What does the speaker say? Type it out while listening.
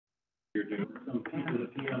You're doing some pieces of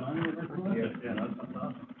PLN with this one? Yeah, that's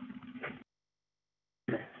awesome.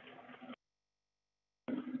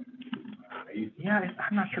 Yeah,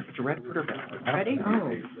 I'm not sure if it's Redford or Bedford. Ready?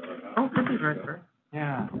 Oh, this is Redford.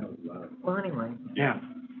 Yeah, Well, anyway, yeah,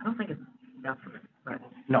 I don't think it's Bedford, but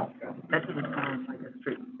no, that doesn't sound like a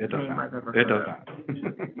street it does name not. I've ever It heard does of. not.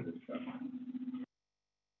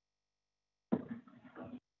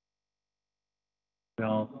 We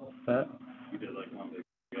all set? You did like one big,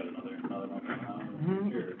 you got another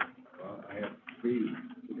one. Sure. Well, I have three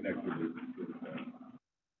connected to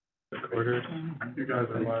Recorders. You guys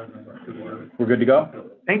are live. We're good to go?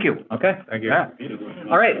 Thank you. Okay. Thank you. Yeah.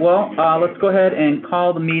 All right, well, let's go ahead and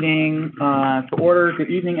call the meeting, to order. Good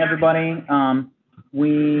evening, everybody.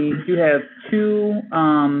 We do have two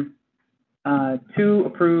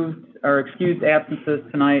approved or excused absences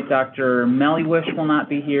tonight. Dr. Mellywish will not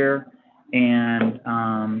be here, and,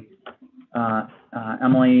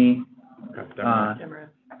 Emily,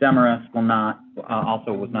 Demarest will not,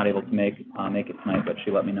 also was not able to make it tonight, but she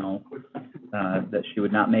let me know, that she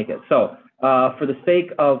would not make it. So, for the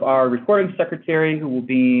sake of our recording secretary, who will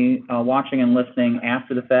be, watching and listening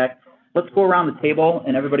after the fact, let's go around the table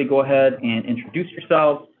and everybody go ahead and introduce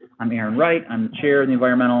yourselves. I'm Aaron Wright. I'm the chair of the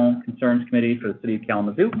Environmental Concerns Committee for the City of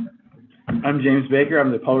Kalamazoo. I'm James Baker.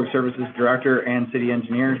 I'm the Public Services Director and City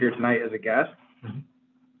Engineer here tonight as a guest.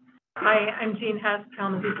 Hi, I'm Jean Hess,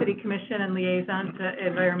 Kalamazoo City Commission and Liaison to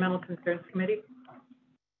Environmental Concerns Committee.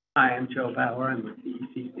 Hi, I'm Joe Bauer. I'm with the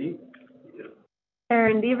ECC.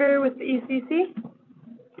 Erin Deaver with the ECC.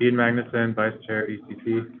 Ian Magnuson, Vice Chair,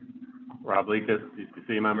 ECC. Rob Lekas,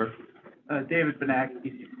 ECC member. David Benak,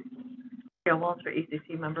 ECC. Gail Walter,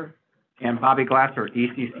 ECC member. And Bobby Glasser,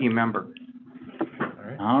 ECC member. All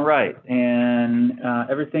right. All right, and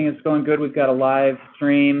everything is going good. We've got a live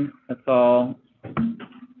stream. That's all.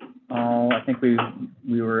 I think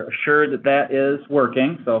we were assured that that is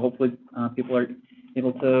working. So hopefully people are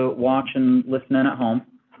able to watch and listen in at home.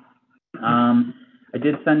 I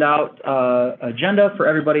did send out agenda for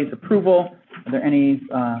everybody's approval. Are there any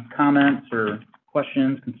comments or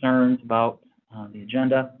questions, concerns about the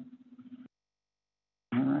agenda?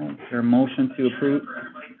 All right, is there a motion to approve?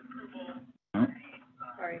 Oh.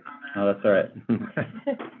 Sorry. Oh, that's all right.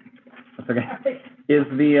 That's okay. Is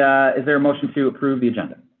there a motion to approve the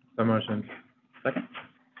agenda? So motion. Second?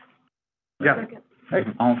 Yeah. Second. All right,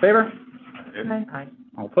 all in favor? Aye.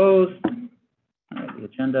 All opposed? All right, the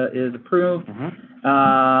agenda is approved.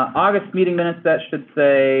 August meeting minutes, that should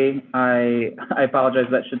say, I apologize,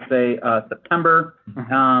 that should say, September,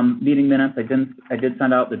 meeting minutes. I did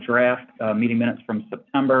send out the draft, meeting minutes from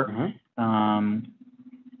September.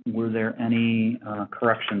 Were there any,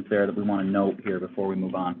 corrections there that we want to note here before we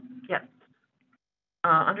move on? Yes.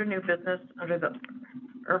 Under new business, under the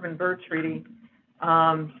Urban Bird Treaty,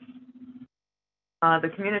 the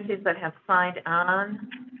communities that have signed on,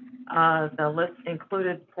 the list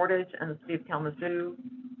included Portage and the City of Kalamazoo.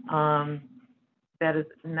 That is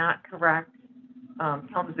not correct.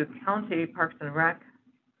 Kalamazoo County Parks and Rec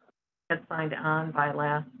had signed on by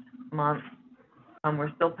last month.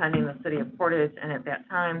 We're still pending the City of Portage, and at that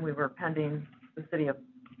time, we were pending the City of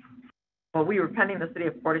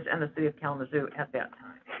Portage and the City of Kalamazoo at that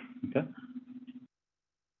time. Okay.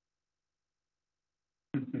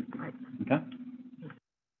 Right. Okay.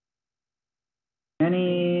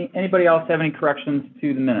 Anybody else have any corrections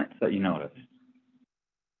to the minutes that you noticed?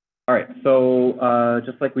 All right, so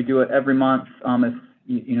just like we do it every month, if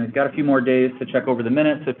you've got a few more days to check over the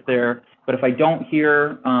minutes but if I don't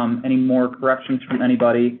hear any more corrections from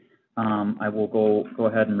anybody, I will go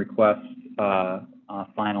ahead and request a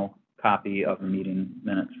final copy of the meeting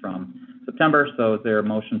minutes from September. So is there a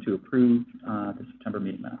motion to approve the September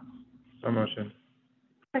meeting minutes? So motion.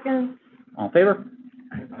 Second. All in favor?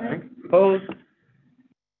 Aye. Opposed?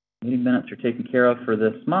 Meeting minutes are taken care of for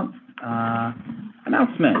this month.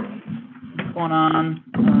 Announcements. What's going on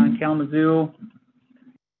in Kalamazoo,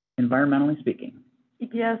 environmentally speaking?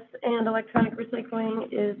 Yes, and electronic recycling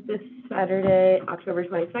is this Saturday, October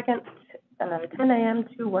 22nd, 10 a.m.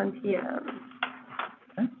 to 1 p.m.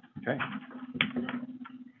 Okay.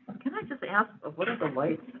 Can I just ask, what are the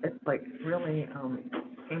lights? It's like really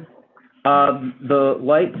painful. The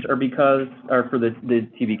lights are for the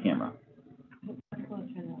TV camera, I'm going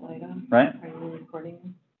to turn the light on. right? Are you recording?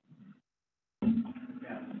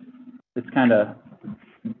 It's kind of,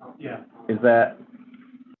 Yeah. is that,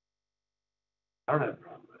 I don't have a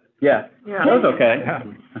problem with it. yeah, Yeah. that was okay.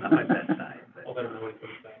 Not my best side, but. I'll let everyone put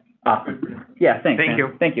it back. Awesome. Yeah, thanks. Thank man.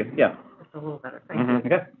 you. Thank you, yeah. It's a little better. Thank you.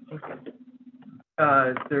 Okay. Thank you.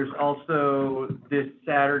 There's also this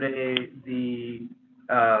Saturday, the,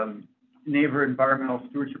 neighbor environmental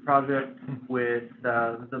stewardship project with,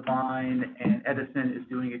 the Vine and Edison is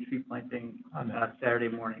doing a tree planting on, Saturday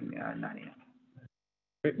morning, 9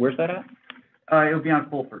 AM. Where's that at? It'll be on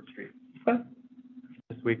Fulford Street.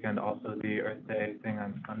 This weekend also the Earth Day thing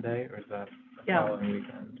on Sunday, or is that the Yeah. following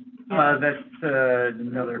weekend? That's,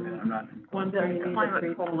 another event, I'm not. 1:30 to Climate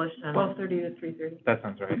 3, Coalition. 12:30 to 3:30. That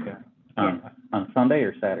sounds right, yeah. On Sunday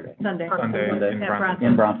or Saturday? Sunday. Sunday Sunday. in Yeah, Bronson.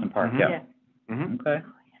 In Bronson Park, Mhm. yeah. Yeah. Okay.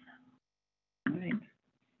 All right.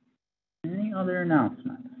 Any other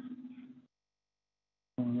announcements?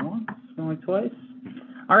 Going once, going twice?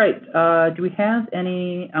 All right, do we have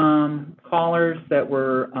any, callers that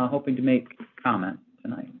were, hoping to make comment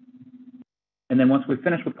tonight? And then once we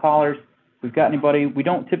finish with callers, if we've got anybody, we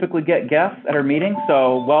don't typically get guests at our meeting,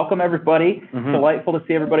 so welcome everybody. Mhm. Delightful to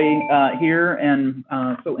see everybody, here and,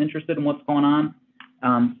 so interested in what's going on.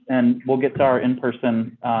 And we'll get to our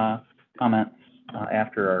in-person, comments,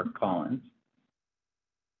 after our call-ins.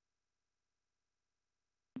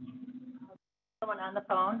 Someone on the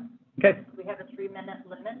phone. Okay, We have a 3-minute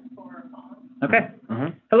limit for phone. okay.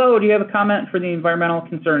 Mhm. Hello, do you have a comment for the Environmental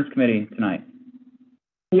Concerns Committee tonight?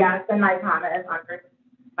 Yes, and my comment is under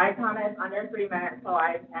 3 minutes, so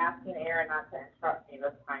I'm asking Aaron not to interrupt me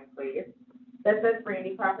this time, please. This is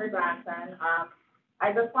Brandy Crawford Johnson.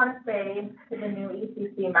 I just want to say to the new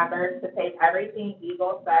ECC members to take everything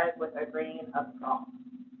Eagle says with a grain of salt.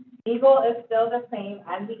 Eagle is still the same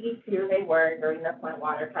NVE2 they were during the Flint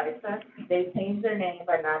water crisis. They changed their name,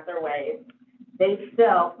 but not their ways. They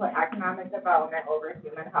still put economic development over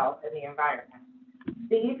human health and the environment.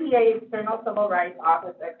 The EPA External Civil Rights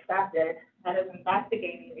Office accepted and is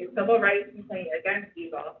investigating a civil rights complaint against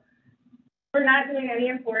Eagle for not doing any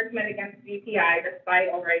enforcement against GPI despite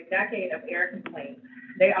over a decade of air complaints.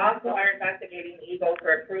 They also are investigating Eagle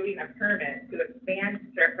for approving a permit to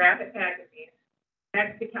expand graphic packaging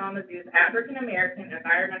next to Kalamazoo's African American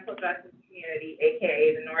Environmental Justice Community,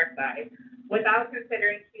 AKA the North Side, without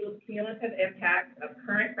considering cumulative impacts of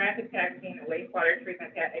current graphic packaging and wastewater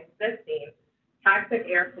treatment at existing toxic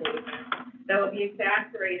air pollution that will be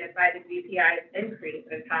exacerbated by the GPI's increase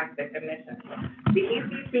in toxic emissions. The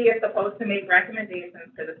ECC is supposed to make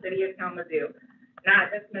recommendations to the city of Kalamazoo, not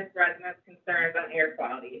dismiss residents' concerns on air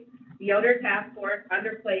quality. The Odor Task Force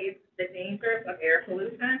underplays the dangers of air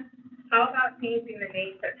pollution. How about changing the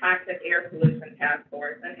name to Toxic Air Pollution Task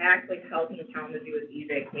Force and actually helping Kalamazoo's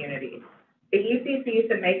EJ community? The ECC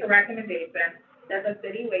should make a recommendation that the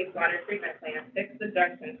city wastewater treatment plant fix the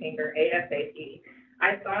junction chamber ASAP.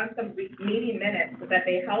 I saw in some meeting minutes that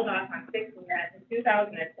they held off on fixing that in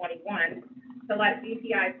 2021 to let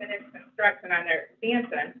GPI finish construction on their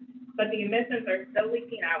expansion, but the emissions are still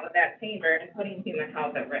leaking out of that chamber and putting human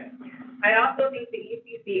health at risk. I also think the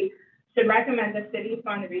ECC should recommend the city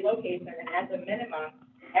fund relocation and as a minimum,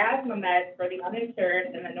 asthma meds for the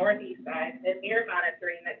uninsured in the northeast side and air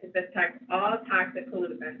monitoring that could detect all toxic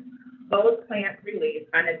pollutants both plants release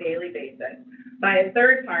on a daily basis by a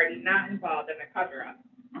third party not involved in the cover-up.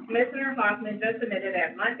 Commissioner Hoffman just admitted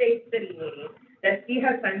at Monday's city meeting that she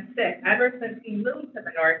has been sick ever since she moved to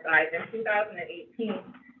the north side in 2018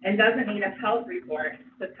 and doesn't need a health report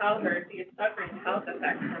to tell her she is suffering health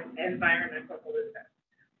effects from environmental pollution.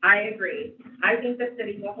 I agree. I think the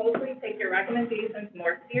city will hopefully take your recommendations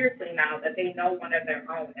more seriously now that they know one of their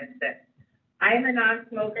own is sick. I am a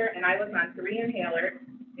non-smoker and I was on 3 inhalers,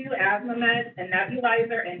 2 asthma meds, a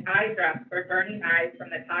nebulizer, and eye drops for burning eyes from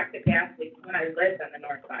the toxic gas leaks when I lived on the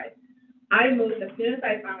north side. I moved as soon as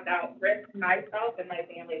I found out risked myself and my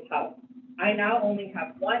family's health. I now only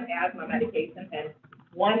have 1 asthma medication and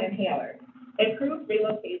 1 inhaler. Improved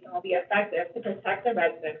relocation will be effective to protect the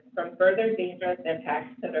residents from further dangerous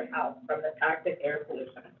impacts to their health from the toxic air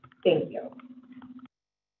pollution. Thank you.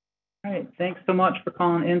 All right, thanks so much for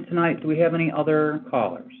calling in tonight. Do we have any other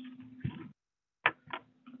callers?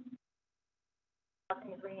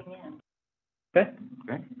 Nothing is ringing in. Okay.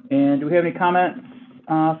 Okay. And do we have any comments,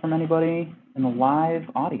 from anybody in the live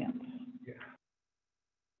audience?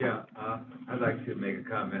 Yeah, I'd like to make a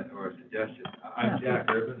comment or a suggestion. I'm Jack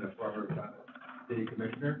Urban, the former city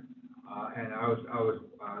commissioner, and I was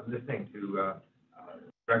listening to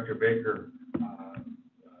Director Baker,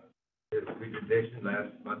 his presentation last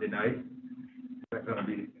Monday night. Is that gonna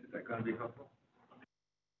be helpful?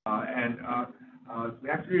 We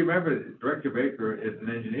have to remember that Director Baker is an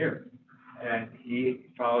engineer, and he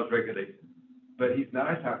follows regulations, but he's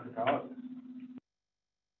not a toxicologist.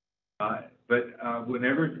 But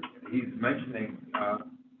whenever he's mentioning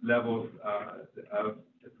levels of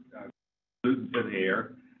pollutants in the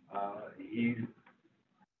air, he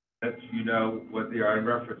lets you know what they are in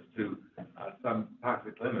reference to some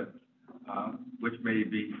toxic limits, which may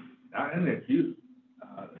be not an acute,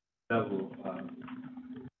 level,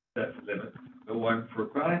 that's limit, but one for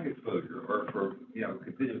chronic exposure or for,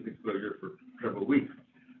 continuous exposure for several weeks.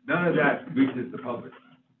 None of that reaches the public.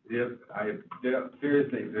 I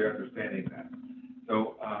seriously, they're understanding that.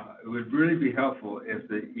 So, it would really be helpful if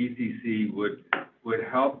the ECC would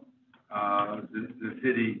help, the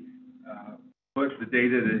city, put the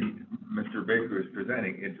data that Mr. Baker is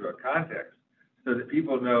presenting into a context so that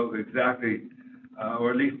people know exactly,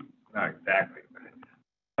 or at least, not exactly,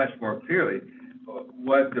 but much more clearly,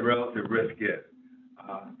 what the relative risk is.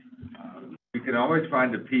 We can always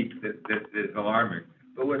find a peak that is alarming,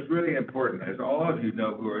 but what's really important, as all of you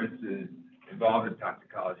know who are involved in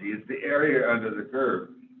toxicology, is the area under the curve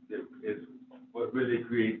that is what really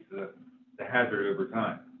creates the hazard over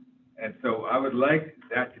time. And so I would like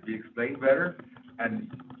that to be explained better,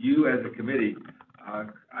 and you as a committee,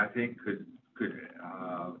 I think could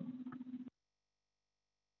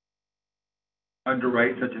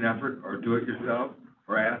underwrite such an effort, or do it yourself,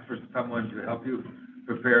 or ask for someone to help you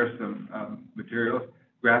prepare some materials,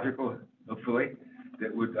 graphical, hopefully,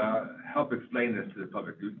 that would help explain this to the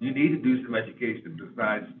public. You need to do some education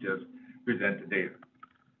besides just present the data.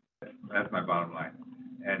 That's my bottom line.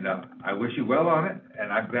 And I wish you well on it,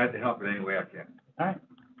 and I'm glad to help in any way I can. All right.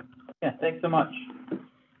 Yeah, thanks so much.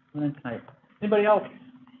 Anybody else?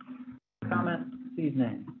 Comment this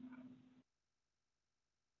evening?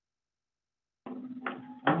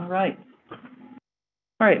 All right.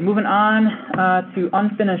 All right, moving on to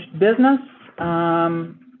unfinished business.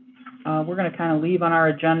 We're going to kind of leave on our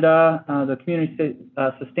agenda the community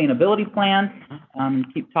sustainability plan.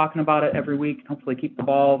 Keep talking about it every week. Hopefully keep the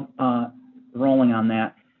ball rolling on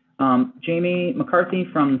that. Jamie McCarthy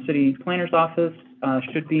from the city planner's office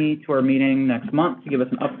should be to our meeting next month to give us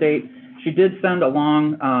an update. She did send a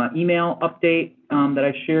long email update that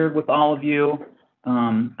I shared with all of you.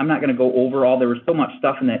 I'm not going to go over all, there was so much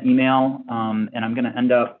stuff in that email, and I'm going to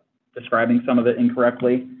end up describing some of it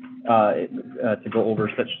incorrectly to go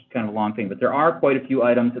over such kind of a long thing. But there are quite a few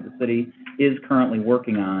items that the city is currently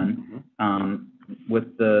working on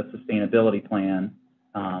with the sustainability plan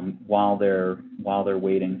while they're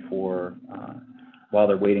waiting for while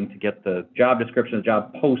they're waiting to get the job description, the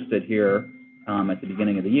job posted here at the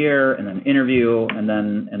beginning of the year, and then interview, and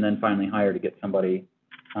then finally hire to get somebody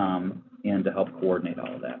in to help coordinate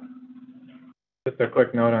all of that. Just a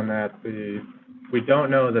quick note on that, we don't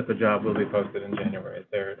know that the job will be posted in January.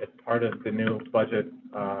 It's part of the new budget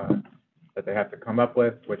that they have to come up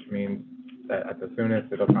with, which means that at the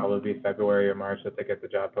soonest, it'll probably be February or March that they get the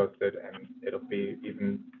job posted, and it'll be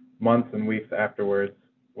even months and weeks afterwards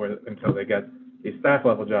until they get the staff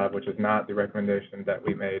level job, which is not the recommendation that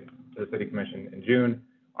we made to the City Commission in June.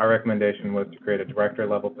 Our recommendation was to create a director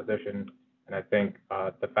level position, and I think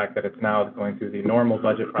the fact that it's now going through the normal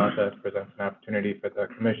budget process presents an opportunity for the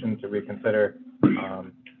Commission to reconsider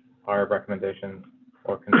our recommendations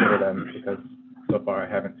or consider them, because so far I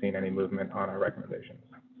haven't seen any movement on our recommendations.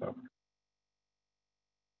 So.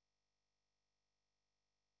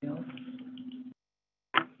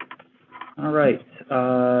 All right.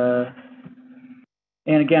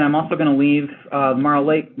 And again, I'm also going to leave Marl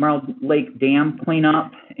Lake Dam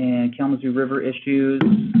cleanup and Kalamazoo River issues.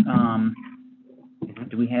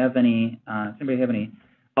 Do we have any? Does anybody have any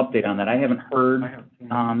update on that? I haven't heard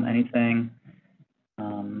anything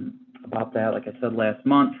about that. Like I said last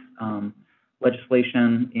month,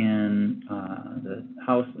 legislation in the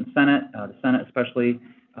House and Senate, the Senate especially,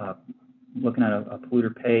 looking at a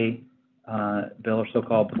polluter pay bill, or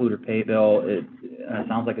so-called polluter pay bill. It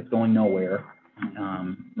sounds like it's going nowhere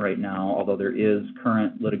right now, although there is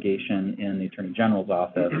current litigation in the Attorney General's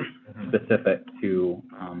office specific to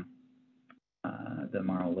the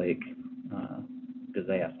Marl Lake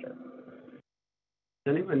disaster.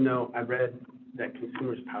 Does anyone know, I read that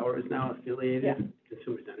Consumers Power is now affiliated,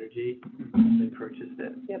 Consumers Energy, they purchased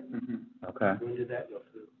it. Yep. Okay. When did that go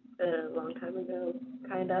through? A long time ago,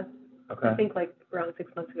 kinda. Okay. I think like around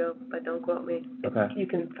 6 months ago, but don't quote me. Okay. You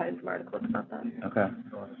can find some articles about that. Okay.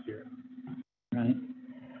 Last year. Right.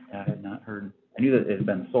 I had not heard. I knew that it had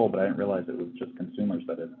been sold, but I didn't realize it was just consumers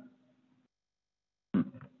that had.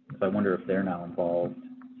 So I wonder if they're now involved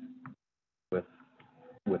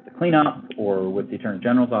with the cleanup or with the Attorney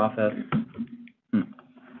General's office.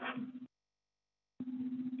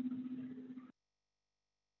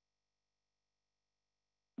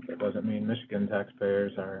 It doesn't mean Michigan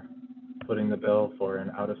taxpayers are footing the bill for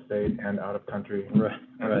an out-of-state and out-of-country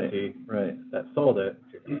entity that sold it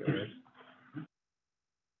to consumers.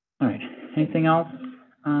 All right. Anything else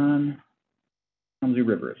on Kalamazoo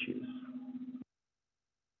River issues?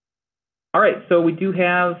 All right. So we do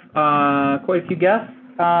have quite a few guests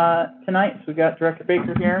tonight. So we've got Director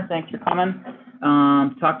Baker here. Thanks for coming.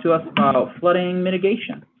 Talk to us about flooding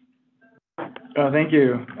mitigation. Thank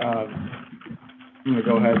you. I'm gonna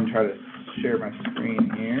go ahead and try to share my screen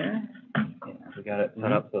here. Yeah, we got it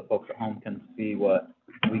set up so the folks at home can see what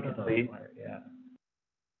we can see. Yeah.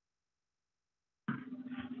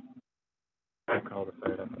 I call the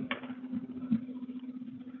site up.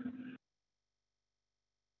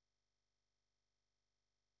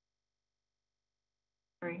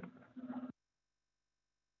 Great.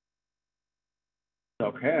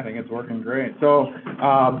 Okay, I think it's working great. So,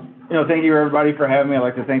 thank you everybody for having me. I'd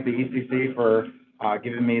like to thank the ECC for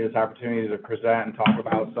giving me this opportunity to present and talk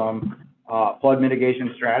about some flood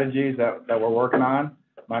mitigation strategies that we're working on.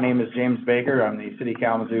 My name is James Baker. I'm the City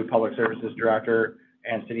Kalamazoo Public Services Director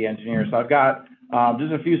and City Engineer. So I've got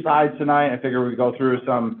just a few slides tonight. I figure we go through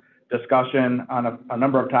some discussion on a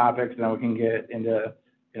number of topics, and then we can get into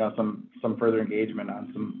some further engagement on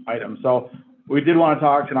some items. So we did want to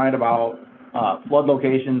talk tonight about flood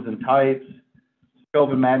locations and types,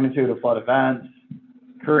 scope and magnitude of flood events,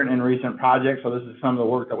 current and recent projects. So this is some of the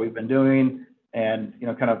work that we've been doing and,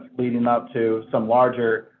 kind of leading up to some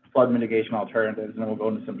larger flood mitigation alternatives, and then we'll go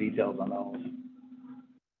into some details on those.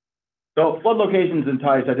 So flood locations and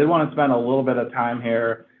types, I did want to spend a little bit of time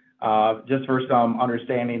here just for some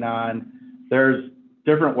understanding on there's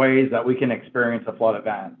different ways that we can experience a flood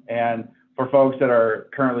event. And for folks that are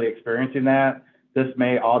currently experiencing that, this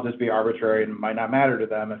may all just be arbitrary and might not matter to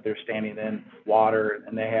them if they're standing in water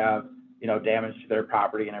and they have, damage to their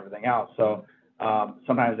property and everything else. So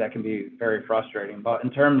sometimes that can be very frustrating. But in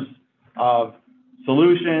terms of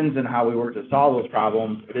solutions and how we work to solve those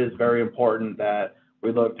problems, it is very important that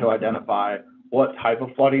we look to identify what type of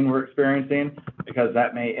flooding we're experiencing, because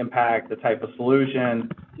that may impact the type of solution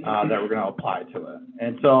that we're going to apply to it.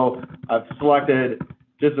 And so I've selected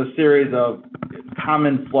just a series of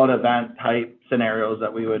common flood event type scenarios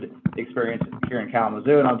that we would experience here in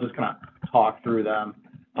Kalamazoo, and I'll just kind of talk through them.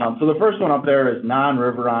 So the first one up there is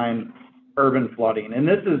non-riverine urban flooding, and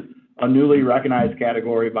this is a newly recognized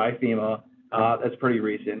category by FEMA that's pretty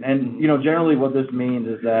recent. And, generally what this means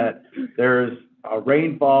is that there's a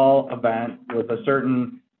rainfall event with a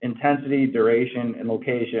certain intensity, duration, and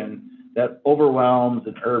location that overwhelms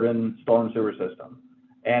an urban storm sewer system.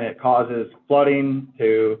 And it causes flooding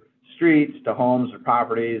to streets, to homes or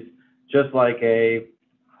properties, just like a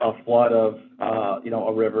flood of,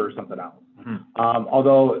 a river or something else.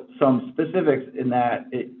 Although some specifics in that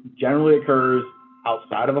it generally occurs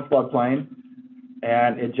outside of a floodplain,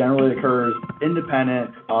 and it generally occurs independent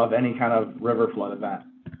of any kind of river flood event.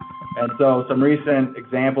 And so some recent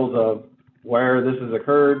examples of where this has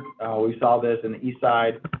occurred, we saw this in the east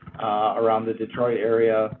side around the Detroit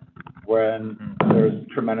area when there's a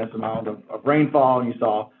tremendous amount of rainfall, and you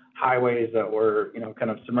saw highways that were, kind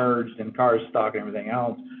of submerged and cars stuck and everything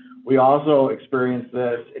else. We also experienced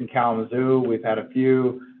this in Kalamazoo. We've had a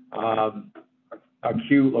few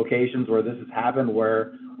acute locations where this has happened,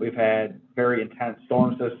 where we've had very intense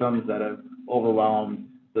storm systems that have overwhelmed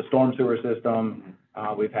the storm sewer system.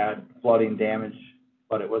 We've had flooding damage,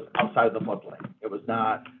 but it was outside of the floodplain. It was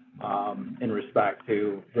not in respect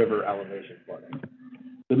to river elevation flooding.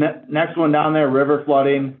 The next one down there, river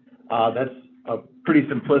flooding, that's pretty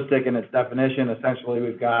simplistic in its definition. Essentially,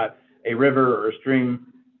 we've got a river or a stream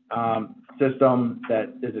system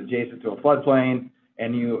that is adjacent to a floodplain,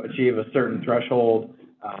 and you achieve a certain threshold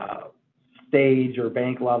stage or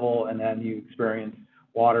bank level, and then you experience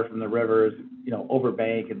water from the rivers, over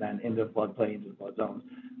bank and then into floodplains and flood zones.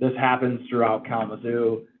 This happens throughout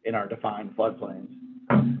Kalamazoo in our defined floodplains.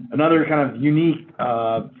 Another kind of unique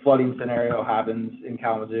flooding scenario happens in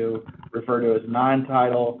Kalamazoo, referred to as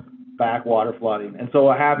non-tidal backwater flooding. And so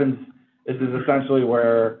what happens is essentially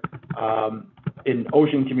where in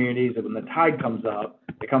ocean communities, when the tide comes up,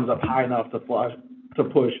 it comes up high enough to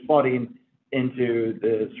push flooding into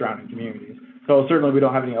the surrounding communities. So certainly we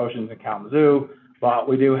don't have any oceans in Kalamazoo, but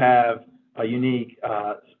we do have a unique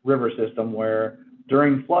river system where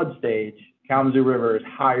during flood stage, Kalamazoo River is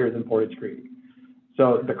higher than Portage Creek.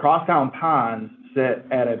 So the crosstown ponds sit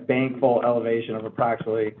at a bankful elevation of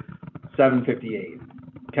approximately 758.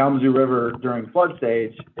 Kalamazoo River during flood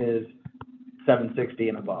stage is 760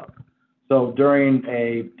 and above. So during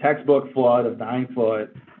a textbook flood of 9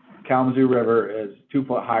 foot, Kalamazoo River is 2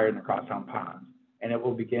 foot higher than the crosstown ponds, and it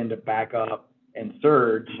will begin to back up and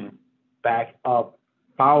surge back up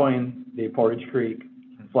following the Portage Creek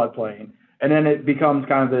floodplain. And then it becomes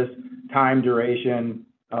kind of this time duration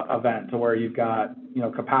event to where you've got,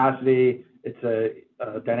 capacity. It's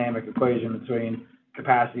a dynamic equation between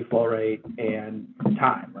capacity, flow rate, and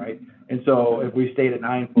time, right? And so if we stayed at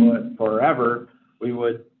 9 foot forever, we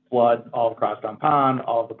would flood all of Crosstown Pond,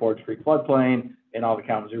 all of the Portage Creek floodplain, and all the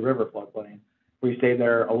Kalamazoo River floodplain. If we stayed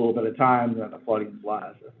there a little bit of time, then the flooding's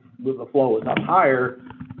less. If the flow was up higher,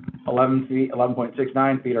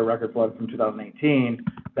 11.69 feet, our record flood from 2018,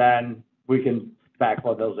 then we can back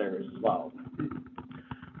flood those areas as well.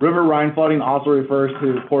 River Rhine flooding also refers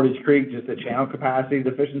to Portage Creek, just the channel capacity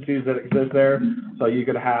deficiencies that exist there. So you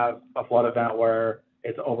could have a flood event where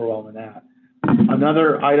it's overwhelming that.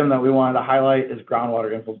 Another item that we wanted to highlight is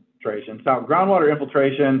groundwater infiltration. So groundwater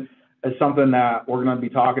infiltration is something that we're going to be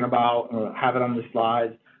talking about, and we'll have it on the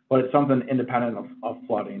slides, but it's something independent of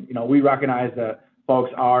flooding. You know, we recognize that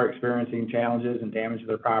folks are experiencing challenges and damage to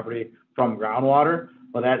their property from groundwater,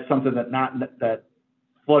 but that's something that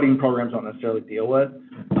flooding programs don't necessarily deal with.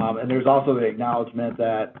 And there's also the acknowledgement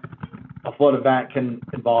that a flood event can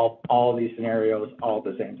involve all of these scenarios all at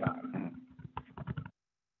the same time.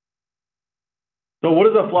 So what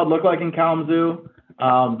does a flood look like in Kalamazoo?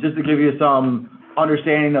 Just to give you some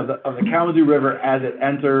understanding of the Kalamazoo River as it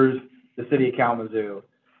enters the city of Kalamazoo.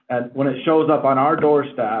 And when it shows up on our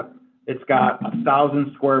doorstep, it's got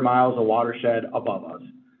 1,000 square miles of watershed above us.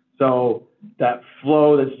 So that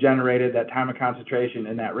flow that's generated, that time of concentration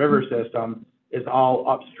in that river system is all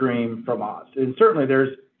upstream from us. And certainly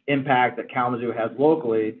there's impact that Kalamazoo has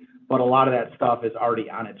locally, but a lot of that stuff is already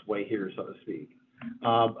on its way here, so to speak.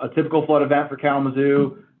 A typical flood event for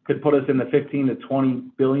Kalamazoo could put us in the 15 to 20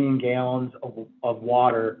 billion gallons of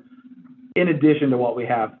water in addition to what we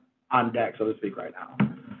have on deck, so to speak, right now.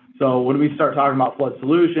 So when we start talking about flood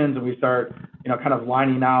solutions and we start, kind of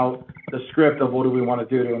lining out the script of what do we want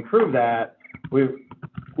to do to improve that,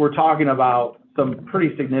 we're talking about some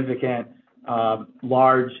pretty significant,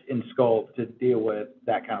 large in scope to deal with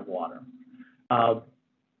that kind of water.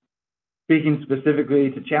 Speaking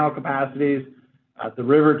specifically to channel capacities, the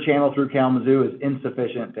river channel through Kalamazoo is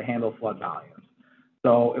insufficient to handle flood volumes.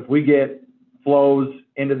 So if we get flows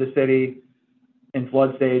into the city in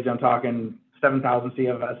flood stage, I'm talking 7,000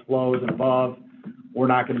 CFS flows and above, we're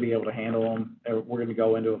not going to be able to handle them. We're going to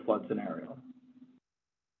go into a flood scenario.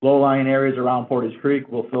 Low-lying areas around Portage Creek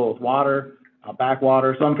will fill with water,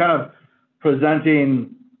 backwater. So I'm kind of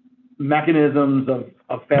presenting mechanisms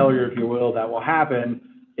of failure, if you will, that will happen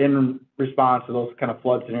in response to those kind of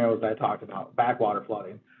flood scenarios that I talked about, backwater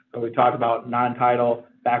flooding. So we talked about non-tidal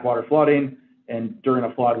backwater flooding, and during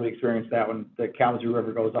a flood, we experience that when the Kalamazoo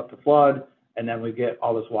River goes up to flood, and then we get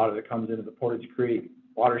all this water that comes into the Portage Creek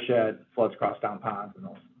watershed, floods Crosstown Ponds and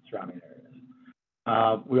those surrounding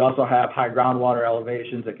areas. We also have high groundwater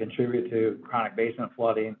elevations that contribute to chronic basement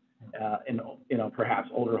flooding in perhaps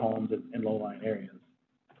older homes in low-lying areas.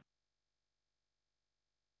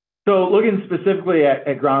 So looking specifically at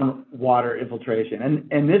groundwater infiltration,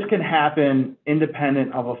 and this can happen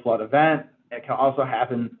independent of a flood event. It can also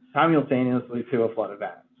happen simultaneously to a flood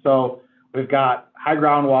event. So we've got high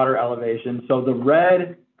groundwater elevation. So the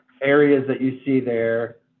red areas that you see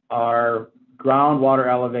there are groundwater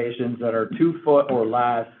elevations that are 2 foot or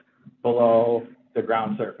less below the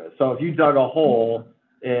ground surface. So if you dug a hole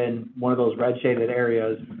in one of those red shaded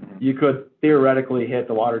areas, you could theoretically hit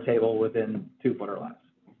the water table within 2 foot or less.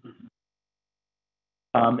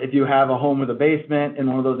 If you have a home with a basement in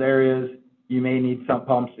one of those areas, you may need sump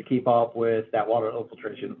pumps to keep up with that water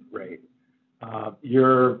infiltration rate.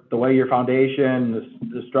 The way your foundation,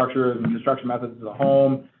 the structure and construction methods of the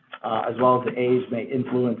home, as well as the age may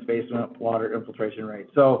influence basement water infiltration rate.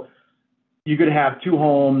 So you could have two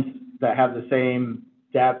homes that have the same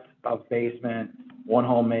depth of basement. One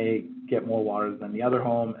home may get more water than the other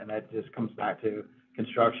home, and that just comes back to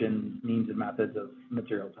construction means and methods of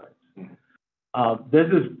material types. This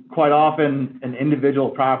is quite often an individual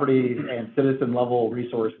property and citizen level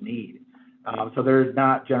resource need. So there's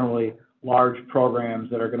not generally large programs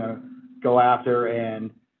that are going to go after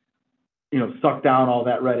and, suck down all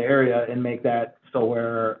that red area and make that so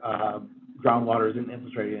where groundwater isn't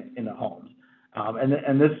infiltrating into homes.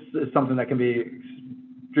 And this is something that can be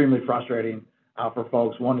extremely frustrating for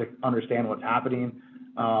folks, one, to understand what's happening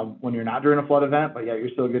when you're not during a flood event, but yet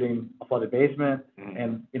you're still getting a flooded basement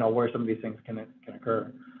and, where some of these things can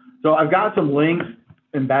occur. So I've got some links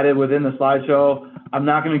embedded within the slideshow. I'm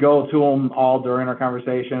not going to go to them all during our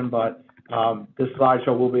conversation, but this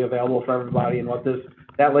slideshow will be available for everybody. And what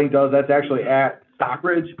that link does, that's actually at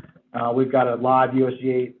Stockbridge. We've got a live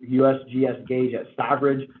USGS gauge at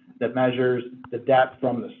Stockbridge that measures the depth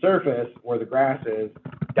from the surface where the grass is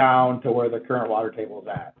down to where the current water table is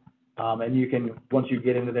at. And you can, once you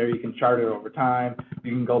get into there, you can chart it over time.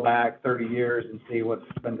 You can go back 30 years and see what's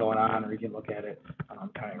been going on, or you can look at it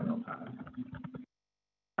kind of in real time.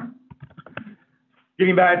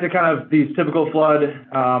 getting back to kind of these typical flood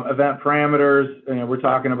event parameters, we're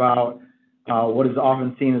talking about what is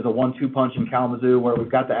often seen as a 1-2 punch in Kalamazoo, where we've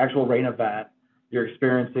got the actual rain event. You're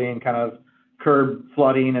experiencing kind of curb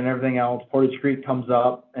flooding and everything else. Portage Creek comes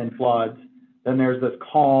up and floods. Then there's this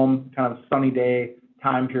calm, kind of sunny day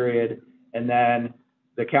time period, and then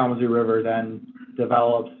the Kalamazoo River then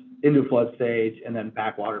develops into flood stage, and then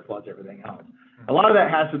backwater floods everything else. A lot of that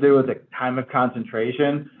has to do with the time of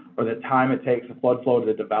concentration, or the time it takes a flood flow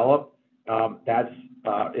to develop. That's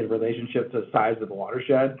in relationship to the size of the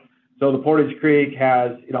watershed. So the Portage Creek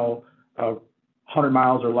has, 100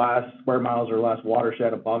 miles or less, square miles or less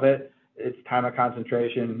watershed above it. Its time of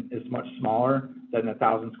concentration is much smaller than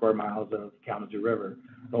 1,000 square miles of Kalamazoo River.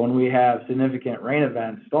 So when we have significant rain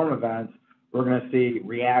events, storm events, we're going to see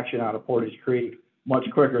reaction out of Portage Creek much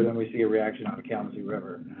quicker than we see a reaction out of Kalamazoo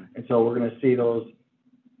River. And so we're going to see those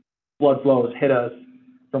flood flows hit us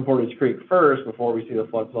from Portage Creek first before we see the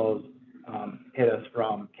flood flows hit us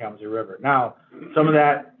from Kalamazoo River. Now, some of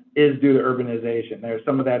that is due to urbanization.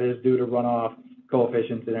 Some of that is due to runoff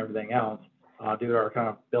coefficients and everything else, due to our kind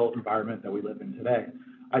of built environment that we live in today.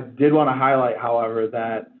 I did want to highlight, however,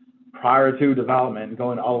 that prior to development,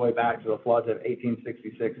 going all the way back to the floods of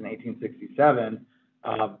 1866 and 1867,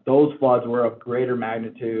 those floods were of greater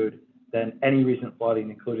magnitude than any recent flooding,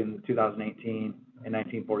 including the 2018 and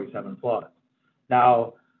 1947 floods.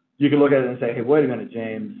 Now, you can look at it and say, hey, wait a minute,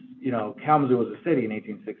 James, Kalamazoo was a city in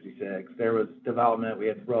 1866. There was development, we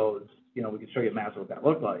had roads, we could show you maps of what that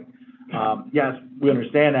looked like. Yes, we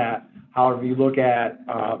understand that. However, you look at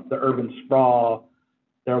the urban sprawl,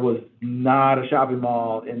 there was not a shopping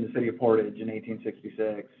mall in the city of Portage in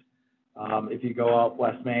 1866. If you go up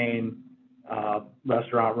West Main,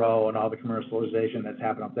 Restaurant Row and all the commercialization that's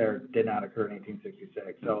happened up there did not occur in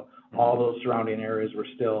 1866. So all those surrounding areas were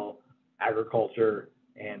still agriculture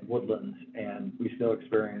and woodlands, and we still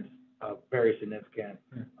experience a very significant,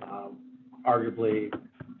 arguably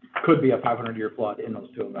could be a 500-year flood in those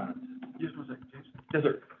two events. Just one second, James. Yes,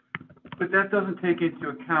 sir. But that doesn't take into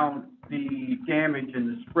account the damage and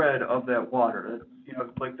the spread of that water. That's,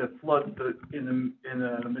 like the floods in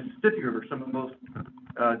the Mississippi River, some of the most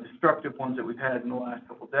destructive ones that we've had in the last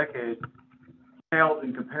couple of decades, paled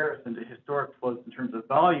in comparison to historic floods in terms of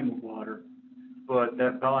volume of water, but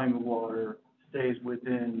that volume of water stays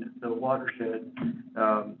within the watershed,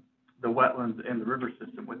 the wetlands and the river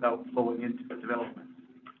system without flowing into the development.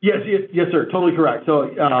 Yes, sir, totally correct.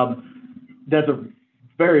 So that's a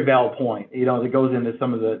very valid point, that goes into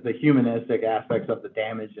some of the humanistic aspects of the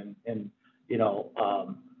damage and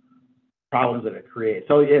problems that it creates.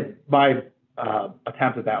 So my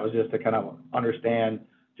attempt at that was just to kind of understand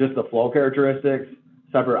just the flow characteristics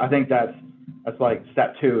separate. I think that's like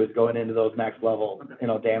step 2 is going into those next level,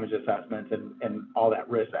 damage assessments and all that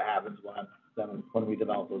risk that happens when we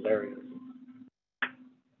develop those areas.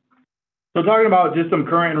 So talking about just some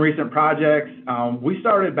current and recent projects, we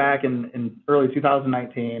started back in early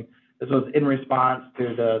 2019. This was in response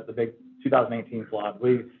to the big 2018 flood.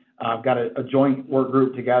 We got a joint work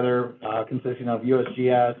group together consisting of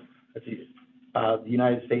USGS, the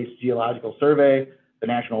United States Geological Survey, the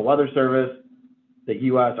National Weather Service, the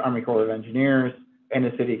U.S. Army Corps of Engineers, and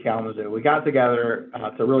the City of Kalamazoo. We got together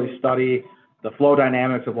to really study the flow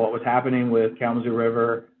dynamics of what was happening with Kalamazoo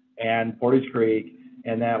River and Portage Creek,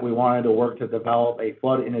 and that we wanted to work to develop a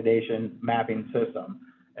flood inundation mapping system.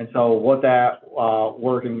 And so what that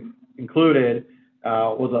work included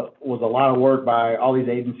was a lot of work by all these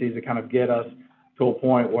agencies to kind of get us to a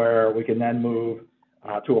point where we can then move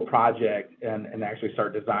to a project and actually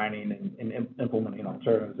start designing and implementing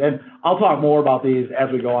alternatives. And I'll talk more about these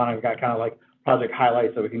as we go on. I've got kind of like project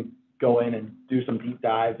highlights so we can go in and do some deep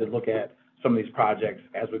dives and look at some of these projects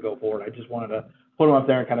as we go forward. I just wanted to put them up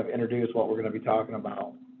there and kind of introduce what we're going to be talking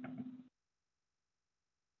about.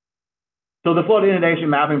 So the flood inundation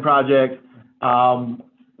mapping project,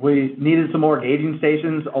 we needed some more gauging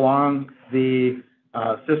stations along the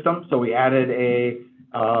system, so we added a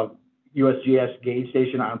USGS gauge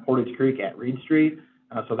station on Portage Creek at Reed Street.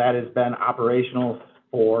 So that has been operational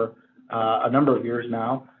for a number of years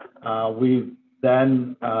now. We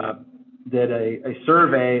then did a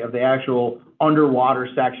survey of the actual underwater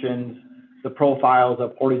sections, the profiles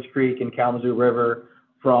of Portage Creek and Kalamazoo River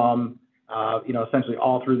from, essentially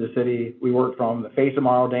all through the city. We worked from the face of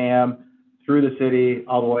Morrow Dam through the city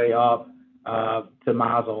all the way up to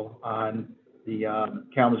Mazel on the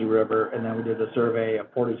Kalamazoo River, and then we did a survey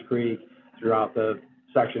of Portage Creek throughout the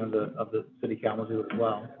section of the city of Kalamazoo as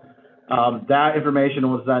well. That information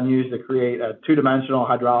was then used to create a two-dimensional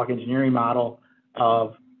hydraulic engineering model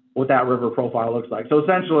of what that river profile looks like. So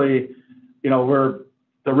essentially,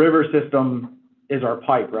 the river system is our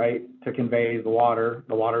pipe, right, to convey the water.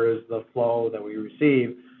 The water is the flow that we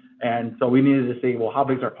receive. And so we needed to see, well, how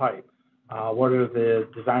big is our pipe? What are the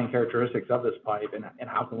design characteristics of this pipe, and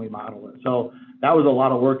how can we model it? So that was a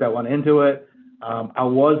lot of work that went into it. I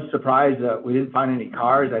was surprised that we didn't find any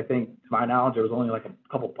cars. I think, to my knowledge, there was only like a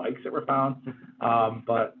couple bikes that were found,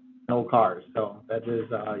 but no cars. So that is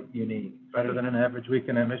unique. Better than an average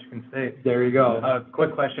weekend at Michigan State. There you go.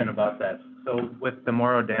 Quick question about that. So with the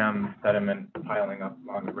Morrow Dam sediment piling up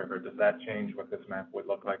along the river, does that change what this map would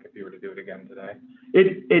look like if you were to do it again today?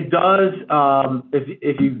 It does,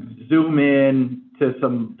 if you zoom in to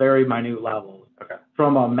some very minute levels. Okay.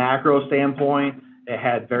 From a macro standpoint, it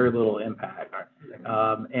had very little impact.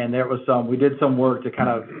 And there was we did some work to kind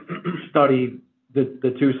of study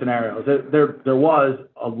the two scenarios. There was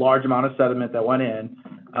a large amount of sediment that went in.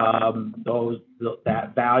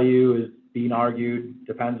 That value is being argued,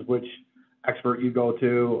 depends which expert you go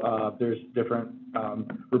to. There's different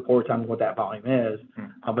reports on what that volume is.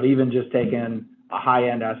 But even just taking a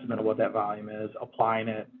high-end estimate of what that volume is, applying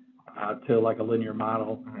it to like a linear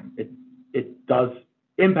model, it does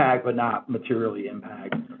impact, but not materially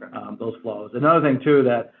impact those flows. Another thing too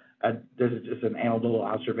that this is just an anecdotal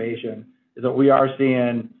observation is that we are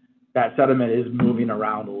seeing that sediment is moving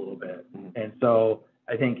around a little bit, and so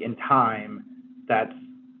I think in time that's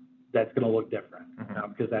going to look different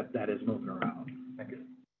because that is moving around. Thank you.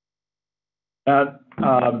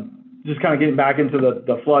 Just kind of getting back into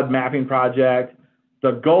the flood mapping project,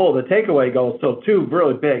 the takeaway goal. So two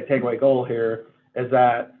really big takeaway goal here is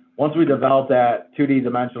that once we develop that 2D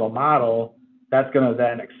dimensional model, that's going to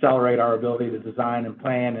then accelerate our ability to design and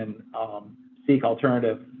plan and seek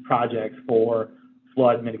alternative projects for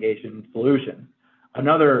flood mitigation solutions.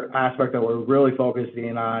 Another aspect that we're really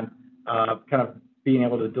focusing on, kind of being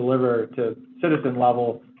able to deliver to citizen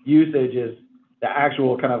level usage, is the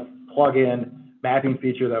actual kind of plug-in mapping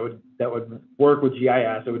feature that would work with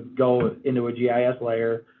GIS. It would go into a GIS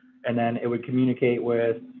layer, and then it would communicate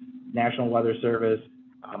with National Weather Service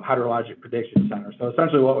Hydrologic Prediction Center. So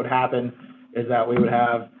essentially what would happen is that we would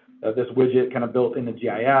have this widget kind of built into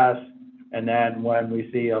GIS, and then when we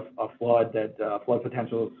see a flood, flood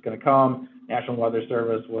potential is going to come, National Weather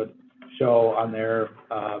Service would show on their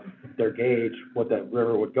gauge what that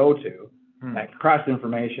river would go to. That crest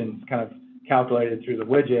information is kind of calculated through the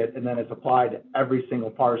widget, and then it's applied to every single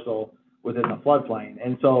parcel within the floodplain.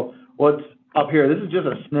 And so what's up here, this is just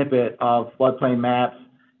a snippet of floodplain maps.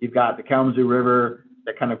 You've got the Kalamazoo River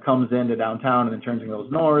that kind of comes into downtown and then turns and goes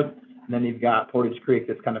north, and then you've got Portage Creek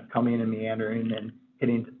that's kind of coming and meandering and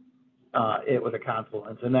hitting it with a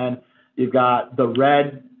confluence. And then you've got the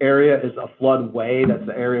red area is a floodway. That's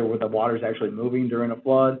the area where the water is actually moving during a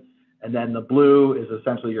flood. And then the blue is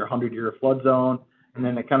essentially your 100-year flood zone. And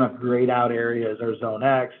then the kind of grayed out area is our Zone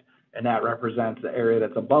X, and that represents the area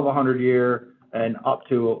that's above 100-year and up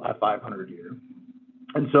to a 500-year.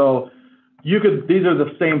 And so these are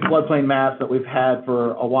the same floodplain maps that we've had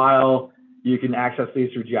for a while. You can access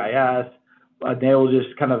these through GIS. They will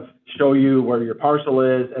just kind of show you where your parcel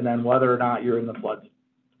is and then whether or not you're in the flood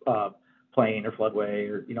plain or floodway,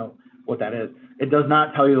 or what that is. It does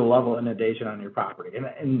not tell you the level of inundation on your property.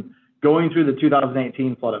 And going through the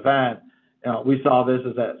 2018 flood event, we saw this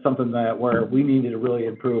as something where we needed to really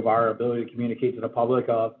improve our ability to communicate to the public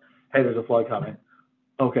of, hey, there's a flood coming.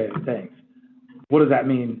 Okay, thanks. What does that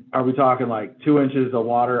mean? Are we talking like 2 inches of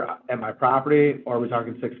water at my property, or are we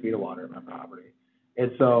talking 6 feet of water at my property?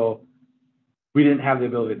 And so we didn't have the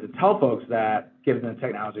ability to tell folks that, given the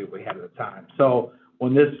technology we had at the time. So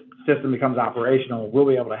when this system becomes operational, we'll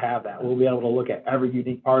be able to have that. We'll be able to look at every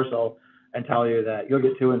unique parcel and tell you that you'll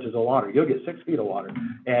get 2 inches of water, you'll get 6 feet of water.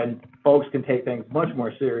 And folks can take things much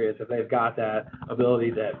more serious if they've got that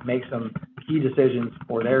ability to make some key decisions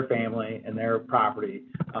for their family and their property,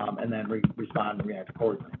 and then respond and react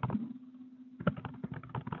accordingly.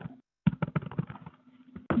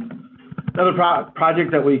 Another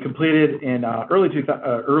project that we completed in early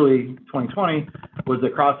 2020 was the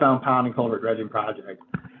Crosstown Pond and Culvert Dredging Project.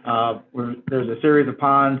 There's a series of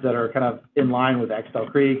ponds that are kind of in line with Axtell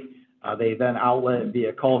Creek. They then outlet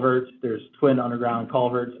via culverts. There's twin underground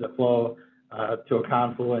culverts that flow to a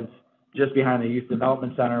confluence just behind the Youth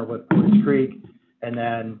Development Center with Portage Creek, and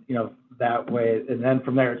then that way, and then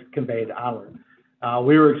from there it's conveyed onward.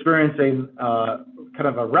 We were experiencing kind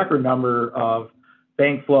of a record number of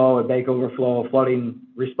bank flow and bank overflow flooding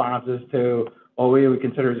responses to what we would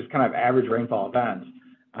consider just kind of average rainfall events.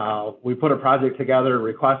 We put a project together,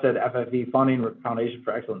 requested FFE funding, Foundation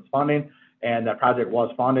for Excellence funding, and that project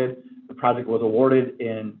was funded. The project was awarded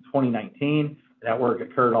in 2019. That work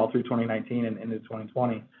occurred all through 2019 and into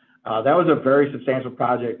 2020. That was a very substantial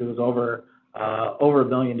project. It was over over $1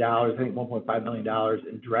 million, I think $1.5 million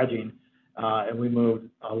in dredging, and we moved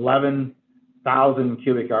 11,000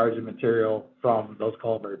 cubic yards of material from those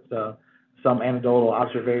culverts. Some anecdotal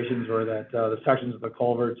observations were that the sections of the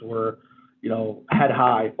culverts were, head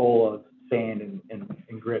high, full of sand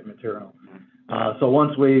and grit material. So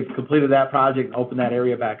once we've completed that project and opened that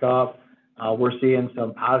area back up, we're seeing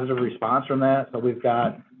some positive response from that. So we've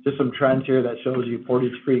got just some trends here that shows you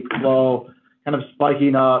Portage Creek flow kind of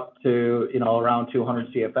spiking up to, around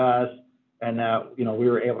 200 CFS. And that, we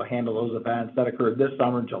were able to handle those events that occurred this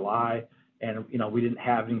summer in July. And, we didn't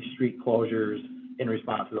have any street closures in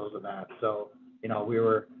response to those events. So, we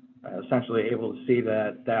were essentially able to see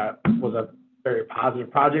that that was a very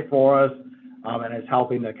positive project for us, and it's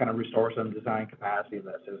helping to kind of restore some design capacity of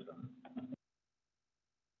that system.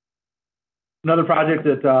 Another project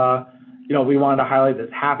that, we wanted to highlight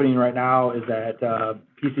that's happening right now is that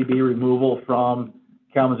PCB removal from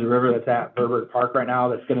Kalamazoo River that's at Verberg Park right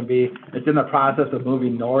now. It's in the process of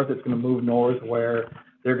moving north. It's going to move north where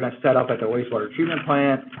they're going to set up at the wastewater treatment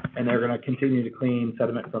plant, and they're going to continue to clean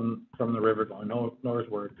sediment from the river going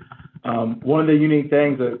northward. One of the unique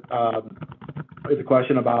things that is a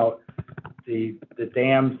question about the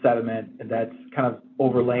dam sediment, and that's kind of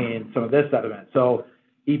overlaying some of this sediment. So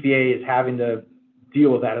EPA is having to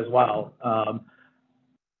deal with that as well.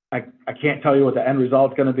 I can't tell you what the end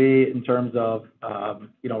result's going to be in terms of,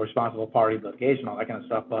 responsible party litigation, all that kind of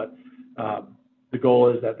stuff, but the goal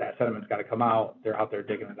is that sediment's got to come out. They're out there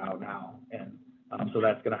digging it out now. And so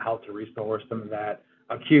that's going to help to restore some of that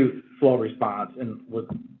acute flow response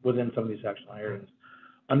within some of these sectional areas.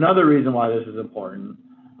 Another reason why this is important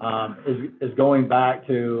is going back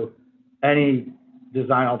to any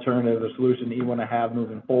design alternative or solution that you want to have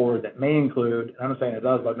moving forward that may include, I'm not saying it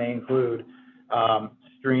does, but may include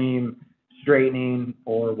stream straightening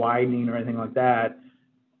or widening or anything like that.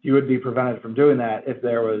 You would be prevented from doing that if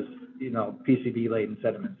there was, PCB-laden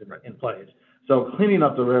sediments in place. So cleaning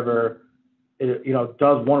up the river,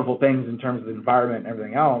 does wonderful things in terms of the environment and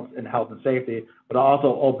everything else and health and safety, but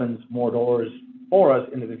also opens more doors for us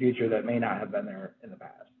into the future that may not have been there in the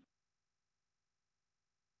past.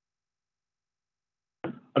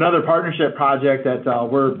 Another partnership project that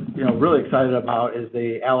we're really excited about is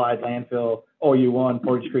the Allied Landfill OU1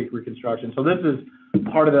 Portage Creek reconstruction. So this is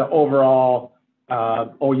part of the overall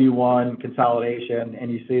OU1 consolidation,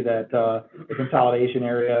 and you see that the consolidation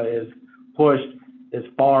area is pushed as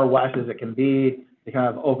far west as it can be to kind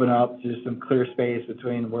of open up just some clear space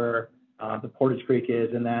between where the Portage Creek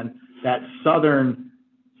is, and then that southern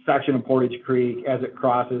section of Portage Creek as it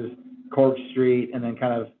crosses Cork Street and then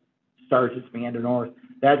kind of starts its meander north.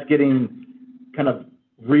 That's getting kind of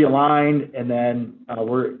realigned, and then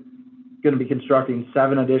we're going to be constructing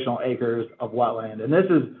 7 additional acres of wetland. And this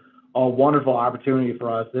is a wonderful opportunity for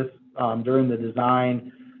us. This during the design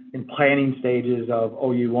and planning stages of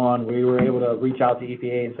OU1, we were able to reach out to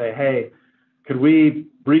EPA and say, hey, could we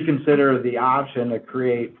reconsider the option to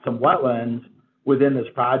create some wetlands within this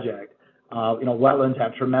project? Wetlands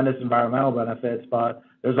have tremendous environmental benefits, but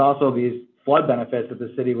there's also these flood benefits that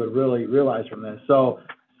the city would really realize from this. So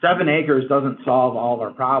 7 acres doesn't solve all of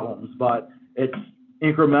our problems, but it's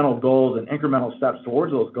incremental goals and incremental steps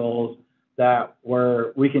towards those goals that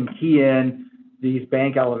where we can key in these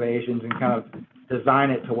bank elevations and kind of design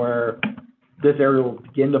it to where this area will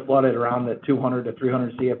begin to flood at around the 200 to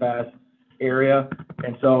 300 CFS area.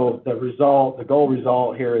 And so the goal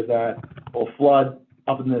result here is that we'll flood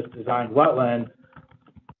up in this designed wetland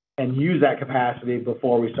and use that capacity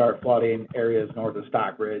before we start flooding areas north of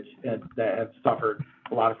Stockbridge that have suffered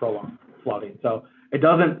a lot of prolonged flooding. So it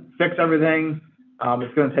doesn't fix everything.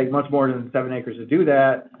 It's going to take much more than 7 acres to do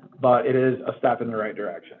that, but it is a step in the right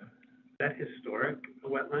direction. Is that historic, a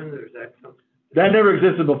wetland, or is that something? That never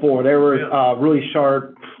existed before. There were really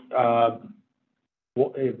sharp, almost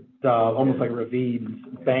like ravines,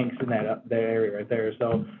 banks in that area right there.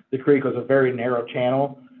 So the creek was a very narrow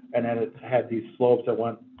channel, and then it had these slopes that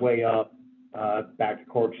went way up back to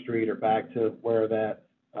Cork Street or back to where that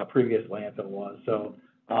previous landfill was. So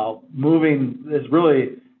moving is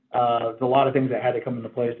really, there's a lot of things that had to come into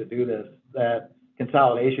place to do this. That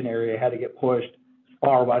consolidation area had to get pushed as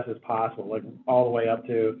far west as possible, like all the way up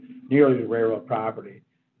to nearly the railroad property.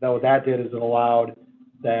 Now what that did is it allowed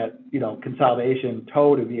that, consolidation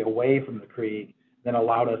toe to be away from the creek, then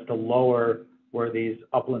allowed us to lower where these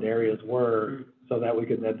upland areas were so that we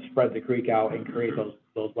could then spread the creek out and create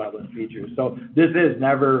those wetland features. So this is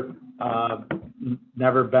never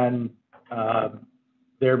been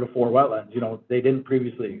there before wetlands. They didn't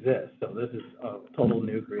previously exist. So this is a total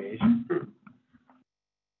new creation.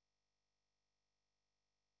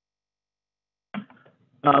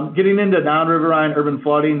 Getting into non-riverine urban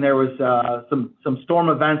flooding, there was some storm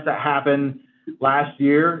events that happened last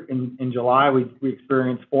year. In July, we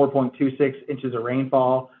experienced 4.26 inches of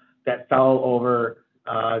rainfall that fell over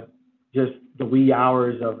just the wee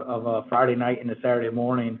hours of a Friday night into Saturday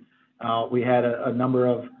morning. We had a number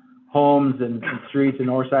of homes and streets in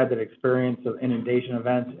Northside that experienced inundation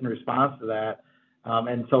events in response to that.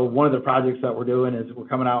 And so one of the projects that we're doing is we're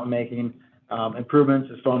coming out and making improvements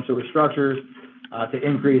to storm sewer structures to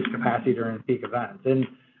increase capacity during peak events. And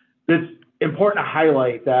it's important to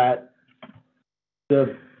highlight that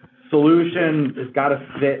the solution has got to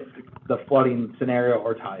fit the flooding scenario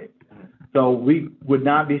or type. So we would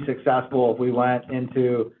not be successful if we went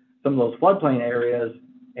into some of those floodplain areas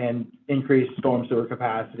and increased storm sewer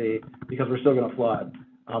capacity, because we're still going to flood.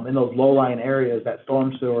 In those low-lying areas, that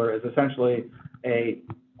storm sewer is essentially a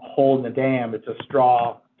hole in the dam. It's a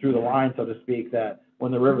straw through the line, so to speak, that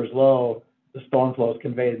when the river's low, the storm flow is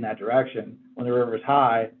conveyed in that direction. When the river's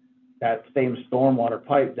high, that same stormwater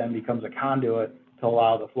pipe then becomes a conduit to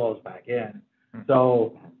allow the flows back in.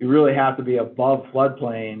 So you really have to be above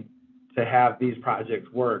floodplain to have these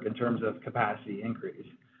projects work in terms of capacity increase.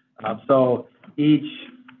 So each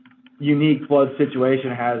unique flood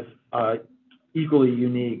situation has a equally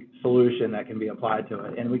unique solution that can be applied to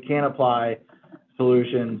it. And we can't apply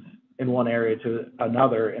solutions in one area to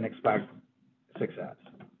another and expect success.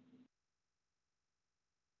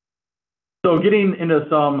 So getting into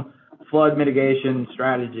some flood mitigation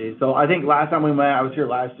strategies. So I think last time we met, I was here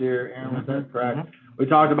last year, Aaron, was that correct? We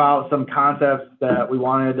talked about some concepts that we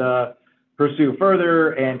wanted to pursue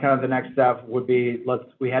further, and kind of the next step would be,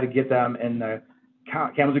 we had to get them in the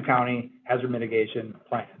Kalamazoo County Hazard Mitigation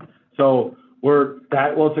Plan. So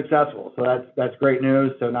that was successful. So that's great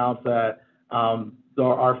news to announce that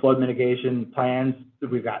our flood mitigation plans,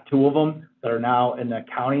 we've got 2 of them that are now in the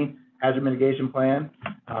county hazard mitigation plan.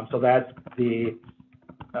 So that's the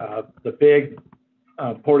big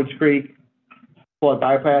Portage Creek flood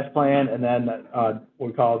bypass plan, and then what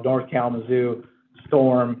we call North Kalamazoo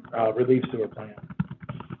storm relief sewer plan.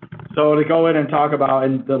 So to go in and talk about,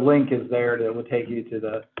 and the link is there that will take you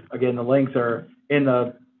to again, the links are in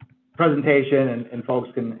the presentation, and folks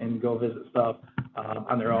can go visit stuff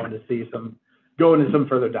on their own to go into some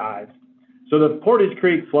further dives. So the Portage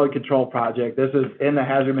Creek Flood Control Project, this is in the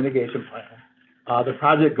Hazard Mitigation Plan. The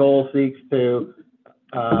project goal seeks to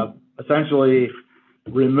essentially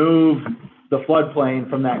remove the floodplain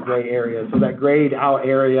from that gray area. So that grayed out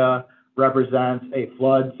area represents a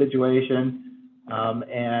flood situation,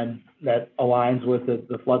 and that aligns with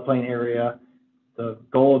the floodplain area. The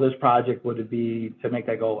goal of this project would be to make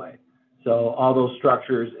that go away. So all those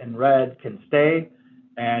structures in red can stay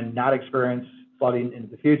and not experience flooding in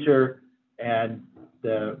the future, and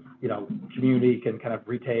the community can kind of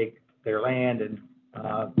retake their land and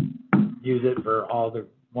use it for all the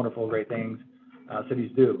wonderful, great things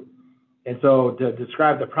cities do. And so to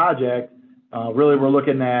describe the project, really we're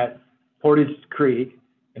looking at Portage Creek,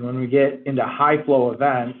 and when we get into high flow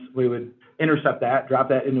events, we would intercept that, drop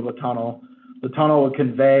that into a tunnel. The tunnel would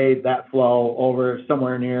convey that flow over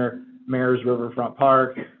somewhere near Mayor's Riverfront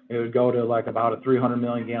Park. It would go to like about a 300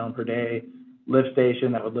 million gallon per day lift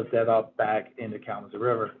station that would lift that up back into Kalamazoo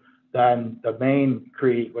River. Then the main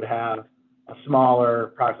creek would have a smaller,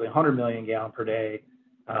 approximately 100 million gallon per day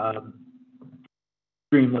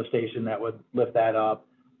stream lift station that would lift that up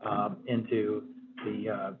into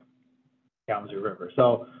the Kalamazoo River.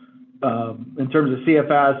 So in terms of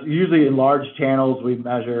CFS, usually in large channels we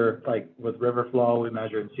measure, like with river flow, we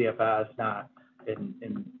measure in CFS, not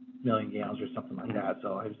in million gallons or something like that.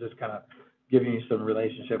 So I was just kind of giving you some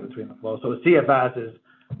relationship between the flow. So the CFS is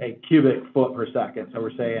a cubic foot per second. So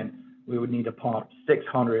we're saying we would need to pump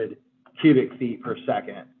 600 cubic feet per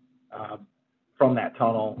second from that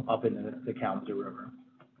tunnel up into the Kalamazoo River.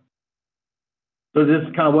 So this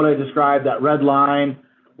is kind of what I described. That red line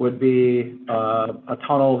would be a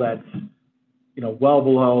tunnel that's, well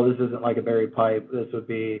below. This isn't like a buried pipe. This would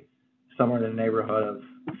be somewhere in the neighborhood of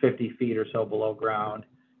 50 feet or so below ground.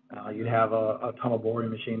 You'd have a tunnel boring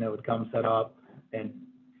machine that would come set up and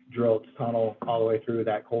drill its tunnel all the way through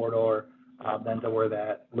that corridor, then to where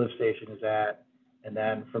that lift station is at. And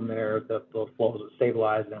then from there, the flows would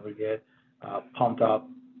stabilize, and then we get pumped up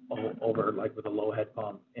over, like with a low head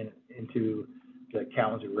pump, into the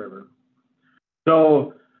Kalamazoo River.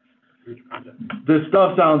 So this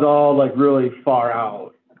stuff sounds all like really far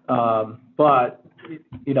out, but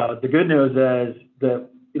the good news is that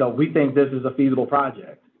we think this is a feasible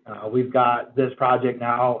project. We've got this project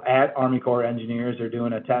now at Army Corps of Engineers. They're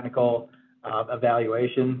doing a technical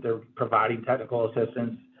evaluation. They're providing technical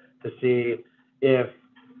assistance to see if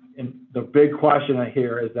and the big question I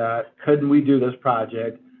hear is that, couldn't we do this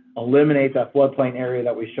project, eliminate that floodplain area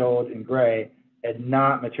that we showed in gray, and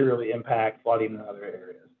not materially impact flooding in other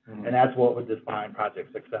areas? And that's what would define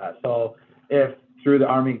project success. So if through the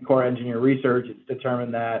Army Corps of Engineer research, it's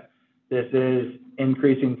determined that this is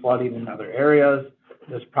increasing flooding in other areas,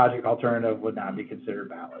 this project alternative would not be considered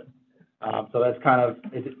valid. So that's kind of,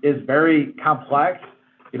 it is very complex.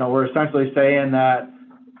 You know, we're essentially saying that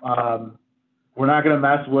we're not going to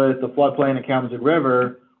mess with the floodplain of Kalamazoo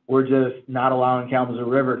River. We're just not allowing Kalamazoo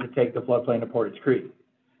River to take the floodplain of Portage Creek.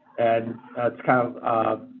 And that's kind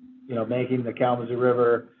of, you know, making the Kalamazoo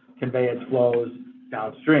River convey its flows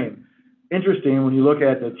downstream. Interesting, when you look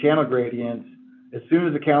at the channel gradients, as soon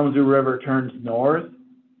as the Kalamazoo River turns north,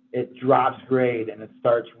 it drops grade and it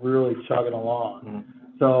starts really chugging along.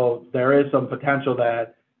 So there is some potential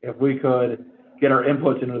that if we could get our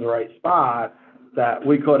inputs into the right spot, that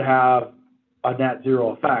we could have a net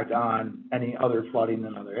zero effect on any other flooding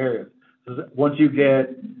in other areas. So once you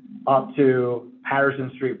get up to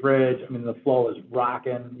Patterson Street Bridge, I mean, the flow is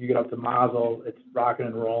rocking. You get up to Mazel, it's rocking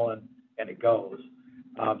and rolling, and it goes.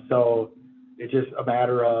 So it's just a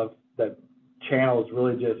matter of the channel is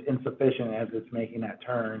really just insufficient as it's making that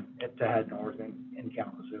turn to head north in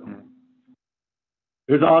Kalamazoo.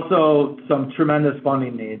 There's also some tremendous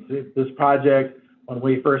funding needs. This project, when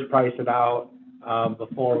we first priced it out,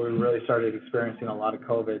 before we really started experiencing a lot of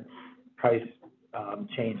COVID price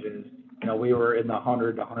changes, you know, we were in the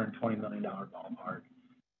 $100 to $120 million ballpark.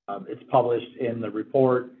 It's published in the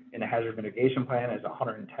report in the hazard mitigation plan as a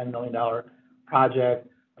 $110 million project.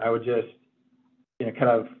 I would just, you know, kind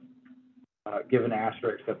of give an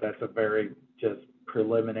asterisk that that's a very just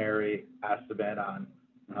preliminary estimate on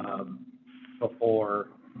before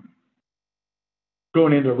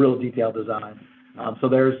going into real detailed design. So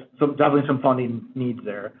there's definitely some funding needs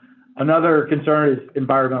there. Another concern is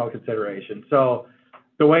environmental consideration. So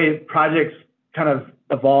the way projects kind of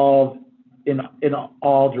evolve in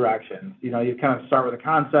all directions, you know, you kind of start with a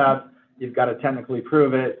concept, you've got to technically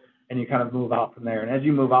prove it, and you kind of move out from there. And as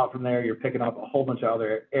you move out from there, you're picking up a whole bunch of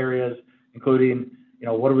other areas, including, you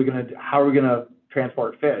know, what are we going to do? How are we going to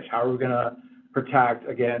transport fish? How are we going to protect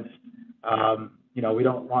against, you know, we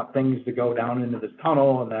don't want things to go down into this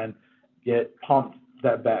tunnel and then get pumped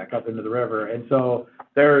that back up into the river. And so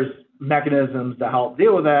there's mechanisms to help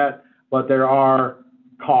deal with that, but there are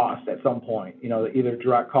costs at some point, you know, either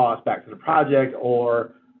direct costs back to the project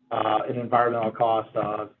or an environmental cost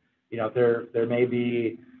of, you know, there may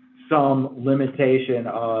be some limitation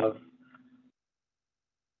of,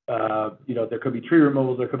 you know, there could be tree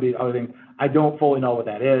removals, there could be other things. I don't fully know what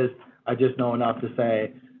that is. I just know enough to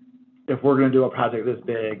say, if we're going to do a project this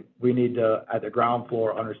big, we need to, at the ground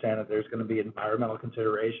floor, understand that there's going to be environmental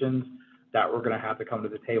considerations that we're going to have to come to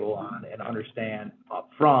the table on and understand up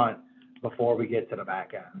front before we get to the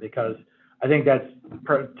back end. Because I think that's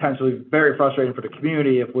potentially very frustrating for the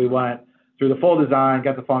community if we went through the full design,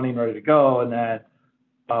 got the funding ready to go, and then,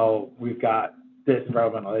 oh, we've got this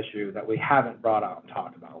environmental issue that we haven't brought out and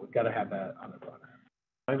talked about. We've got to have that on the front end.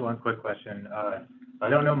 I have one quick question. I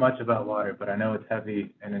don't know much about water, but I know it's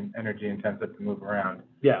heavy and energy intensive to move around.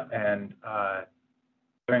 Yeah. And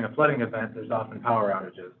during a flooding event, there's often power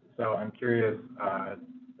outages. So I'm curious,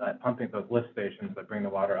 that pumping, those lift stations that bring the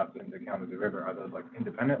water up into the Kalamazoo River, are those like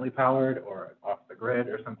independently powered or off the grid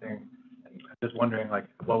or something? And I'm just wondering, like,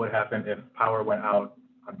 what would happen if power went out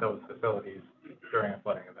on those facilities during a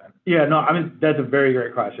flooding event? Yeah, no, I mean, that's a very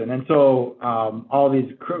great question. And so all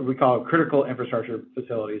these, we call it critical infrastructure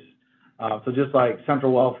facilities. So just like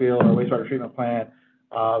Central Wellfield or wastewater treatment plant,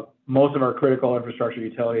 most of our critical infrastructure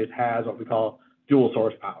utilities has what we call dual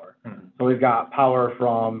source power. So we've got power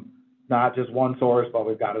from not just one source, but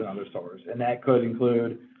we've got another source. And that could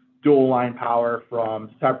include dual line power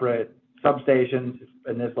from separate substations.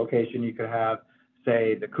 In this location, you could have,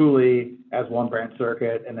 say, the Cooley as one branch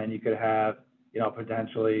circuit, and then you could have, you know,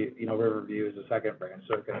 potentially, you know, Riverview as a second branch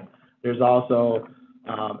circuit. There's also,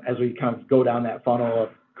 as we kind of go down that funnel of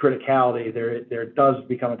criticality, there does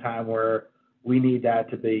become a time where we need that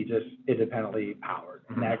to be just independently powered.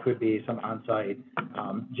 And that could be some on-site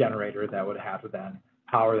generator that would have to then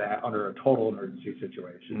power that under a total emergency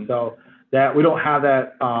situation. So that, we don't have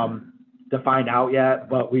that defined out yet,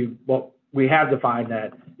 but we have defined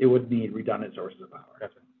that it would need redundant sources of power.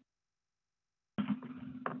 Gotcha.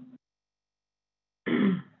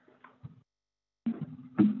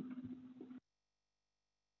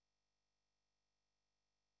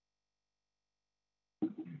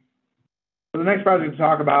 So the next project to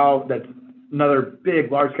talk about, that's another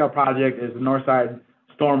big, large-scale project, is the Northside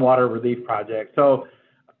Stormwater Relief Project. So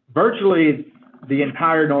virtually the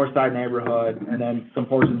entire north side neighborhood and then some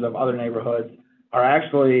portions of other neighborhoods are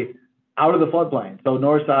actually out of the floodplain. So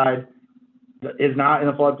north side is not in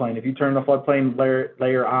the floodplain. If you turn the floodplain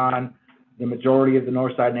layer on, the majority of the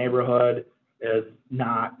north side neighborhood is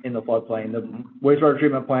not in the floodplain. The wastewater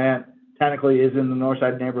treatment plant technically is in the north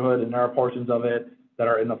side neighborhood, and there are portions of it that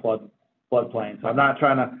are in the floodplain. So I'm not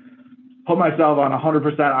trying to put myself on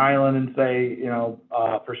 100% island and say,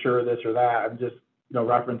 for sure this or that. I'm just,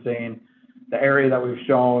 referencing the area that we've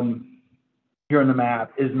shown here on the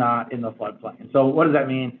map is not in the floodplain. So what does that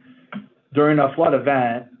mean? During a flood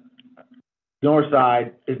event, the north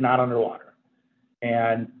side is not underwater.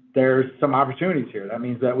 And there's some opportunities here. That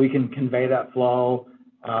means that we can convey that flow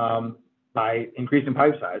by increasing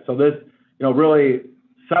pipe size. So this, really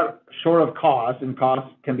short of cost, and cost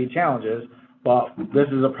can be challenges, but this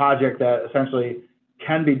is a project that essentially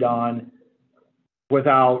can be done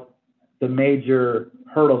without the major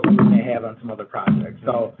hurdles that we may have on some other projects.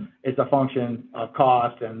 So it's a function of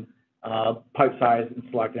cost and pipe size and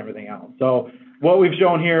select and everything else. So what we've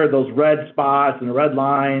shown here, those red spots and the red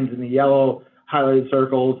lines and the yellow highlighted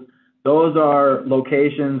circles, those are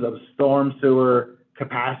locations of storm sewer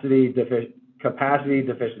capacity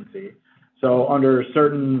deficiency. So under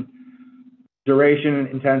certain duration,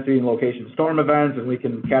 intensity, and location storm events, and we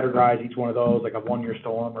can categorize each one of those like a 1-year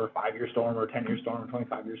storm or a 5-year storm or a 10-year storm or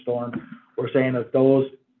 25-year storm. We're saying that those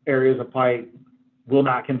areas of pipe will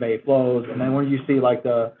not convey flows. And then when you see like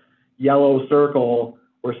the yellow circle,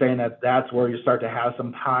 we're saying that that's where you start to have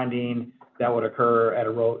some ponding that would occur at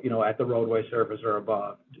a road, at the roadway surface or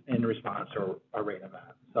above in response to a rain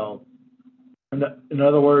event. So in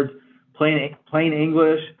other words, plain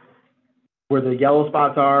English, where the yellow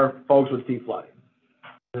spots are, folks would see flooding.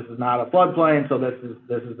 This is not a floodplain, so this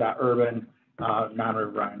is that urban,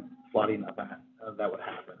 non-riverine flooding event that would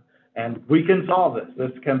happen. And we can solve this.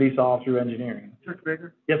 This can be solved through engineering. Director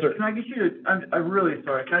Baker? Yes, sir. Can I get you to, I'm really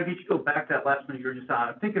sorry, can I get you to go back that last one you were just on?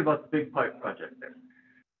 I'm thinking about the big pipe project there.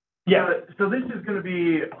 Yeah. So this is gonna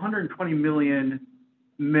be 120 million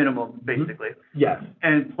minimum, basically. Yes.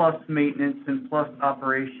 And plus maintenance and plus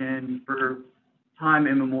operation for time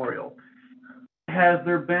immemorial. Has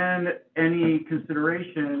there been any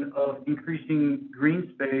consideration of increasing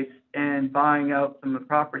green space and buying out some of the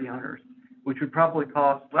property owners, which would probably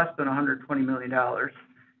cost less than $120 million,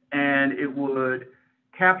 and it would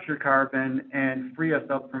capture carbon and free us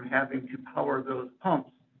up from having to power those pumps,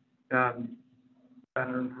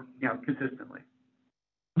 consistently?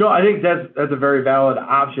 No, I think that's a very valid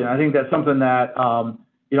option. I think that's something that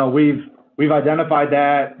we've identified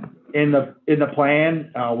that in the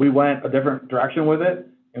plan. We went a different direction with it,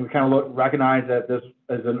 and we kind of recognized that this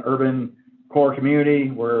is an urban core community.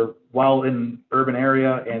 We're well in urban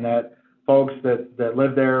area, and that folks that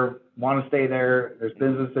live there want to stay there. There's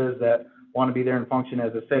businesses that want to be there and function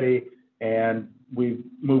as a city, and we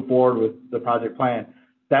move forward with the project plan.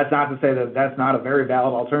 That's not to say that that's not a very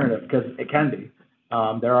valid alternative, because it can be.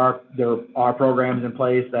 There are programs in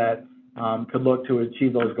place that could look to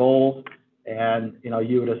achieve those goals, and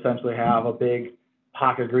you would essentially have a big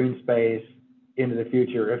pocket of green space into the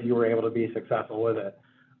future if you were able to be successful with it.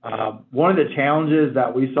 One of the challenges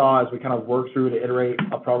that we saw as we kind of worked through to iterate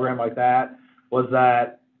a program like that was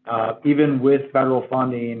that even with federal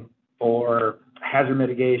funding for hazard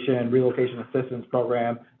mitigation, relocation assistance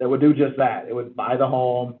program that would do just that, it would buy the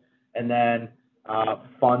home, and then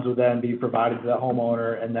funds would then be provided to the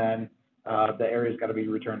homeowner, and then the area's got to be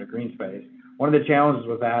returned to green space. One of the challenges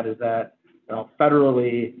with that is that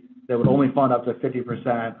federally they would only fund up to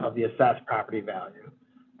 50% of the assessed property value.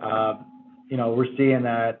 We're seeing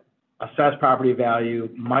that assessed property value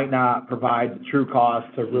might not provide the true cost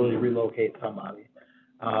to really relocate somebody.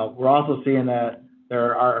 We're also seeing that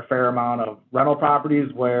there are a fair amount of rental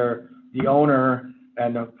properties where the owner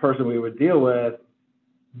and the person we would deal with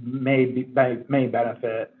may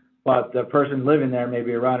benefit, but the person living there may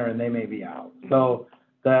be a renter and they may be out. So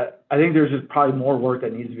I think there's just probably more work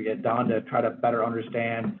that needs to get done to try to better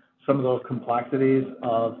understand some of those complexities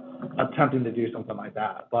of attempting to do something like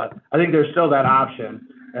that. But I think there's still that option,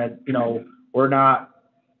 and we're not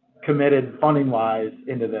committed funding-wise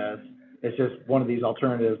into this. It's just one of these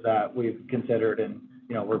alternatives that we've considered and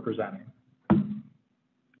we're presenting.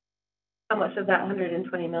 How much of that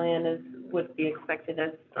 120 million would be expected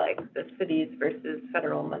as like the cities versus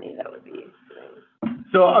federal money that would be?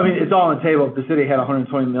 So, I mean, it's all on the table. If the city had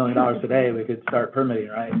 $120 million today, we could start permitting,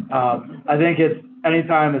 right? I think it's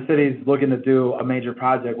anytime the city's looking to do a major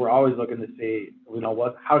project, we're always looking to see,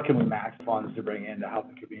 how can we max funds to bring in to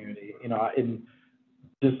help the community? And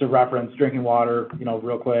just to reference drinking water,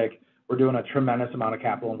 real quick, we're doing a tremendous amount of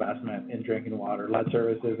capital investment in drinking water. Lead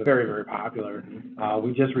services are very, very popular.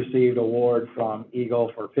 We just received award from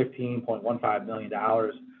Eagle for $15.15 million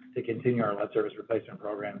to continue our lead service replacement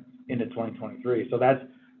program into 2023. So that's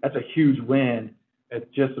a huge win. It's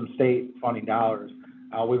just some state funding dollars.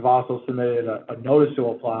 We've also submitted a notice to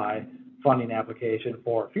apply funding application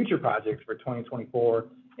for future projects for 2024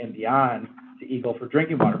 and beyond to Eagle for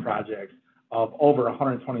drinking water projects of over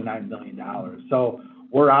 $129 million. So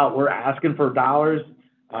we're asking for dollars.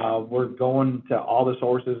 We're going to all the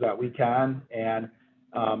sources that we can, and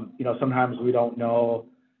sometimes we don't know.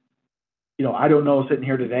 I don't know sitting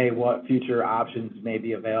here today what future options may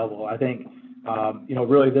be available. I think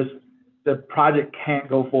really the project can't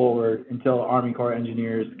go forward until Army Corps of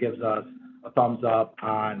Engineers gives us a thumbs up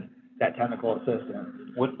on that technical assistance.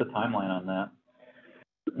 What's the timeline on that?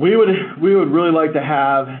 We would really like to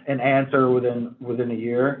have an answer within a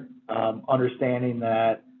year, understanding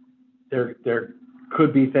that there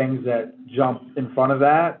could be things that jump in front of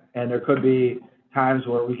that, and there could be times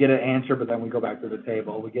where we get an answer, but then we go back to the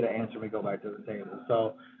table. We get an answer, we go back to the table.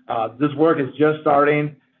 So this work is just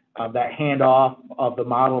starting. That handoff of the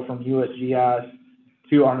model from USGS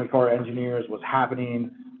to Army Corps of Engineers was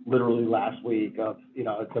happening literally last week.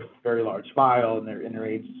 It's a very large file in their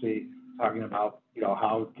agency, talking about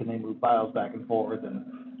how can they move files back and forth, and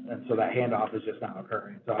so that handoff is just now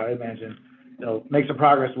occurring. So I imagine make some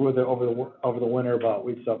progress with it over the winter, but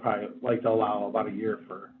we'd still probably like to allow about a year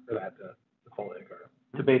for that to fully occur.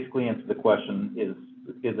 To basically answer the question, is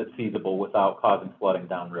it feasible without causing flooding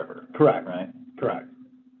downriver? Correct. Right? Correct.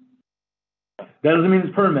 That doesn't mean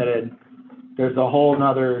it's permitted. There's a whole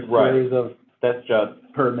nother series of That's just,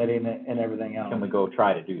 permitting and everything else. can we go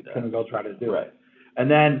try to do that? Can we go try to do it? Right.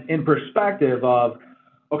 And then in perspective of,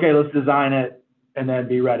 okay, let's design it and then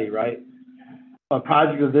be ready, right? A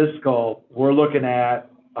project of this scope, we're looking at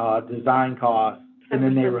design costs in the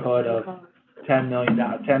neighborhood of $12 million.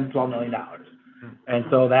 And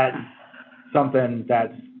so that's something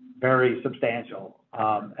that's very substantial.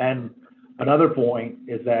 And another point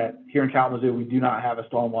is that here in Kalamazoo, we do not have a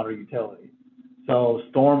stormwater utility. So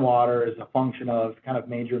stormwater is a function of kind of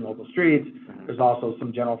major and local streets. There's also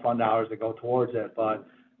some general fund dollars that go towards it, but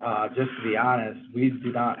just to be honest, we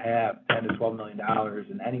do not have $10 to $12 million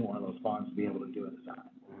in any one of those funds to be able to do a design.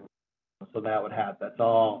 So that's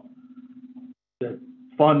all, the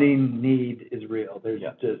funding need is real. There's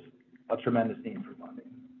just a tremendous need for funding.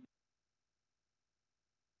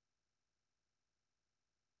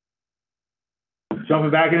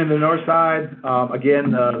 Jumping back into the north side,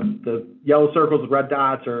 again, the yellow circles with red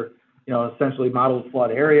dots are, essentially modeled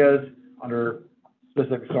flood areas under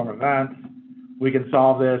specific storm events. We can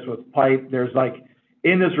solve this with pipe. There's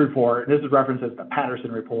in this report, this is referenced as the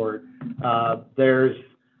Patterson report, there's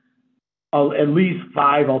at least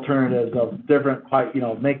 5 alternatives of different pipe,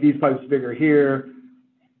 make these pipes bigger here,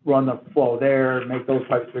 run the flow there, make those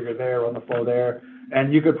pipes bigger there, run the flow there.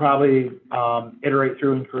 And you could probably iterate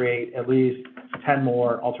through and create at least 10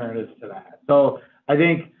 more alternatives to that. So I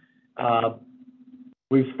think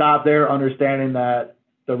we've stopped there, understanding that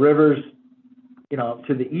the rivers,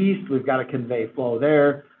 to the east, we've got to convey flow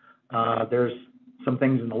there. There's some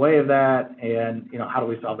things in the way of that, and, how do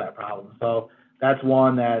we solve that problem? So that's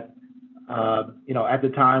one that, at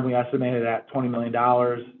the time we estimated at $20 million.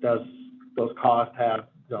 Those costs have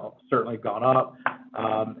certainly gone up.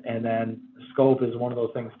 And then scope is one of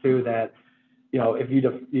those things too that, if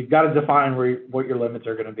you've got to define what your limits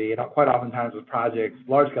are going to be. And quite oftentimes with projects,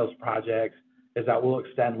 large scale projects, is that we'll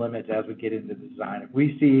extend limits as we get into the design. If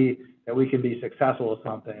we see that we can be successful with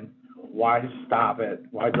something, why stop it?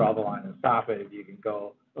 Why draw the line and stop it if you can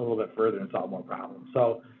go a little bit further and solve more problems?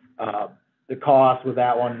 So the cost with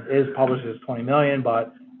that one is published as $20 million,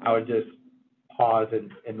 but I would just pause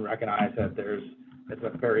and recognize that it's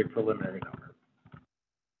a very preliminary number.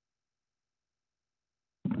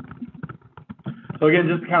 So again,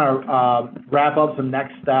 just to kind of wrap up some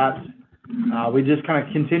next steps, we just kind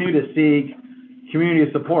of continue to seek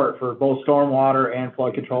community support for both stormwater and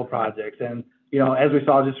flood control projects. And, as we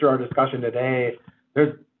saw just through our discussion today,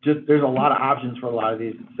 there's a lot of options for a lot of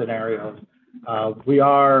these scenarios. We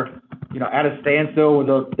are, at a standstill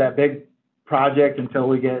with that big project until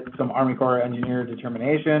we get some Army Corps engineer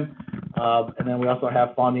determination. And then we also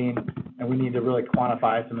have funding, and we need to really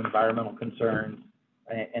quantify some environmental concerns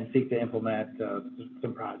and seek to implement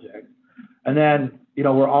some projects. And then,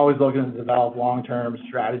 we're always looking to develop long-term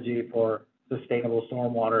strategy for sustainable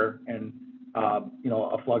stormwater and,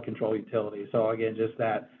 a flood control utility. So again, just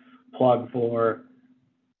that plug for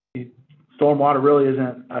stormwater really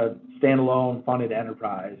isn't a standalone funded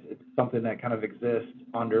enterprise. It's something that kind of exists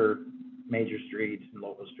under, major streets and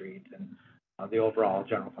local streets and the overall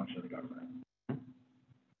general function of the government.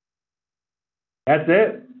 That's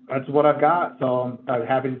it. That's what I've got. So I'm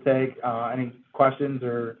happy to take any questions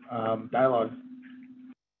or dialogue.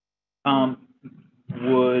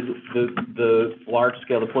 Would the large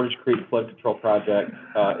scale, the Portage Creek Flood Control Project,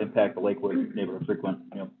 impact the Lakewood neighborhood, frequent,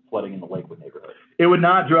 flooding in the Lakewood neighborhood? It would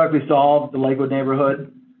not directly solve the Lakewood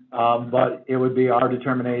neighborhood, but it would be our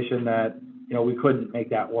determination that, we couldn't make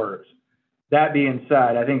that worse. That being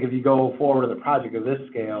said, I think if you go forward with a project of this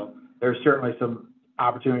scale, there's certainly some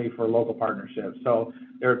opportunity for local partnerships. So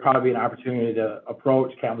there would probably be an opportunity to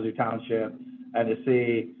approach Kalamazoo Township and to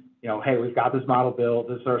see, hey, we've got this model built,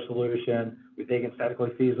 this is our solution, we think it's aesthetically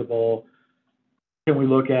feasible. Can we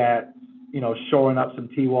look at, shoring up some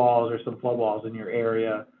T-walls or some flood walls in your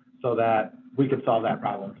area so that we can solve that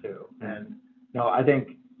problem too? And, I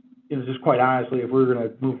think, just quite honestly, if we were gonna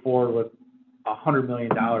move forward with a $100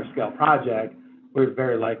 million scale project, we'd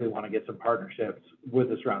very likely want to get some partnerships with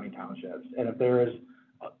the surrounding townships. And if there is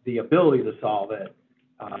the ability to solve it,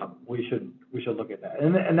 we should look at that.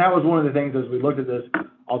 And that was one of the things as we looked at this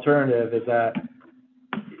alternative is that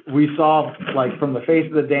we saw like from the face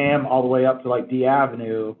of the dam all the way up to like D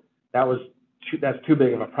Avenue, that's too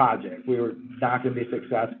big of a project. We were not going to be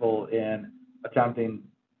successful in attempting,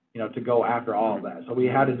 to go after all of that. So we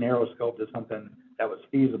had to narrow scope to something that was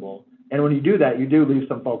feasible. And when you do that, you do leave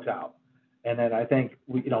some folks out. And then I think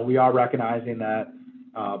we are recognizing that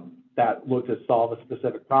that look to solve a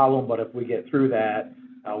specific problem. But if we get through that,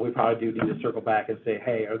 we probably do need to circle back and say,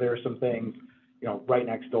 hey, are there some things right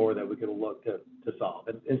next door that we could look to solve?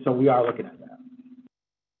 And so we are looking at that.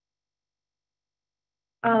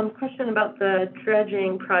 Question about the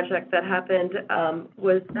dredging project that happened.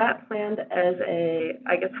 Was that planned as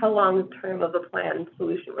I guess, how long-term of a planned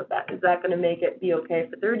solution was that? Is that going to make it be okay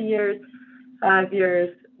for 30 years, 5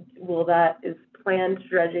 years? Is planned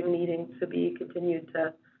dredging needing to be continued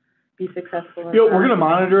to be successful? We're going to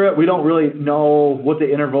monitor it. We don't really know what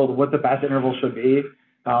the best interval should be.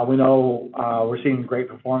 We know we're seeing great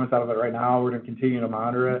performance out of it right now. We're going to continue to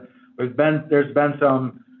monitor it. There's been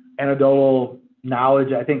some anecdotal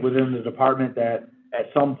knowledge, I think, within the department that at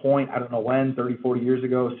some point, I don't know when, 30, 40 years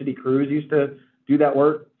ago, city crews used to do that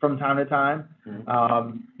work from time to time.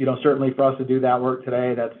 Mm-hmm. Certainly for us to do that work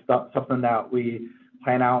today, that's something that we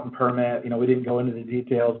plan out and permit. We didn't go into the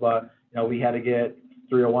details, but, we had to get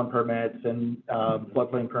 301 permits and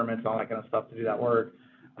floodplain permits and all that kind of stuff to do that work.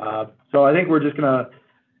 So I think we're just going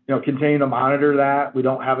to, continue to monitor that. We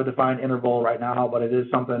don't have a defined interval right now, but it is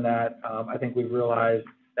something that I think we've realized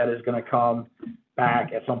that is going to come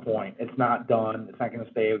back at some point. It's not done. It's not going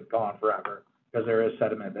to stay gone forever because there is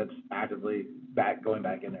sediment that's actively going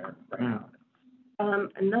back in there right now.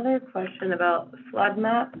 Another question about flood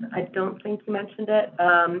maps. I don't think you mentioned it.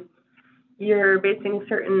 You're basing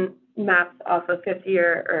certain maps off of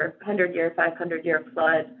 50-year or 100-year, 500-year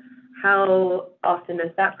flood. How often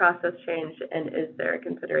does that process change, and is there a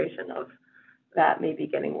consideration of that maybe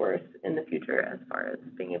getting worse in the future as far as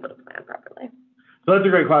being able to plan properly? So that's a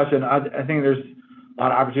great question. I think there's a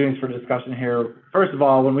lot of opportunities for discussion here. First of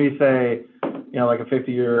all, when we say, like a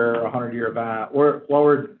 50-year or 100-year event, what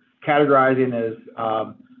we're categorizing is,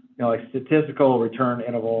 like statistical return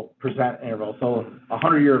interval, percent interval. So a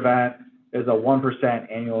 100-year event is a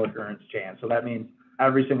 1% annual occurrence chance. So that means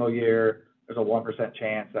every single year there's a 1%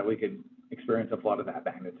 chance that we could experience a flood of that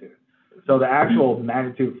magnitude. So the actual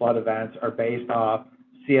magnitude flood events are based off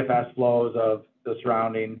CFS flows of the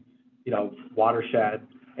surrounding watershed.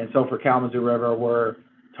 And so for Kalamazoo River, we're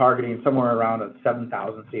targeting somewhere around a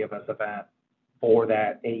 7,000 CFS event for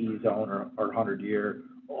that AE zone or 100-year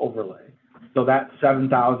overlay. So that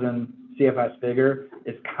 7,000 CFS figure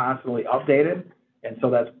is constantly updated. And so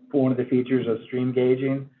that's one of the features of stream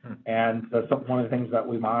gauging. And that's one of the things that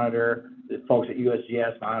we monitor. The folks at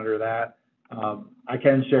USGS monitor that. I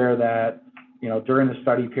can share that, during the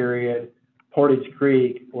study period, Portage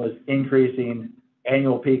Creek was increasing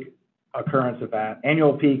annual peak exceedance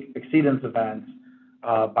events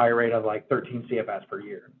by a rate of like 13 CFS per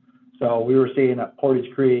year. So we were seeing that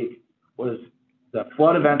Portage Creek the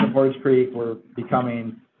flood events of Portage Creek were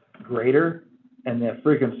becoming greater and the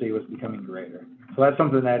frequency was becoming greater. So that's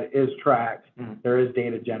something that is tracked. Mm-hmm. There is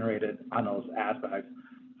data generated on those aspects.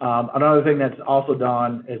 Another thing that's also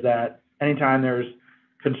done is that anytime there's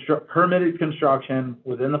permitted construction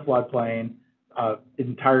within the floodplain,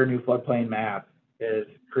 entire new floodplain map is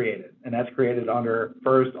created. And that's created under,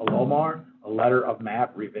 first, a LOMAR, a letter of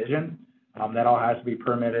map revision. That all has to be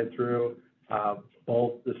permitted through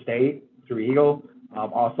both the state, through Eagle,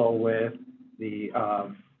 also with the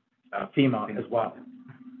FEMA as well.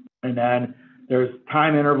 And then there's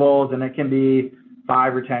time intervals, and it can be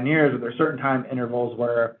 5 or 10 years, but there's certain time intervals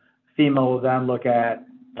where FEMA will then look at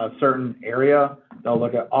a certain area, they'll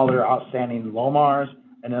look at all their outstanding LOMARs,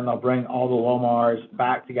 and then they'll bring all the LOMARs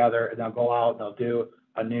back together, and they'll go out and they'll do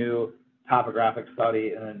a new topographic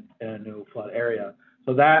study in a new flood area.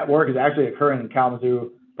 So that work is actually occurring in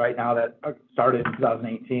Kalamazoo right now, that started in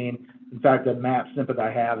 2018. In fact, the map snippet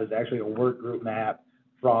I have is actually a work group map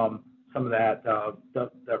from some of that, the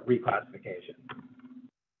reclassification.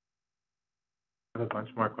 I have a bunch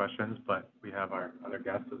more questions, but we have our other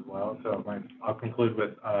guests as well. So I'll conclude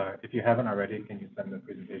with, if you haven't already, can you send the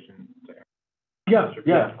presentation to Aaron?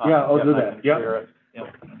 Yeah, I'll do that. Yep.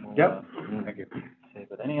 Yep. Thank you. Okay,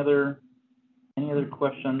 but any other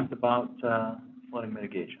questions about, flooding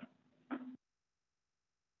mitigation?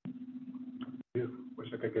 Wish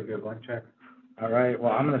I could give you a blank check. All right,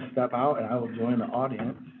 well, I'm gonna step out and I will join the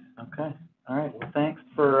audience. Okay, all right, well, thanks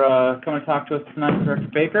for, coming to talk to us tonight, Director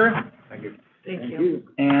Baker. Thank you. Thank you.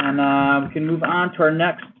 And, we can move on to our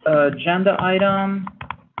next, agenda item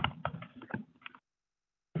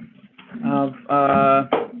of,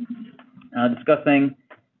 discussing,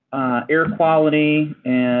 air quality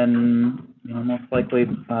and, you know, most likely,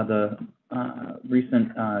 the,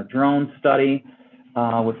 recent, drone study,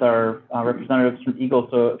 with our, representatives from Eagle.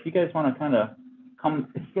 So if you guys want to kind of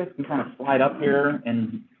if you guys can kind of slide up here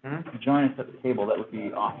and join us at the table, that would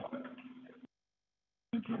be awesome.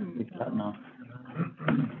 We've got enough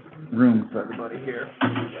room for everybody here.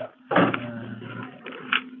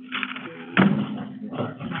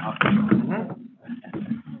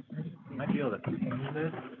 You might be able to change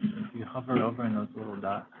this if you hover over in those little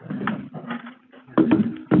dots.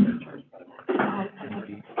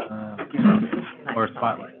 Or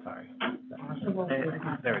spotlight, sorry.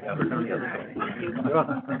 There we go.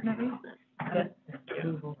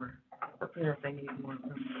 Move over. Here, if they need more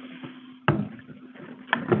room.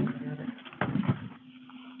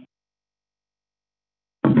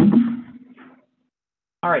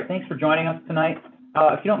 All right, thanks for joining us tonight.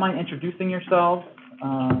 If you don't mind introducing yourselves,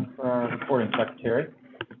 for our recording secretary.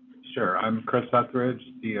 Sure, I'm Chris Etheridge,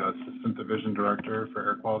 the Assistant Division Director for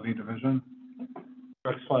Air Quality Division.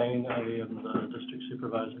 Rex Lane, I am the District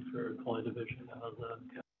Supervisor for Air Quality Division of the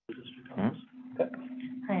Kalamazoo District Office.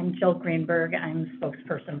 Hi, I'm Jill Greenberg. I'm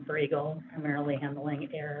spokesperson for Eagle, primarily handling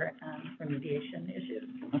air and remediation issues.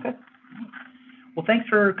 Okay. Well, thanks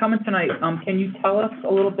for coming tonight. Can you tell us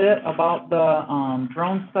a little bit about the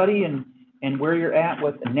drone study and where you're at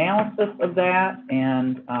with analysis of that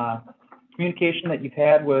and communication that you've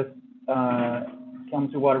had with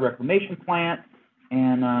Kalamazoo Water Reclamation Plant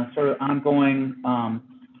and sort of ongoing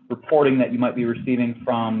reporting that you might be receiving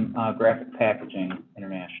from Graphic Packaging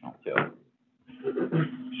International too?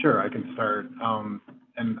 Sure, I can start.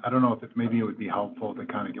 And I don't know if maybe it would be helpful to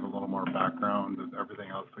kind of give a little more background of everything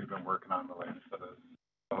else we've been working on related to this.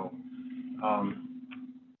 So,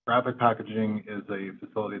 Graphic Packaging is a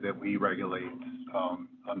facility that we regulate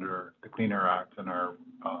under the Clean Air Act and our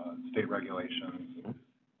state regulations. It's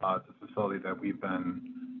a facility that we've been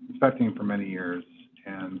inspecting for many years,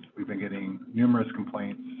 and we've been getting numerous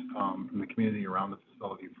complaints from the community around the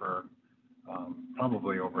facility for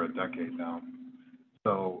probably over a decade now.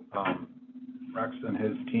 So Rex and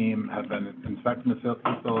his team have been inspecting the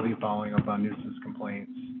facility, following up on nuisance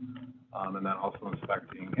complaints, and then also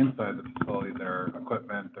inspecting inside the facility, their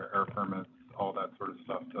equipment, their air permits, all that sort of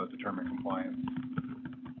stuff to determine compliance.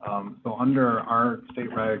 So under our state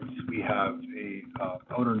regs, we have a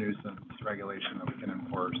odor nuisance regulation that we can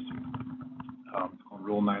enforce. It's called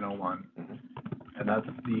Rule 901, and that's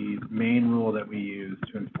the main rule that we use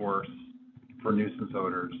to enforce for nuisance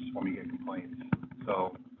odors when we get complaints.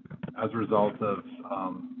 So as a result of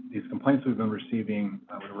these complaints we've been receiving,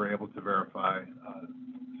 we were able to verify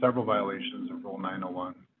several violations of Rule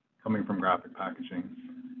 901 coming from Graphic Packaging.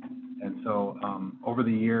 And so over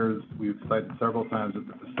the years, we've cited several times at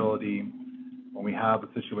the facility, when we have a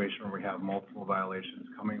situation where we have multiple violations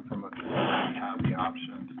coming from a facility, we have the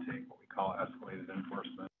option to take what we call escalated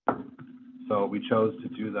enforcement. So we chose to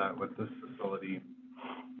do that with this facility.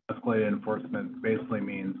 Escalated enforcement basically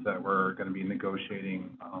means that we're going to be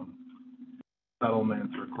negotiating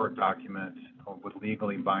settlements or court documents with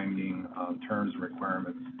legally binding terms and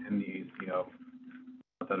requirements in the ACO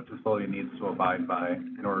that a facility needs to abide by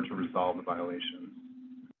in order to resolve the violations.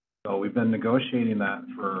 So we've been negotiating that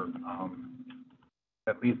for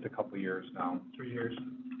at least a couple of years now. 3 years.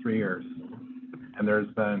 3 years. And there's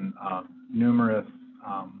been numerous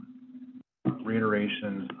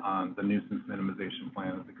reiterations on the nuisance minimization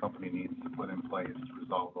plan that the company needs to put in place to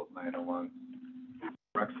resolve those 901s.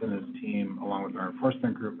 Rex and his team, along with our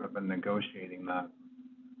enforcement group, have been negotiating that.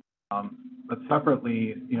 Let's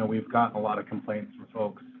separately, you know, we've gotten a lot of complaints from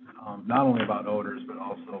folks, not only about odors, but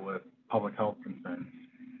also with public health concerns.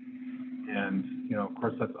 And, you know, of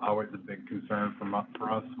course, that's always a big concern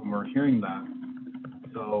for us when we're hearing that.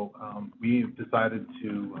 So, we've decided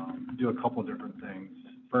to, do a couple different things.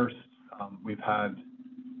 First, we've had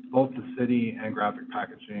both the city and Graphic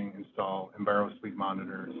Packaging install EnviroSuite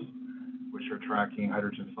monitors, which are tracking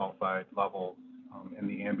hydrogen sulfide levels, in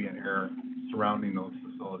the ambient air surrounding those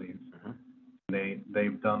facilities.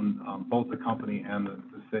 They've done, both the company and the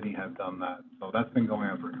city have done that. So that's been going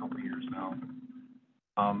on for a couple of years now.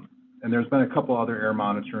 And there's been a couple other air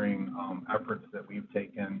monitoring, efforts that we've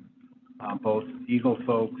taken. Both Eagle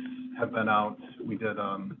folks have been out. We did,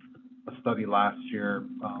 a study last year,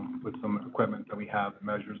 with some equipment that we have that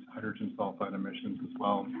measures hydrogen sulfide emissions as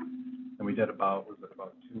well. And we did about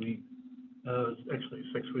 2 weeks? It was actually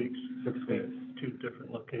 6 weeks. 6 weeks. 2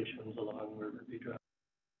 different locations along Riverview Drive.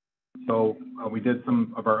 So, we did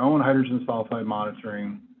some of our own hydrogen sulfide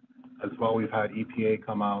monitoring. As well, we've had EPA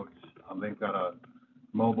come out. They've got a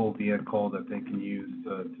mobile vehicle that they can use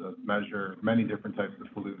to measure many different types of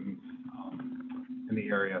pollutants, in the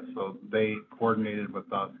area. So they coordinated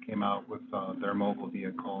with us, came out with, their mobile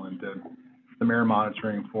vehicle and did some air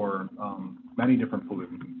monitoring for, many different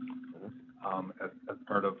pollutants, as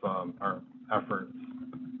part of, our efforts.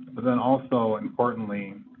 But then also,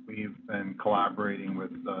 importantly, we've been collaborating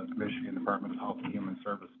with the Michigan Department of Health and Human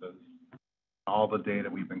Services. All the data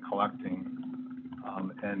we've been collecting,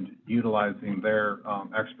 and utilizing their,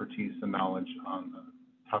 expertise and knowledge on the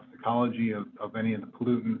toxicology of any of the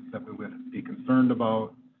pollutants that we would be concerned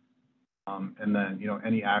about. And then, you know,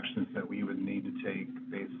 any actions that we would need to take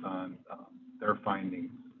based on, their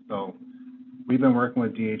findings. So we've been working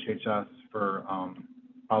with DHHS for,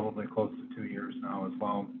 probably close to 2 years now as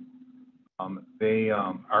well. They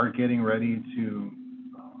are getting ready to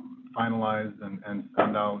finalize and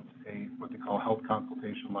send out what they call a health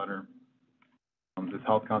consultation letter. This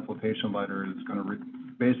health consultation letter is going to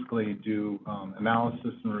basically do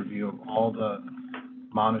analysis and review of all the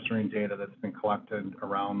monitoring data that's been collected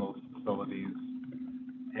around those facilities.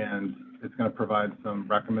 And it's going to provide some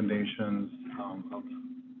recommendations of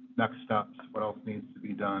next steps, what else needs to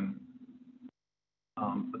be done.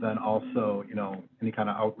 But then also, you know, any kind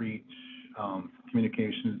of outreach,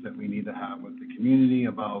 communications that we need to have with the community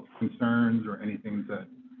about concerns or anything that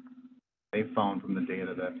they found from the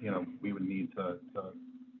data that, you know, we would need to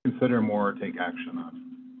consider more or take action on.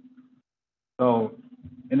 So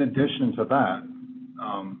in addition to that,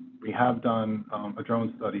 we have done a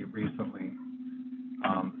drone study recently.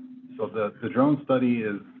 So the drone study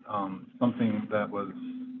is something that was,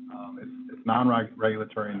 it's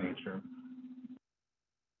non-regulatory in nature.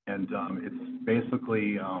 And it's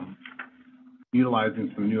basically utilizing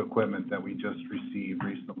some new equipment that we just received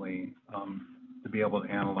recently to be able to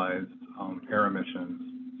analyze air emissions.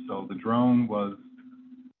 So the drone was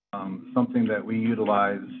something that we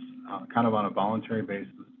utilized kind of on a voluntary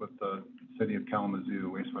basis with the City of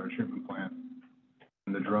Kalamazoo wastewater treatment plant.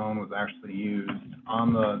 And the drone was actually used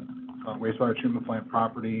on the wastewater treatment plant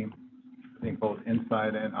property, I think both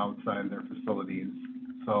inside and outside their facilities.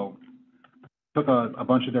 So took a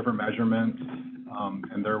bunch of different measurements,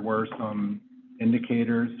 and there were some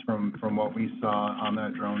indicators from what we saw on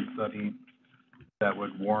that drone study that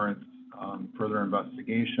would warrant further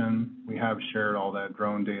investigation. We have shared all that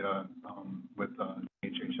drone data with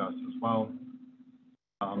HHS as well.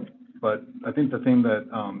 But I think the thing that,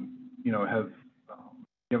 you know, has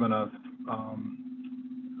given us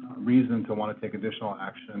reason to want to take additional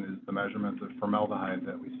action is the measurements of formaldehyde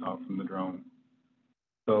that we saw from the drone.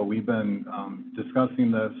 So we've been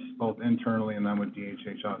discussing this both internally and then with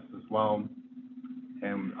DHHS as well.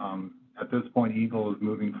 And at this point, Eagle is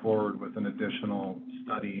moving forward with an additional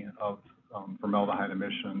study of formaldehyde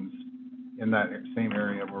emissions in that same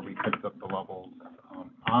area where we picked up the levels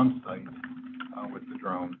on site with the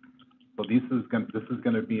drone. So this is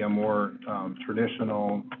going to be a more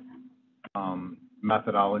traditional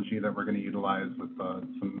methodology that we're going to utilize with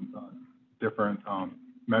some different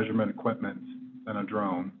measurement equipment than a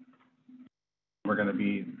drone. We're going to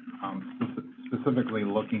be specifically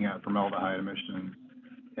looking at formaldehyde emissions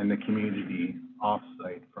in the community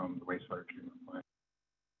off-site from the wastewater treatment plant.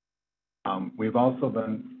 We've also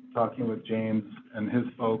been talking with James and his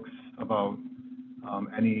folks about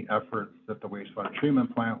any efforts that the wastewater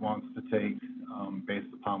treatment plant wants to take based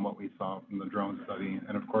upon what we saw from the drone study.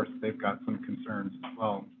 And of course, they've got some concerns as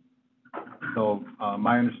well. So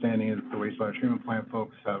my understanding is the wastewater treatment plant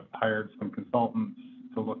folks have hired some consultants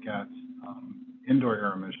to look at indoor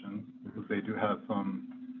air emissions because they do have some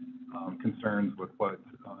concerns with what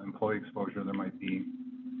employee exposure there might be.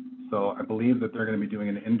 So I believe that they're gonna be doing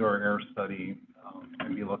an indoor air study,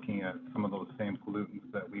 and be looking at some of those same pollutants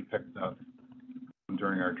that we picked up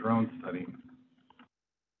during our drone study.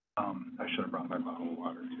 I should have brought my bottle of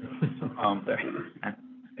water too. So,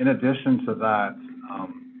 in addition to that,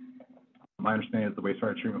 my understanding is the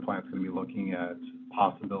wastewater treatment plant is gonna be looking at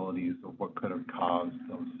possibilities of what could have caused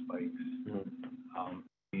those spikes.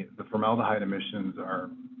 The formaldehyde emissions are,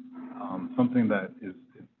 something that is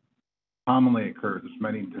commonly occurs. There's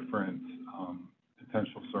many different,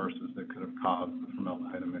 potential sources that could have caused the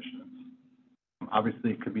formaldehyde emissions.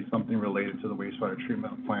 Obviously, it could be something related to the wastewater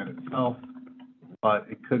treatment plant itself, but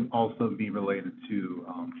it could also be related to,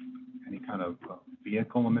 any kind of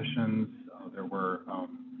vehicle emissions. There were,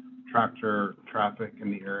 tractor traffic in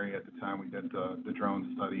the area at the time we did the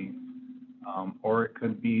drone study. Or it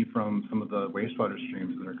could be from some of the wastewater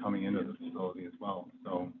streams that are coming into the facility as well.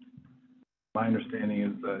 So my understanding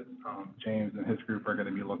is that, James and his group are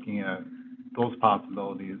gonna be looking at those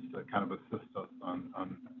possibilities to kind of assist us on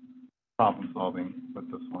problem solving with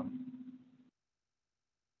this one.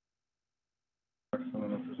 I don't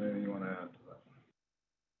know if there's anything you wanna add to that.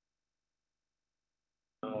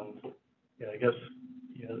 Yeah, I guess,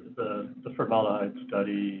 you know, the formaldehyde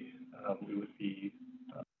study, we would be,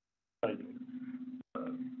 finding,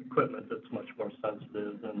 equipment that's much more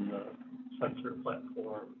sensitive than the sensor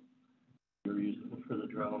platform we're using for the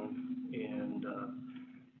drone. And,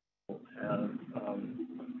 we'll have,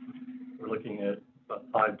 we're looking at about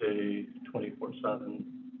 5-day, 24/7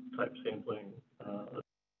 type sampling,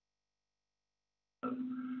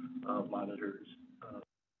 monitors,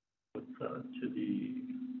 to the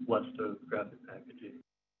west of Graphic Packaging,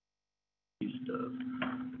 east of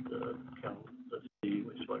the city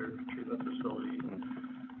wastewater treatment facility,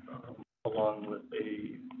 along with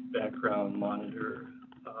a background monitor.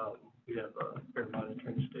 We have a air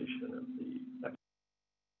monitoring station at the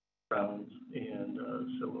grounds, and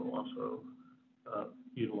so we'll also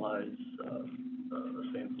utilize a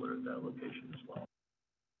sampler at that location as well.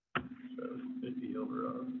 So it'd be over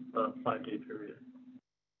a 5-day period.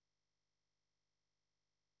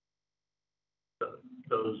 So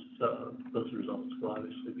those results will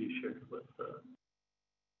obviously be shared with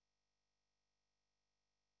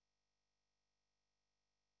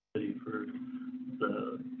city for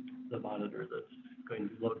the monitor that's going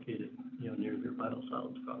to be located, you know, near their vital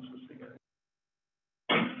solids processing area.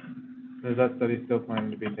 Is that study still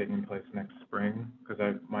planned to be taking place next spring?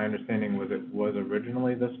 Because my understanding was it was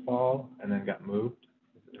originally this fall and then got moved.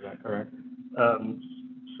 Is that correct?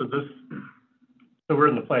 So we're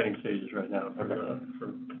in the planning stages right now for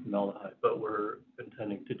formaldehyde, but we're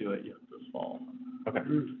intending to do it yet this fall. Okay.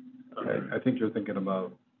 I think you're thinking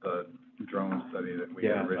about the drone study that we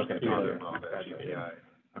had originally talked about at GPI,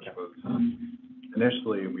 which was,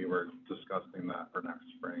 initially, we were discussing that for next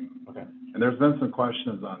spring. Okay. And there's been some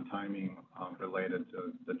questions on timing, related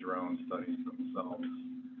to the drone studies themselves.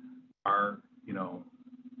 You know,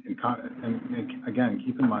 and again,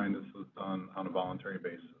 keep in mind, this was done on a voluntary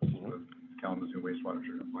basis with Kalamazoo wastewater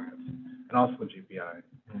treatment plants and also GPI.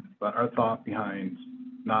 But our thought behind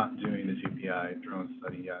not doing the GPI drone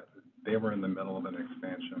study yet, they were in the middle of an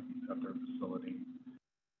expansion at their facility.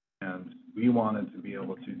 And we wanted to be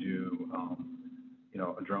able to do, you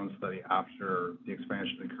know, a drone study after the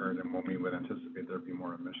expansion occurred and when we would anticipate there'd be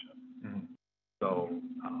more emission. So,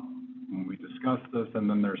 when we discussed this, and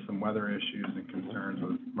then there's some weather issues and concerns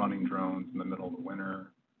with running drones in the middle of the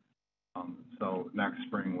winter. So next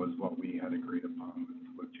spring was what we had agreed upon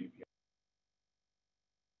with GPI.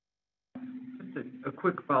 Just a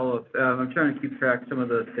quick follow-up. I'm trying to keep track of some of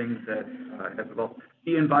the things that have evolved.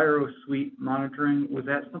 The EnviroSuite monitoring, was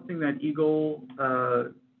that something that Eagle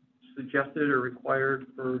suggested or required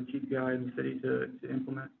for GPI and the city to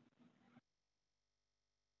implement?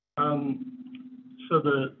 So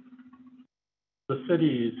the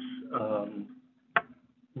city's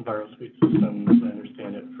EnviroSuite system, as I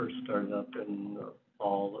understand it, first started up in the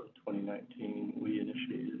fall of 2019. We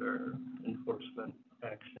initiated our enforcement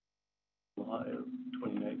action in July of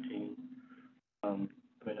 2019.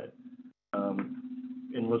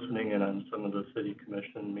 In listening in on some of the city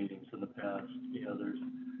commission meetings in the past, you know, there's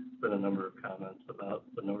been a number of comments about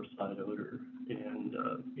the north side odor, and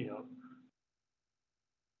you know,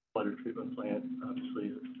 water treatment plant obviously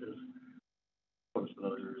is source of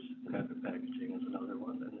odors. Graphic Packaging is another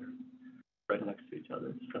one, and they're right next to each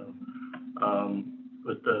other. So,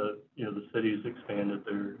 with the, you know, the city's expanded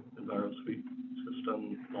their EnviroSuite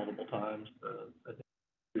system multiple times. I think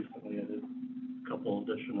recently added a couple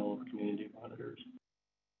additional community monitors,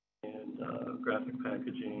 and Graphic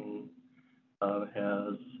Packaging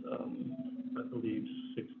has, I believe,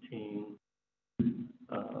 16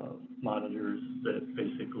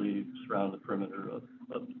 perimeter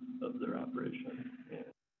of their operation. And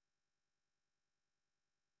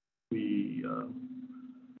we,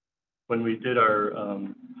 when we did our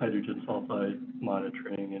hydrogen sulfide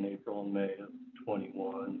monitoring in April and May of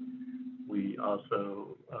 '21, we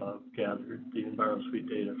also gathered the EnviroSuite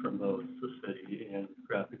data from both the city and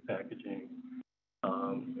Graphic Packaging,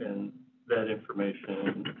 and that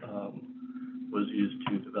information was used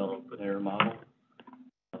to develop an air model.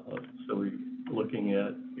 So we looking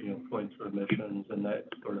at points of emissions, and that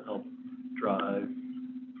sort of helped drive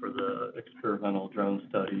for the experimental drone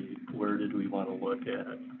study. Where did we want to look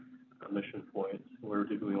at emission points? Where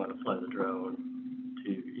did we want to fly the drone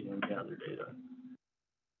to gather data?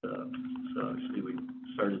 So actually we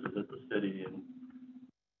started it at the city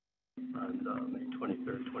on May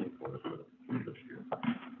 23rd, 24th of this year.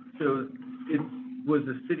 So was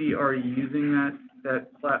the city already using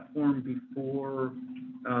that platform before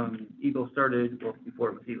Eagle started, or before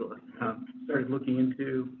it was Eagle, started looking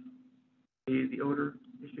into the odor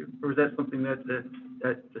issue? Or was that something that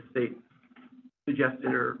the state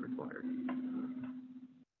suggested or required?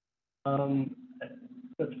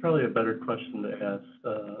 That's probably a better question to ask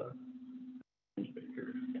James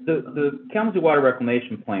Baker. The Kalamazoo Water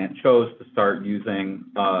Reclamation Plant chose to start using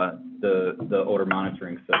the odor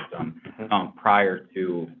monitoring system prior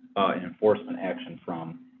to an enforcement action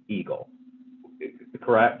from Eagle.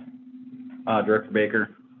 Correct, Director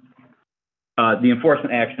Baker? The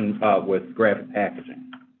enforcement action with Graphic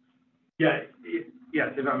Packaging. Yes,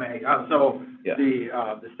 if I may. So Yeah.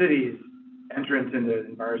 the city's entrance into the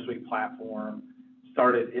EnviroSuite platform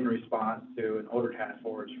started in response to an odor task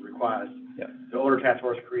force request. Yes. The odor task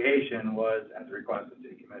force creation was at the request of the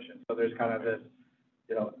city commission. So there's kind of this,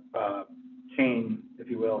 chain, if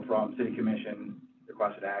you will, from city commission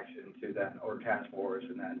requested action to then odor task force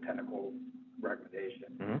and then technical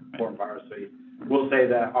recommendation for EnviroSuite. We'll say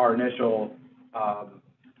that our initial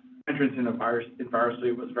entrance into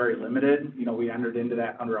EnviroSuite was very limited. We entered into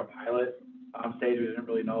that under a pilot stage. We didn't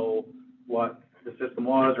really know what the system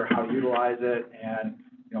was or how to utilize it, and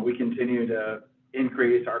we continue to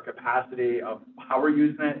increase our capacity of how we're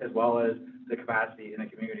using it as well as the capacity in the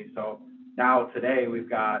community. So now today we've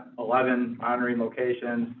got 11 monitoring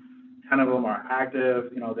locations. 10 of them are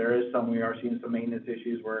active. There is some, we are seeing some maintenance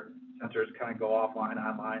issues where sensors kind of go offline,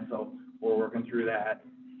 online, so we're working through that.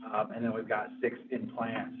 And then we've got 6 in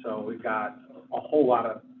plant. So we've got a whole lot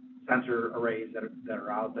of sensor arrays that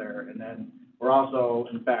are out there. And then we're also,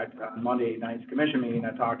 in fact, on Monday night's commission meeting,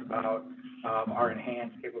 I talked about our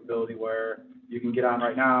enhanced capability where you can get on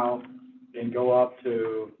right now and go up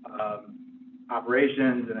to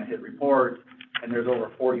operations and then hit reports, and there's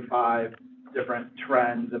over 45 different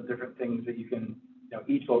trends of different things that you can,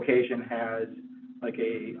 each location has like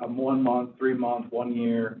a 1 month, 3 month, 1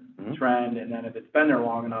 year trend, and then if it's been there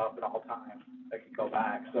long enough at all times, that can go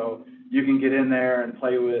back. So you can get in there and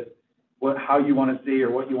play with how you want to see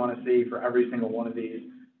or what you want to see for every single one of these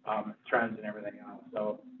trends and everything else.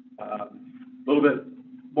 So a little bit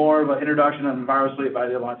more of an introduction on EnviroSuite, but I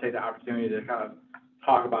did want to take the opportunity to kind of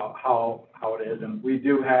talk about how it is, and we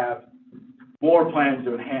do have more plans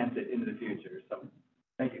to enhance it into the future. So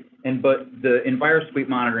thank you. But the EnviroSuite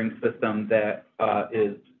monitoring system that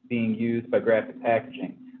is being used by Graphic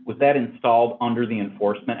Packaging, was that installed under the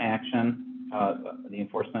enforcement action,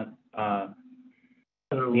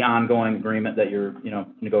 the ongoing agreement that you're,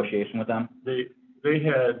 negotiation with them? They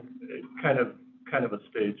had kind of a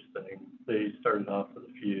stage thing. They started off with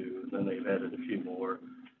a few, and then they've added a few more.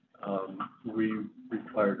 We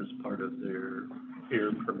required as part of their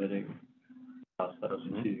air permitting process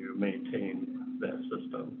to maintain that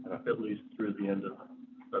system at least through the end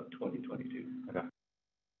of 2022. Okay.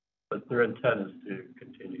 But their intent is to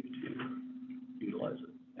continue to utilize it.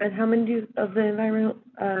 And how many of the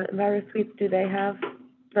EnviroSuites do they have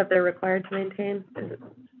that they're required to maintain?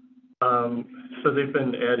 So they've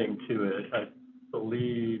been adding to it. I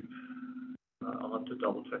believe, I'll have to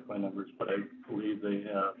double check my numbers, but I believe they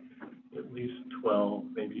have at least 12,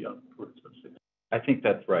 maybe upwards of 16. I think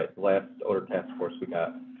that's right. The last odor task force we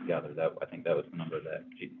got together, I think that was the number that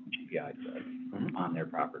GPI said on their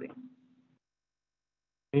property.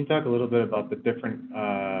 Can you talk a little bit about the different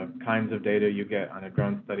kinds of data you get on a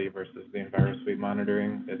drone study versus the EnviroSuite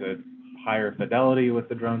monitoring? Is it higher fidelity with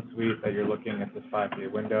the drone suite that you're looking at this 5-day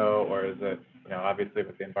window, or is it, obviously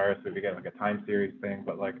with the EnviroSuite we get like a time series thing,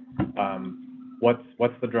 but like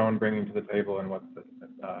what's the drone bringing to the table and what's the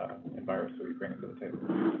EnviroSuite bringing to the table?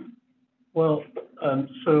 Well,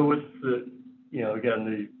 so with the,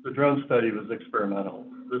 again, the drone study was experimental.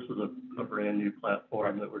 This is a brand new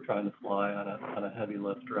platform that we're trying to fly on a heavy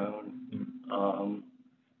lift drone.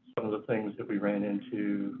 Some of the things that we ran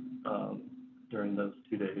into during those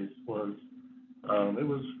 2 days was, it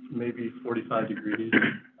was maybe 45 degrees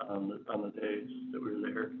on the days that we were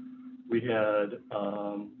there. We had,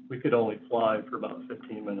 we could only fly for about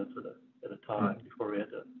 15 minutes at a time before we had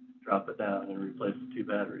to drop it down and replace the 2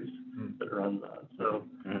 batteries that it runs on. So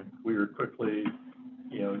we were quickly,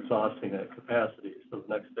 exhausting that capacity. So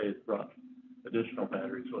the next day, brought additional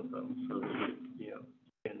batteries with them so that we could,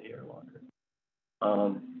 stay in the air longer.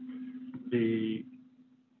 The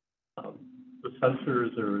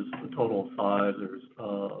sensors, there's a total of 5. There's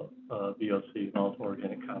VOC, volatile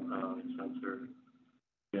organic compound sensor.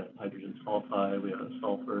 We have hydrogen sulfide, we have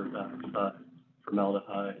sulfur dioxide,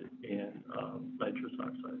 formaldehyde, and nitrous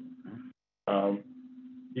oxide.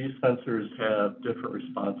 These sensors have different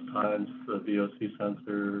response times. The VOC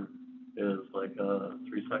sensor is like a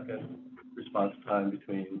 3-second response time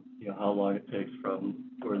between, how long it takes from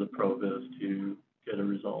where the probe is to get a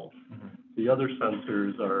result. The other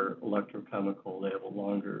sensors are electrochemical. They have a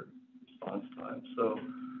longer response time. So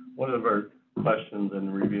one of our questions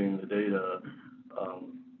in reviewing the data,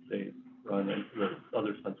 they run into the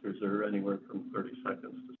other sensors are anywhere from 30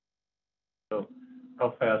 seconds to. So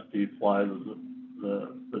how fast do you fly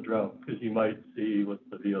the drone? Because you might see with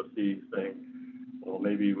the VOC saying, well,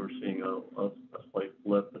 maybe we're seeing a slight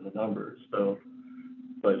blip in the numbers. So,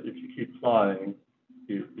 but if you keep flying,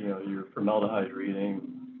 your formaldehyde reading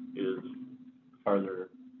is farther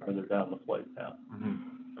down the flight path,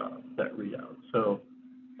 that readout. So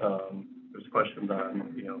there's questions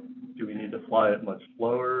on, do we need to fly it much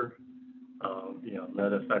slower?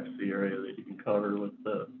 That affects the area that you can cover with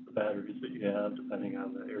the batteries that you have, depending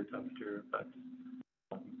on the air temperature effect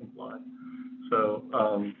you can fly. So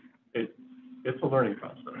it's a learning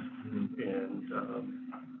process, and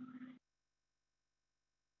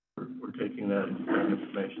we're taking that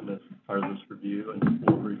information as part of this review, and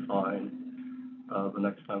we'll refine the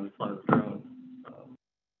next time we fly the drone.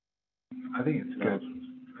 I think it's good.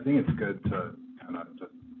 I think it's good to kind of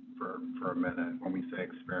just for a minute, when we say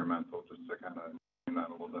experimental, just to kind of explain that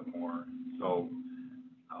a little bit more. So,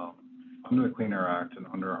 under the Clean Air Act and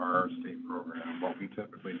under our state program, what we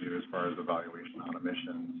typically do as far as evaluation on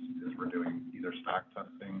emissions is we're doing either stack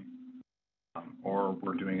testing, or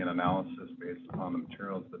we're doing an analysis based upon the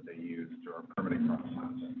materials that they use through our permitting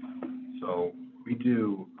process. So we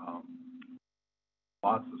do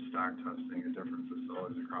lots of stack testing at different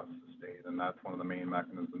facilities across the state, and that's one of the main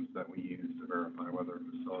mechanisms that we use to verify whether a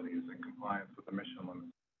facility is in compliance with emission limits.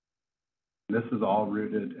 This is all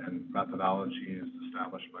rooted in methodologies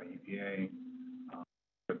established by EPA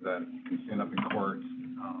that can stand up in courts,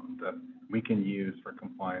 that we can use for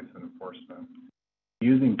compliance and enforcement.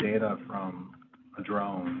 Using data from a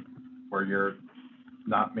drone where you're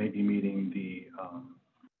not maybe meeting the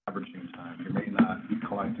averaging time, you may not be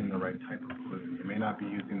collecting the right type of pollutant, you may not be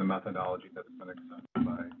using the methodology that's been accepted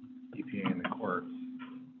by EPA and the courts,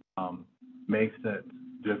 makes it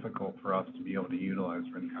difficult for us to be able to utilize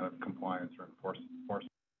for any kind of compliance or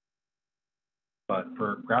enforcement. But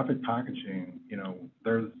for graphic packaging,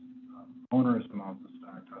 there's onerous amounts of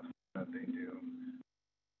stack testing that they do.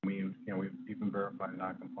 We've even verified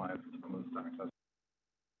non-compliance with some of the stack testing.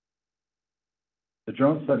 The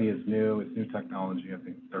drone study is new. It's new technology. I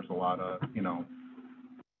think there's a lot of,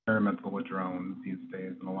 experimental with drones these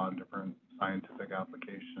days and a lot of different scientific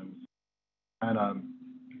applications. And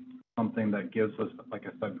something that gives us, like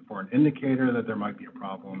I said before, an indicator that there might be a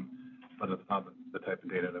problem, but it's not the type of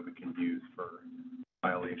data that we can use for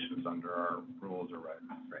violations under our rules or regs.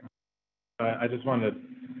 Right? I just wanted to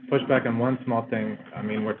push back on one small thing. I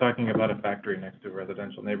mean, we're talking about a factory next to a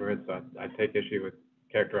residential neighborhood, so I take issue with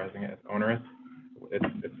characterizing it as onerous. It's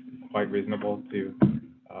quite reasonable to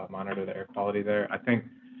monitor the air quality there. I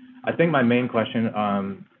think my main question,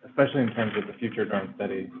 especially in terms of the future drone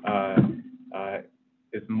study,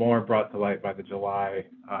 is more brought to light by the July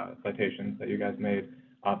citations that you guys made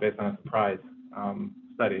based on a surprise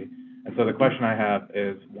study. And so the question I have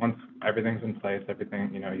is, once everything's in place,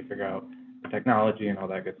 everything, you figure out the technology and all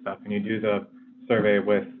that good stuff, and you do the survey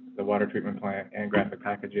with the water treatment plant and graphic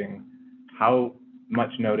packaging, how much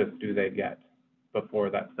notice do they get before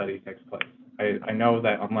that study takes place? I know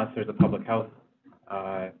that unless there's a public health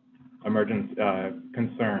emergency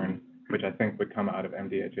concern, which I think would come out of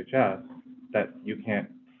MDHHS, that you can't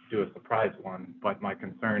do a surprise one, but my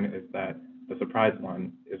concern is that the surprise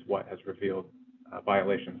one is what has revealed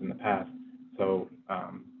violations in the past. So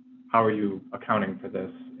how are you accounting for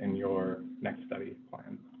this in your next study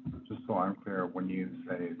plan? Just so I'm clear, when you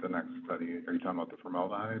say the next study, are you talking about the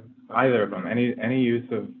formaldehyde? Either of them, any use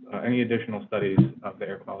of, any additional studies of the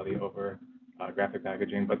air quality over graphic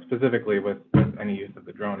packaging, but specifically with any use of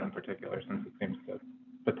the drone in particular, since it seems to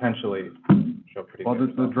potentially show pretty Well, good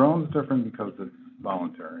the results. drone's different because it's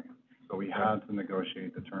voluntary. So we had to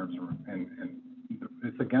negotiate the terms and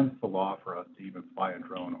it's against the law for us to even fly a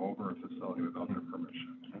drone over a facility without their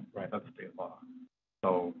permission. Right. That's state law.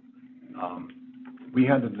 So, we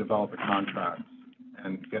had to develop a contract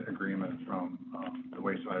and get agreement from, the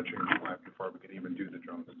wastewater treatment plant before we could even do the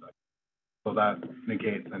drone study. So that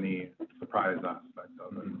negates any surprise aspect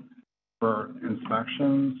of it. For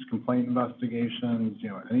inspections, complaint investigations, you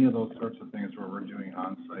know, any of those sorts of things where we're doing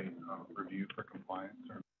on-site, review for compliance,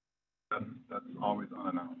 or, that's always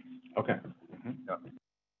unannounced. Okay. Yeah.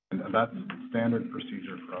 And that's standard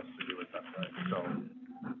procedure for us to do with that, right? So,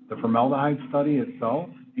 the formaldehyde study itself,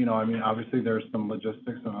 you know, I mean, obviously there's some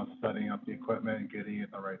logistics in us setting up the equipment and getting it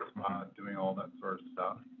in the right spot, doing all that sort of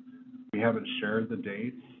stuff. We haven't shared the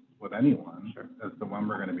dates with anyone as to when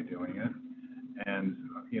we're gonna be doing it. And,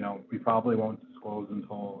 you know, we probably won't disclose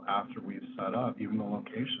until after we've set up even the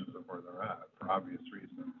locations of where they're at, for obvious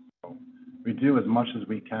reasons. So, we do as much as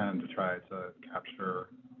we can to try to capture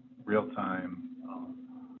real-time,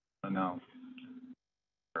 analysis.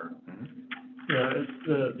 Yeah, it's,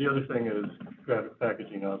 the other thing is Graphic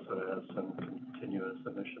Packaging also has some continuous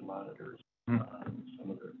emission monitors, some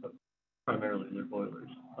of their, but primarily their boilers.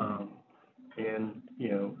 And, you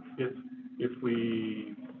know, if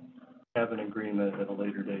we have an agreement at a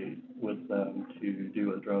later date with them to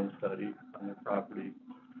do a drone study on their property,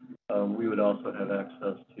 we would also have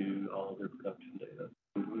access to all of their production data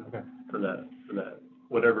for that,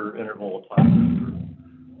 whatever interval of time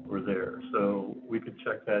we're there. So we could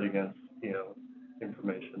check that against, you know,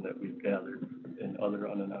 information that we've gathered in other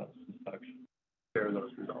unannounced inspections, share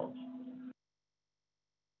those results.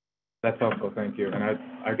 That's helpful, thank you. And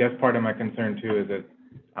I guess part of my concern too is that,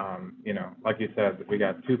 you know, like you said, we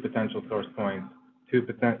got two potential source points, two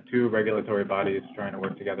regulatory bodies trying to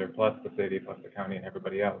work together, plus the city, plus the county, and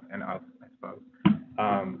everybody else, and us, I suppose.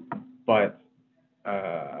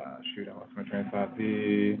 Shoot, I lost my train of thought.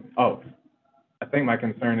 I think my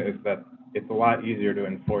concern is that it's a lot easier to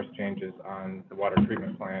enforce changes on the water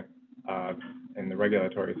treatment plant, in the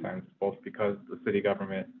regulatory sense, both because the city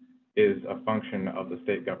government is a function of the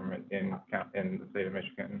state government in the state of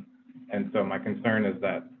Michigan. And so my concern is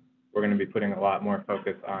that we're going to be putting a lot more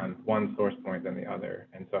focus on one source point than the other.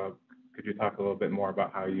 And so could you talk a little bit more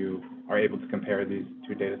about how you are able to compare these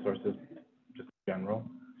two data sources, just in general?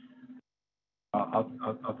 I'll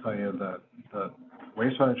tell you that the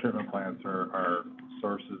wastewater treatment plants are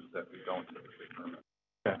sources that we don't typically permit.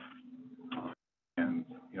 Okay. And,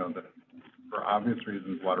 you know, for obvious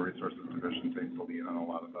reasons, Water Resources Division takes the lead on a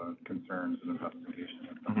lot of the concerns and investigations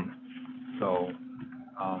and stuff. So,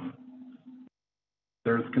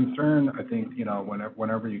 there's concern, I think, you know,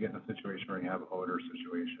 whenever you get in a situation where you have an odor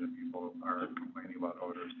situation, and people are complaining about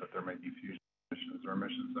odors, that there might be fusion emissions or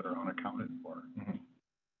emissions that are unaccounted for.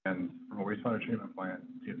 And from a wastewater treatment plant,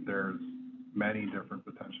 there's many different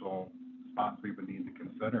potential spots we would need to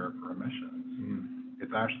consider for emissions.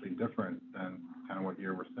 It's actually different than kind of what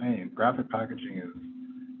you were saying. Graphic Packaging is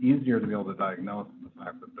easier to be able to diagnose the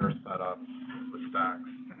fact that they're set up with stacks,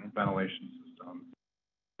 ventilation systems,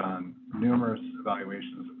 done numerous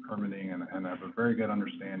evaluations of permitting and have a very good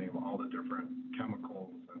understanding of all the different chemicals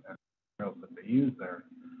and materials that they use there.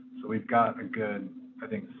 So we've got a good, I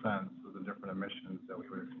think, sense of the different emissions that we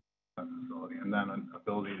would expect in that facility, and then an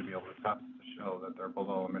ability to be able to test to show that they're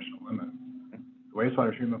below emission limits. The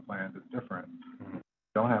wastewater treatment plant is different. We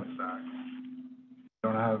don't have stacks. We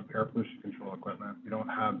don't have air pollution control equipment. We don't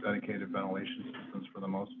have dedicated ventilation systems for the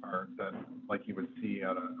most part that, like you would see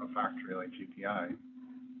at a factory like GPI.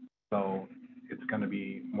 So it's going to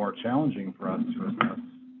be more challenging for us to assess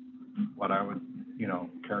what I would, you know,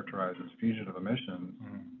 characterize as fugitive emissions.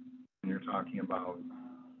 When you're talking about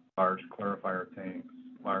large clarifier tanks,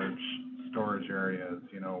 large storage areas,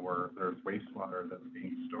 you know, where there's wastewater that's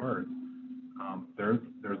being stored. There's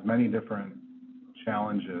many different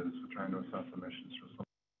challenges for trying to assess emissions for some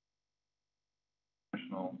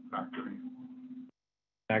additional factory.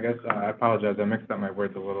 I guess, I apologize, I mixed up my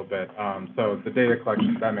words a little bit. So the data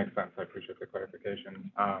collection, that makes sense, I appreciate the clarification.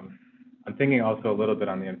 I'm thinking also a little bit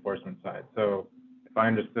on the enforcement side. So if I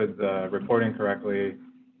understood the reporting correctly,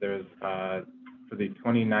 there's, for the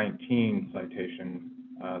 2019 citation,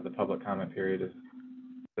 the public comment period is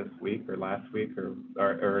this week or last week, or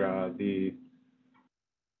the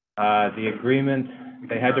agreement,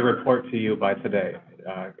 they had to report to you by today,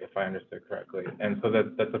 if I understood correctly. And so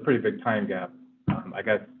that's a pretty big time gap. I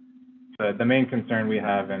guess the main concern we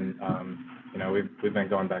have, and you know, we've been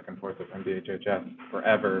going back and forth with MDHHS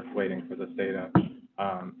forever waiting for this data,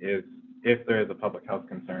 is if there is a public health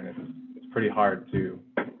concern, it's pretty hard to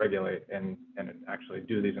regulate and actually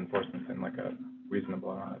do these enforcements in like a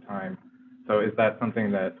reasonable amount of time. So is that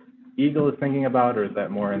something that Eagle is thinking about, or is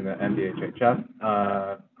that more in the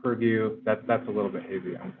MDHHS purview? That's a little bit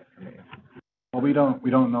hazy on for me. Well, we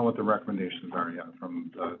don't know what the recommendations are yet from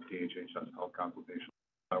the DHHS health consultation.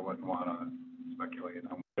 I wouldn't want to speculate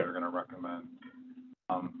on what they're going to recommend.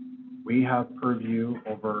 We have purview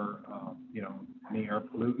over, any air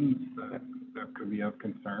pollutants that could be of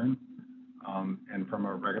concern. And from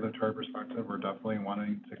a regulatory perspective, we're definitely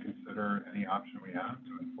wanting to consider any option we have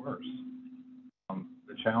to enforce.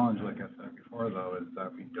 The challenge, like I said before, though, is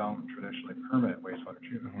that we don't traditionally permit wastewater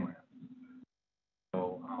treatment plants.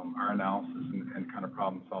 So our analysis and kind of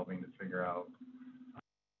problem solving to figure out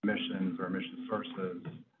emissions or emission sources,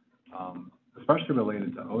 especially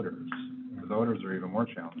related to odors, because odors are even more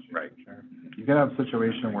challenging. Right, sure. You can have a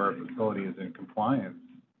situation where a facility is in compliance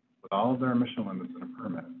with all of their emission limits in a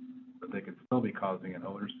permit, but they could still be causing an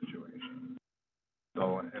odor situation.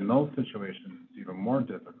 So in those situations, it's even more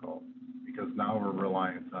difficult because now we're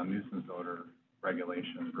reliant on nuisance odor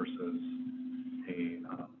regulation versus a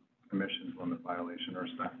emissions limit violation or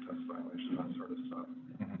stack test violation, that sort of stuff.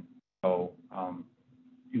 Mm-hmm. So,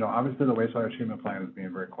 obviously the wastewater treatment plant is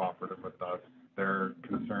being very cooperative with us. They're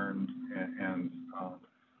concerned and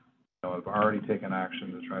have already taken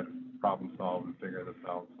action to try to problem solve and figure this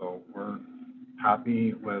out. So we're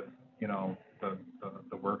happy with,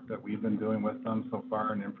 the work that we've been doing with them so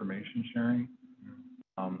far in information sharing.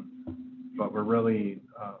 But we're really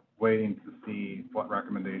waiting to see what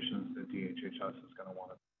recommendations the DHHS is going to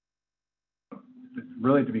want to.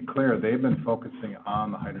 Really, to be clear, they've been focusing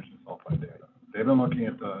on the hydrogen sulfide data. They've been looking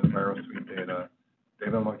at the EnviroSuite data.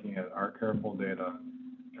 They've been looking at our Careful data,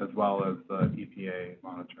 as well as the EPA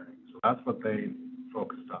monitoring. So that's what they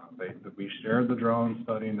focused on. We shared the drone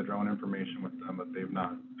study and the drone information with them, but they've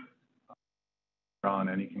not drawn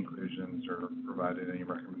any conclusions or provided any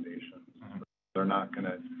recommendations. Mm-hmm. They're not going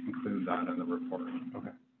to include that in the report.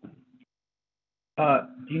 Okay.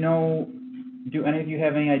 Do any of you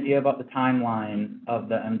have any idea about the timeline of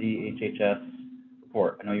the MDHHS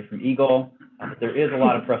report? I know you're from Eagle, but there is a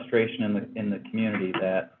lot of frustration in the community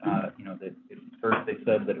that, first they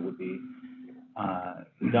said that it would be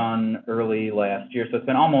done early last year, so it's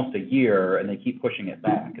been almost a year, and they keep pushing it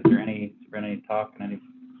back. Is there any talk and any?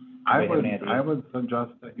 I would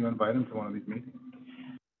suggest that you invite them to one of these meetings.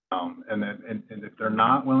 And if they're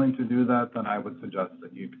not willing to do that, then I would suggest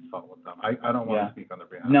that you consult with them. I don't want to speak on their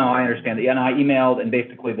behalf. No, I understand. And I emailed, and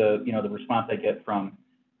basically the response I get from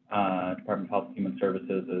Department of Health and Human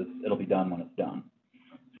Services is it'll be done when it's done.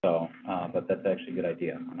 So, but that's actually a good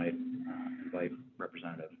idea. I might invite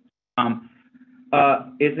representatives.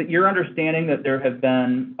 Is it your understanding that there have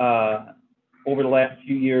been, over the last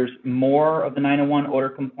few years, more of the 901 odor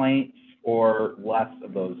complaints or less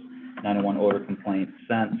of those 901 odor complaints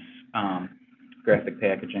since Graphic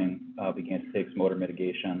Packaging began to take some odor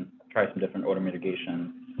mitigation, try some different odor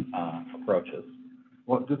mitigation approaches?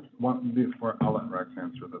 Well, just one before, I'll let Rex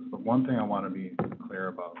answer this, but one thing I want to be clear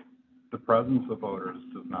about, the presence of odors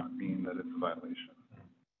does not mean that it's a violation.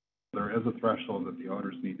 There is a threshold that the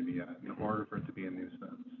odors need to be at in order for it to be a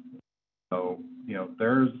nuisance. So,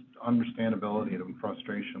 there's understandability and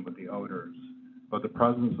frustration with the odors, but the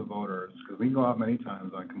presence of odors, because we go out many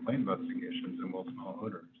times on complaint investigations and we'll smell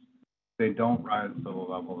odors. They don't rise to the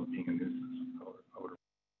level of being a nuisance odor.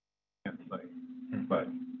 Can't say, but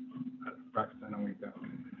Rex, I know we've got.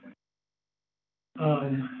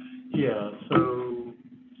 So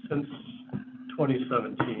since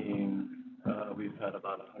 2017, we've had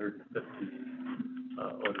about 150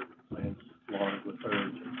 odor complaints along with our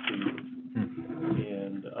agency.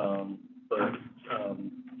 And,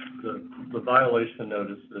 the violation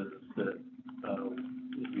notices that,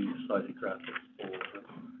 we cited graphics for,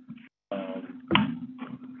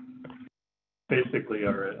 basically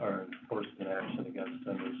our enforcement action against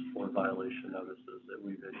them is 4 violation notices that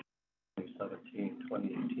we've issued in 2017,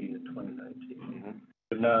 2018, and 2019.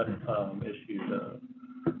 We've not, issued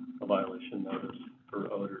a violation notice for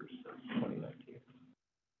odors since 2019.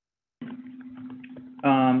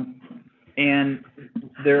 And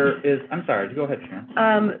there is, I'm sorry, go ahead,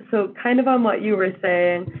 Sharon. So kind of on what you were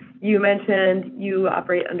saying, you mentioned you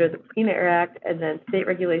operate under the Clean Air Act and then state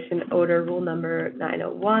regulation odor rule number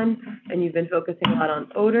 901, and you've been focusing a lot on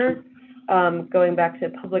odor. Going back to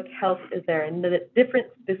public health, is there a different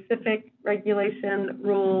specific regulation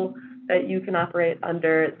rule that you can operate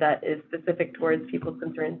under that is specific towards people's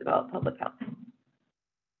concerns about public health?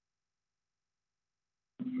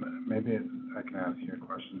 Maybe I can ask you a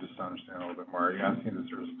question just to understand a little bit more. Are you asking, is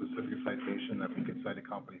there a specific citation that we could cite a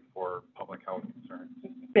company for public health concerns?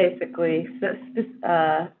 basically,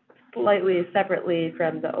 slightly separately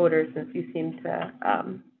from the odor, since you seem to,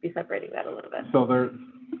 be separating that a little bit. So there,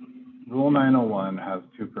 Rule 901 has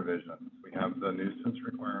two provisions. We have the nuisance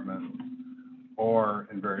requirement, or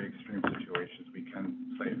in very extreme situations, we can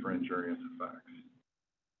cite for injurious effects.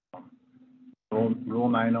 Rule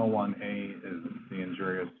 901A is the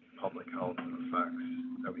injurious public health effects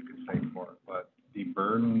that we could cite for, but the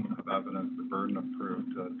burden of evidence, the burden of proof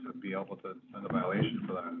to be able to send a violation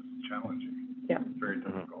for that is challenging. Yeah. It's very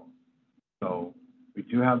difficult. So we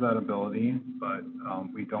do have that ability, but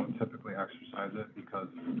we don't typically exercise it because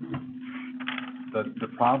the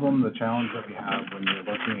problem, the challenge that we have when you're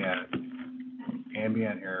looking at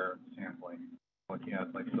ambient air sampling, looking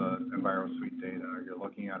at like the EnviroSuite data, or you're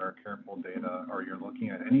looking at our Careful data, or you're looking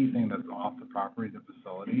at anything that's off the property of the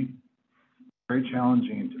facility, it's very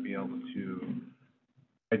challenging to be able to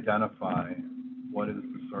identify what is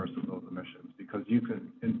the source of those emissions, because you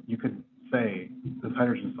could say this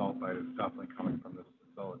hydrogen sulfide is definitely coming from this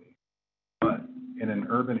facility. But in an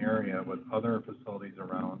urban area with other facilities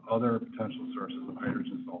around, other potential sources of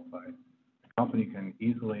hydrogen sulfide, the company can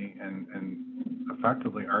easily and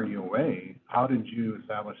effectively argue away, how did you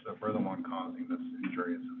establish that we're the one causing this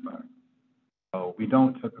injurious effect? So we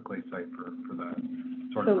don't typically cite for that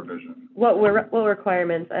sort of provision. What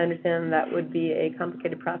requirements, I understand that would be a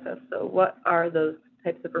complicated process, so what are those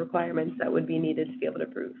types of requirements that would be needed to be able to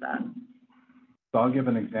prove that? So I'll give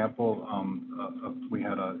an example. We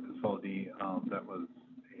had a facility that was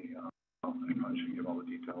I shouldn't give all the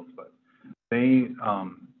details, but they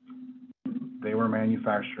were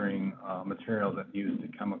manufacturing material that used a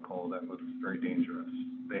chemical that was very dangerous.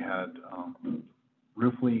 They had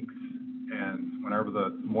roof leaks, and whenever the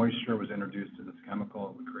moisture was introduced to this chemical,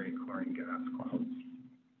 it would create chlorine gas clouds.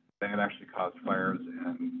 They had actually caused fires,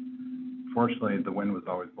 and fortunately, the wind was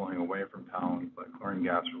always blowing away from town, but chlorine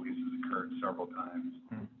gas releases occurred several times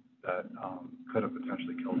that could have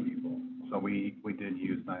potentially killed people. So we did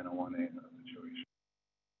use 901A in that situation.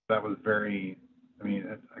 That was very,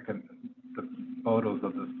 the photos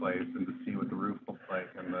of this place and to see what the roof looked like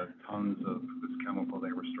and the tons of this chemical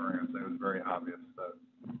they were storing, it was very obvious that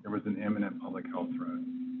there was an imminent public health threat.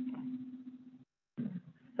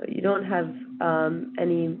 So you don't have,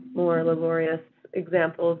 any more laborious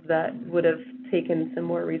examples that would have taken some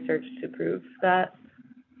more research to prove that?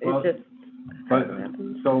 Well, It just but, hasn't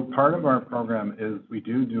happened. so part of our program is we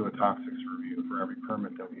do a toxics review for every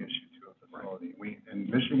permit that we issue to a facility. And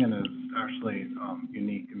Michigan is actually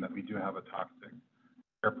unique in that we do have a toxic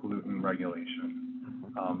air pollutant regulation.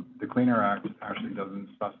 The Clean Air Act actually doesn't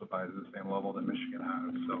specify the same level that Michigan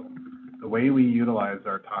has. So the way we utilize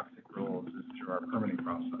our toxic rules is through our permitting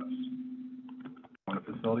process. When a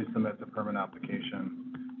facility submits a permit application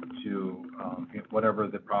to whatever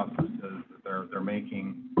the process is that they're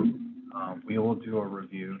making, we will do a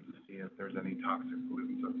review to see if there's any toxic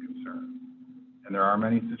pollutants of concern. And there are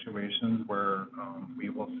many situations where we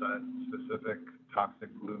will set specific toxic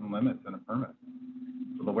pollutant limits in a permit.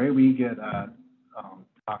 So the way we get at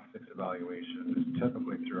toxics evaluation is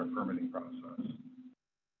typically through a permitting process.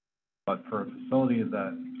 But for a facility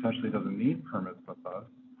that potentially doesn't need permits with us,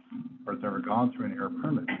 or has never gone through an air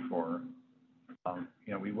permit before,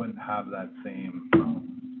 we wouldn't have that same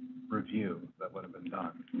review that would have been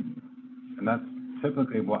done. And that's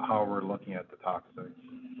typically how we're looking at the toxic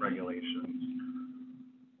regulations.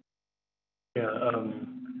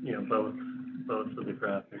 Yeah, both of the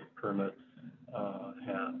graphic permits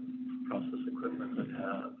have process equipment that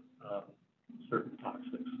have certain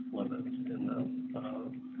toxics limits in them.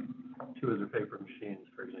 Two of the paper machines,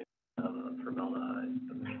 for example, have a formaldehyde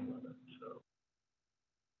emission limit. So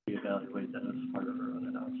we evaluate that as part of our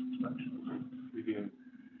unannounced inspections. We review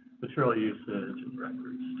material usage and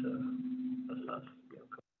records to assess.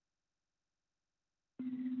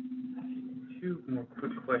 Two more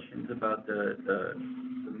quick questions about the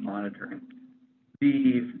monitoring.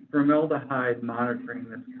 The formaldehyde monitoring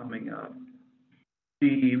that's coming up,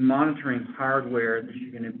 the monitoring hardware that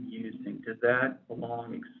you're going to be using, does that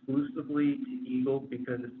belong exclusively to Eagle?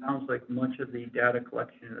 Because it sounds like much of the data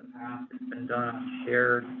collection in the past has been done on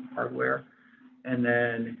shared hardware. And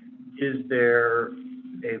then is there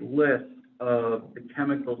a list of the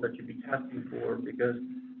chemicals that you'd be testing for? Because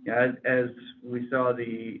as we saw,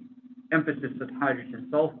 the emphasis of hydrogen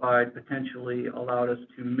sulfide potentially allowed us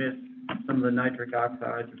to miss some of the nitric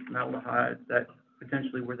oxides and formaldehydes that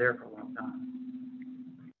potentially were there for a long time.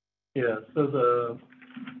 Yeah, so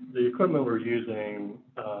the equipment we're using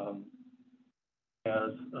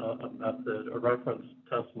has a method, a reference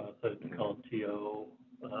test method called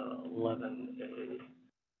TO11A.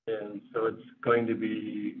 And so it's going to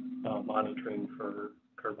be monitoring for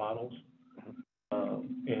bottles.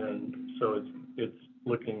 And so it's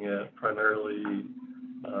looking at primarily,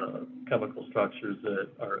 chemical structures that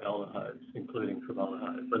are aldehydes, including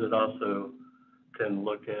formaldehyde, but it also can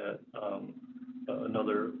look at,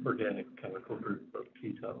 another organic chemical group of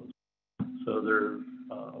ketones. So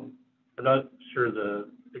I'm not sure the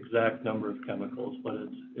exact number of chemicals, but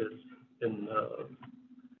it's in the,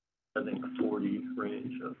 I think, 40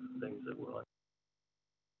 range of things that we're like.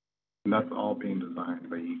 And that's all being designed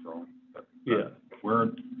by Eagle. Yeah.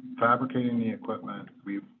 We're fabricating the equipment,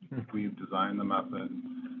 we've designed the method,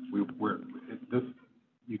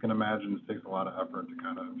 you can imagine this takes a lot of effort to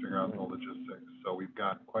kind of figure out the logistics. So we've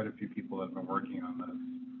got quite a few people that have been working on this.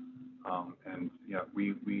 And yeah,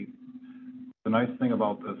 the nice thing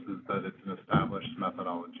about this is that it's an established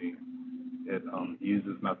methodology. It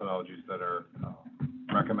uses methodologies that are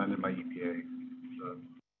recommended by EPA,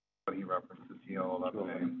 what he referenced, the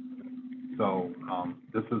CL11A. So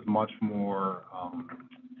this is much more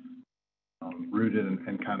rooted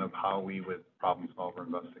in kind of how we would problem solve or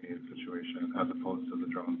investigate a situation as opposed to the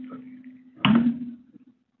drone study.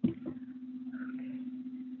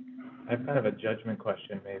 I have kind of a judgment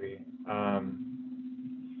question, maybe.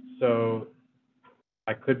 So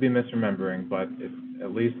I could be misremembering, but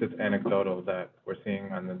at least it's anecdotal that we're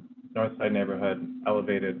seeing on the north side neighborhood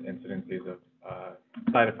elevated incidences of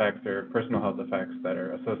side effects or personal health effects that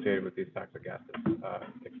are associated with these toxic gases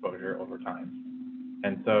exposure over time.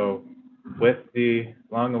 And so with the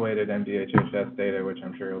long-awaited MDHHS data, which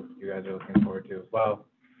I'm sure you guys are looking forward to as well,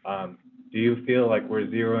 do you feel like we're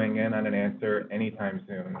zeroing in on an answer anytime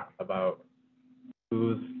soon about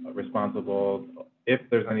who's responsible, if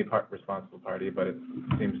there's any responsible party, but it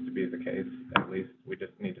seems to be the case, at least. We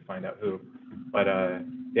just need to find out who. But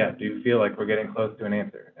yeah, do you feel like we're getting close to an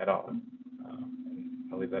answer at all?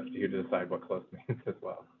 I'll leave that to you to decide what close means as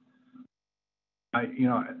well. I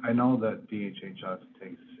know that DHHS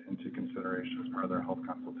takes into consideration as part of their health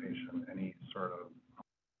consultation any sort of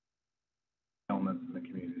ailments in the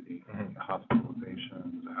community,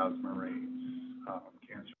 hospitalizations, asthma rates,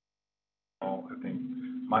 cancer. All, I think,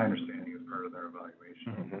 my understanding is part of their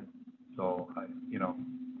evaluation. So, I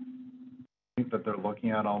think that they're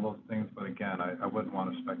looking at all those things, but again, I wouldn't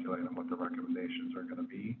want to speculate on what the recommendations are going to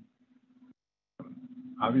be.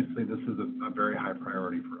 Obviously, this is a very high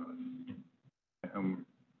priority for us. And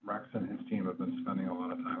Rex and his team have been spending a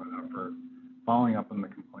lot of time and effort following up on the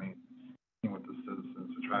complaints, working with the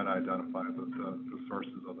citizens to try to identify the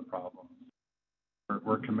sources of the problem.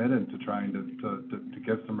 We're committed to trying to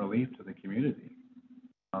give some relief to the community.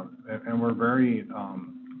 And we're very, I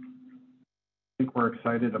think we're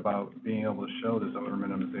excited about being able to show this odor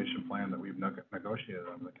minimization plan that we've negotiated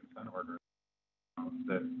on the consent order.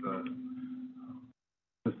 That the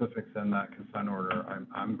specifics in that consent order,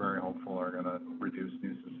 I'm very hopeful are going to reduce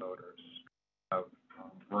nuisance odors. I've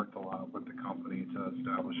worked a lot with the company to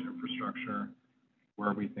establish infrastructure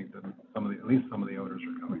where we think that at least some of the odors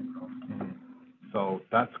are coming from. So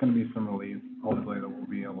that's going to be some relief, hopefully, that we'll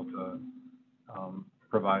be able to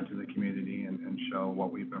provide to the community and show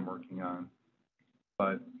what we've been working on.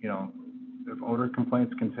 But, if odor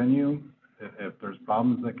complaints continue, if there's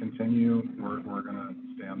problems that continue, we're going to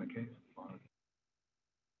stay on the case.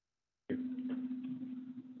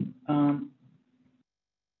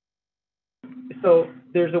 So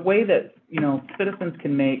there's a way that, citizens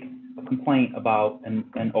can make a complaint about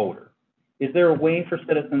an odor. Is there a way for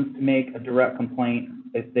citizens to make a direct complaint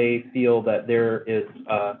if they feel that there is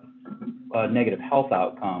a negative health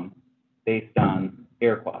outcome based on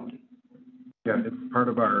air quality? Yeah, it's part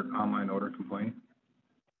of our online odor complaint.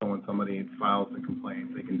 So when somebody files a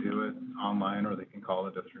complaint, they can do it online or they can call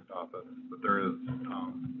the district office. But there is,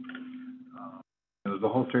 there's a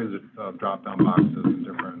whole series of drop-down boxes in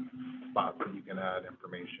different spots that you can add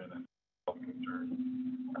information and health concerns.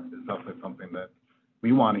 It's definitely something that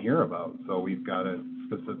we want to hear about. So we've got it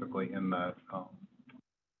specifically in that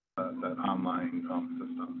that online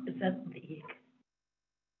system. Is that the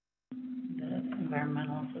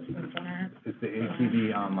Environmental Assistance Center? It's the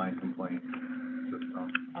ATV online complaint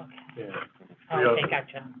system. Okay. Yeah. Okay,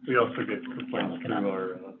 gotcha. We also get complaints through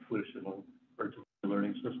our pollution emergency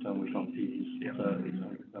learning system. We call PEAS. It's a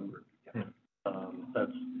 800 number.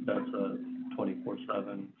 That's a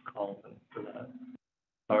 24/7 call for that.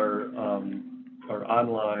 Our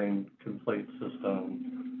online complaint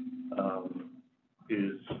system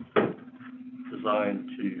is designed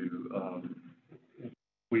to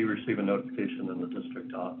we receive a notification in the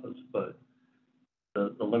district office, but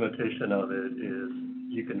the limitation of it is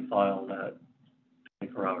you can file that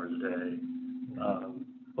 24 hours a day,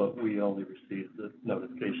 but we only receive the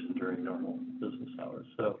notification during normal business hours.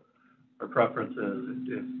 So our preference is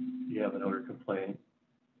if you have an odor complaint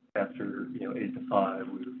after, 8 to 5,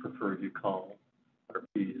 we would prefer you call our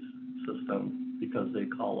P's system because they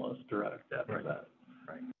call us direct after that.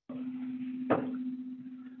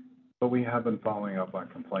 But we have been following up on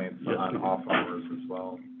complaints Yes, on we do. off hours as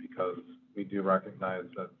well, because we do recognize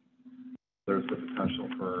that there's the potential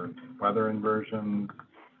for weather inversions.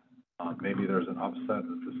 Maybe there's an upset at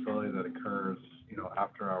the facility that occurs,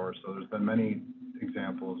 after hours. So there's been many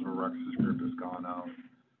examples where Rex's group has gone out in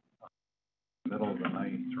the middle of the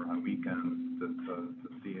night or on weekends to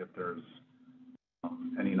see if there's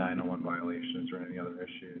any 901 violations or any other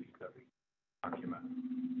issues that we document.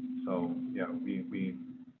 So, yeah,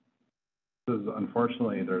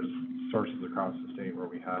 unfortunately, there's sources across the state where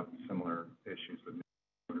we have similar issues with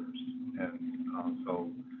odors. And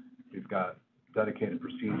so we've got dedicated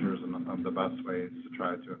procedures on the best ways to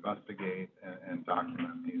try to investigate and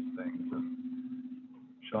document these things. And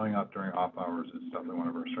showing up during off hours is definitely one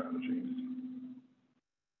of our strategies.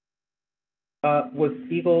 Was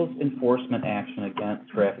Eagle's enforcement action against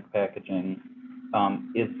traffic packaging,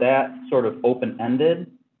 is that sort of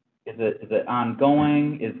open-ended? Is it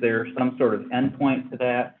ongoing? Is there some sort of endpoint to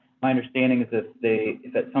that? My understanding is if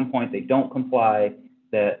at some point they don't comply,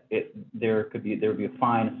 that there would be a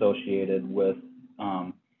fine associated with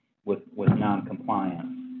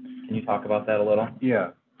non-compliance. Can you talk about that a little?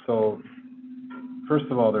 Yeah. So first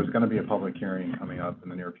of all, there's going to be a public hearing coming up in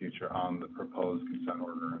the near future on the proposed consent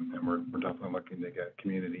order, and we're definitely looking to get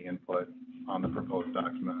community input on the proposed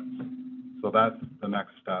documents. So that's the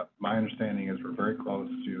next step. My understanding is we're very close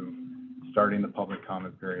to starting the public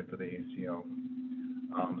comment period for the ACO.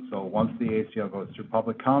 So once the ACO goes through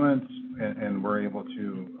public comments and we're able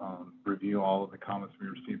to review all of the comments we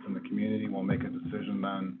received from the community, we'll make a decision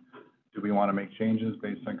then. Do we want to make changes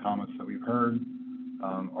based on comments that we've heard,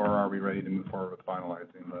 or are we ready to move forward with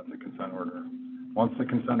finalizing the consent order? Once the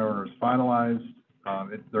consent order is finalized,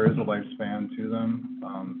 there is a lifespan to them.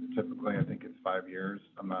 Typically, I think it's 5 years.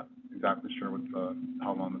 I'm not exactly sure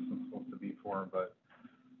how long this is supposed to be for, but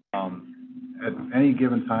at any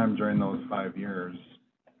given time during those 5 years,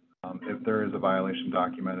 if there is a violation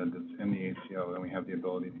documented that's in the ACO, then we have the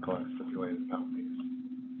ability to collect stipulated penalties.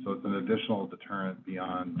 So it's an additional deterrent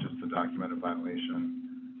beyond just a documented violation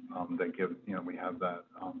that we have that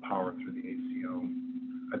power through the ACO.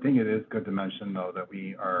 I think it is good to mention, though, that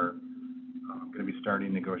we are going to be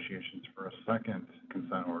starting negotiations for a second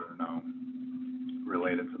consent order now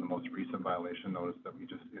related to the most recent violation notice that we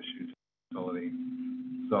just issued to the facility.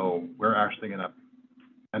 So we're actually going to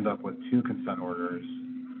end up with 2 consent orders,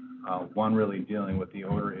 one really dealing with the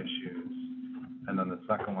odor issues, and then the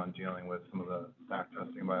second one dealing with some of the stack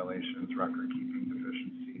testing violations, record keeping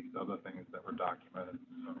deficiencies, other things that were documented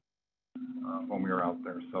when we were out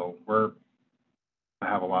there. So we're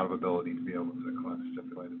have a lot of ability to be able to collect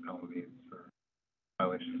stipulated penalties for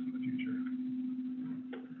violations in the future.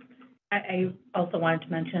 I also wanted to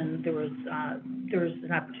mention there was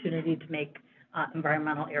an opportunity to make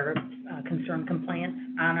environmental air concern complaints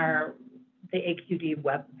on the AQD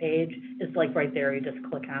web page. It's like right there, you just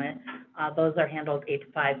click on it. Those are handled 8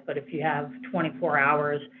 to 5, but if you have 24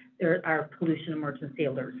 hours, there are pollution emergency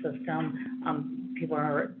alert system. People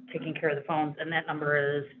are taking care of the phones, and that number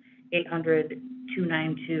is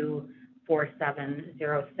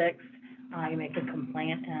 800-292-4706. You make a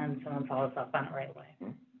complaint, and someone follows up on it right away.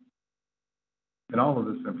 And all of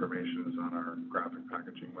this information is on our graphic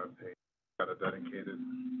packaging webpage. We've got a dedicated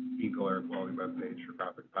Eagle Air Quality webpage for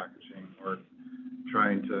graphic packaging. We're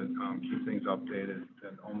trying to keep things updated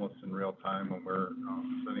and almost in real time when we're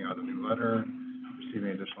sending out a new letter,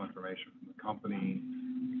 receiving additional information from the company.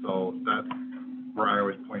 So that's where I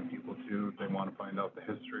always point people to if they want to find out the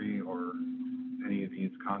history or any of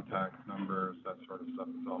these contact numbers, that sort of stuff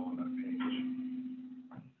is all on that page.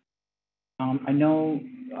 I know,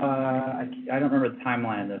 I don't remember the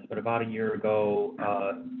timeline of this, but about a year ago,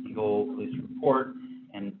 Eagle Police Report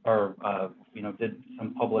did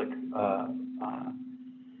some public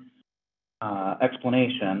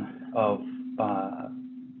explanation of,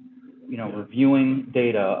 reviewing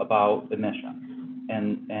data about emissions.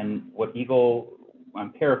 And what Eagle,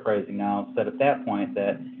 I'm paraphrasing now, said at that point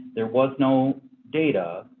that there was no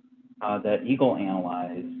data that Eagle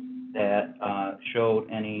analyzed that showed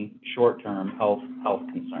any short-term health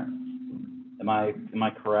concerns. Am I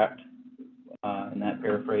correct in that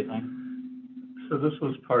paraphrasing? So this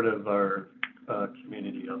was part of our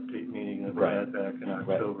community update meeting that we had back in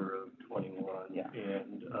October of 21. Yeah.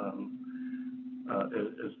 And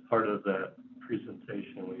as part of that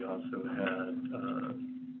presentation, we also had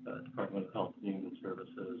Department of Health and Human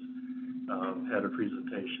Services had a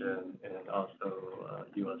presentation, and also,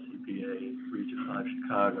 US EPA Region 5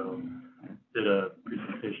 Chicago did a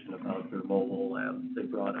presentation about their mobile lab they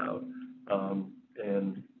brought out.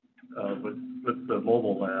 With the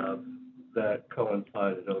mobile lab, that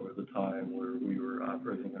coincided over the time where we were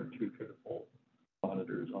operating our two critical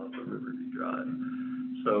monitors off of Riverview Drive.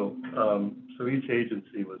 So each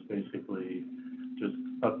agency was basically just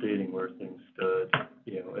updating where things stood,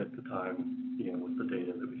 at the time, with the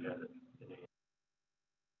data that we had.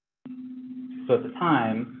 So at the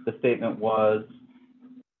time, the statement was,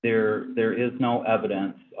 there is no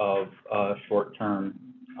evidence of short-term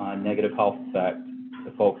negative health effect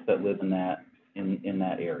to folks that live in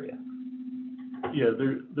that area. Yeah,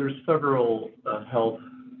 there's several health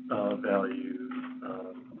value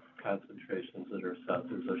concentrations that are set.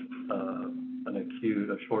 There's an acute,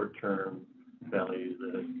 a short-term value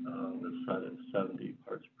that is set at 70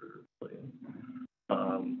 parts per billion.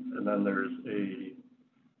 And then there's a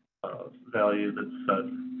value that's set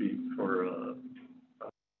for a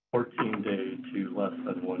 14-day to less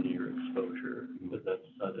than 1 year exposure, but that's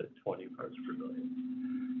set at 20 parts per billion.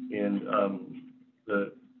 And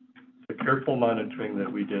the careful monitoring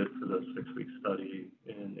that we did for the 6-week study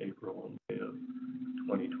in April and May of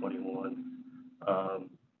 2021,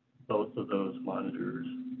 both of those monitors,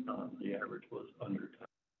 the average was under 10.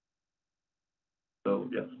 So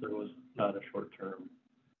yes, there was not a short-term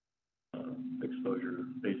exposure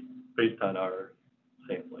based on our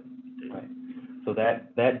sampling data. Right. So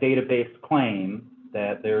that database claim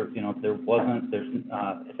that there wasn't,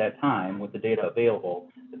 at that time with the data available,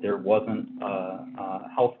 that there wasn't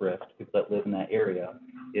health risk to people that live in that area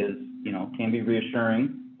is, can be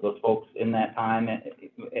reassuring for those folks in that time,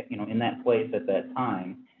 in that place at that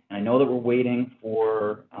time. And I know that we're waiting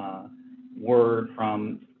for word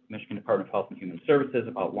from Michigan Department of Health and Human Services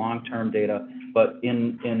about long-term data, but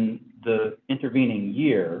in the intervening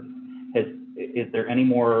year, is there any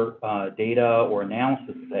more data or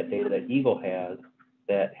analysis of that data that Eagle has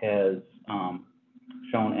that has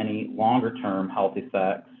shown any longer-term health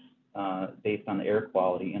effects based on the air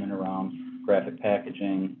quality in and around graphic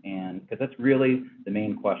packaging? And because that's really the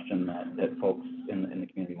main question that folks in the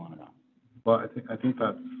community want to know. Well, I think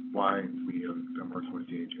that's why we have been working with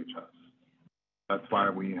DHHS. That's why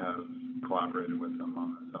we have collaborated with them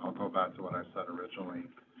on this. I'll go back to what I said originally,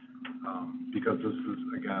 because this is,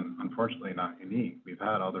 again, unfortunately not unique. We've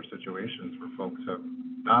had other situations where folks have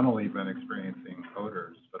not only been experiencing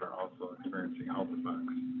odors, but are also experiencing health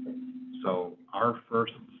effects. So our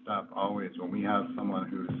first step always, when we have someone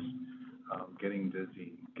who's getting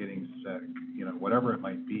dizzy, getting sick, whatever it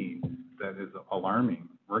might be that is alarming,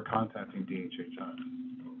 we're contacting DHHS,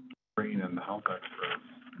 bringing in the health experts,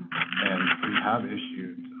 and we have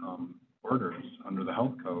issued orders under the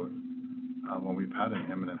health code when we've had an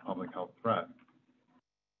imminent public health threat,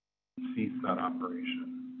 cease that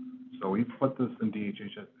operation. So we've put this in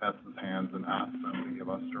DHHS's hands and asked them to give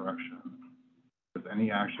us direction. If there's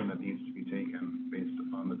any action that needs to be taken based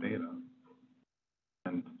upon the data.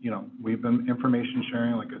 And, we've been information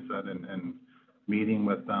sharing, like I said, and meeting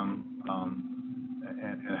with them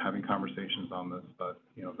and having conversations on this, but,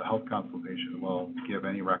 the health consultation will give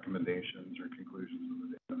any recommendations or conclusions of the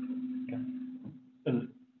data.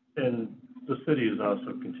 And the city is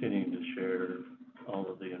also continuing to share all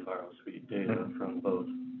of the EnviroSuite data from both,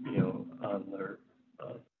 on their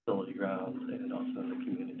facility grounds and also in the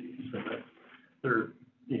community. So that they're,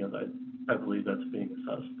 I believe that's being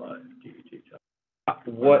assessed by DHHS.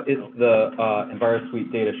 What is the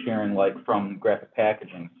EnviroSuite data sharing like from graphic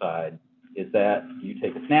packaging side? Is that, do you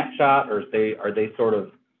take a snapshot, or are they sort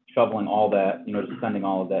of shoveling all that, just sending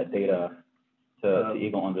all of that data to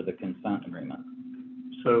Eagle under the consent agreement?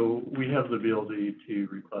 So we have the ability to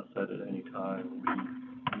request that at any time.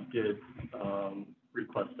 We did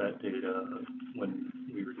request that data when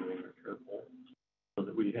we were doing our careful, so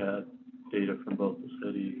that we had data from both the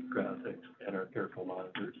city graphics and our careful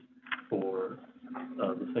monitors for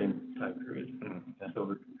the same time period. So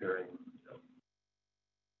we're comparing.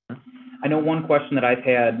 I know one question that I've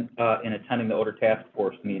had in attending the odor task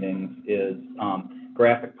force meetings is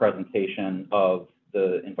graphic presentation of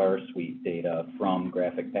the EnviroSuite data from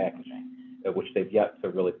graphic packaging, which they've yet to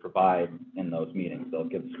really provide in those meetings. They'll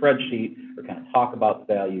give a spreadsheet or kind of talk about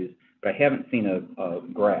the values, but I haven't seen a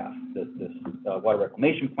graph. This water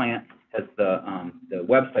reclamation plant has the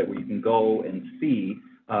website where you can go and see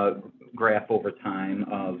graph over time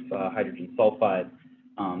of hydrogen sulfide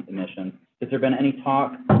emissions. Has there been any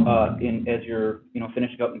talk as you're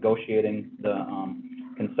finishing up negotiating the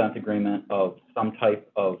consent agreement of some type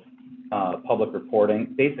of public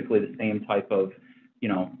reporting, basically the same type of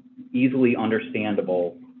easily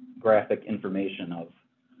understandable graphic information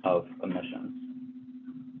of emissions.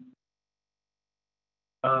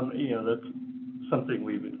 You know, that's something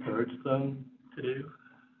we've encouraged them to do.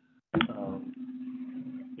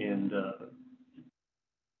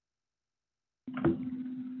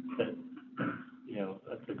 That, you know,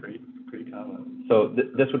 that's a great comment. So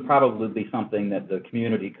this would probably be something that the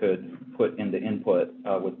community could put into input,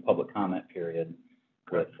 with public comment period.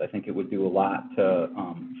 With, I think it would do a lot to,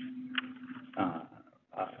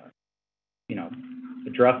 you know,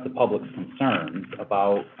 address the public's concerns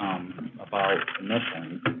about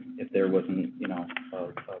emissions if there wasn't, you know,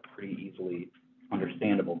 a pretty easily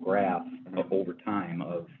understandable graph over time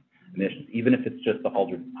of emissions, even if it's just the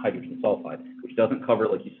hydrogen sulfide, which doesn't cover,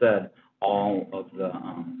 like you said, all of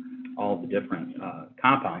the different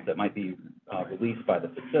compounds that might be released by the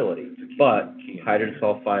facility. But hydrogen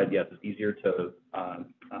sulfide, yes, it's easier to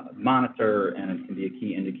monitor, and it can be a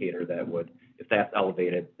key indicator that would, if that's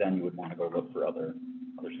elevated, then you would want to go look for other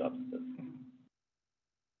substances.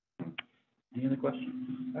 Any other questions?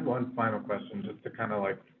 I have one final question, just to kind of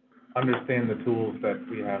like understand the tools that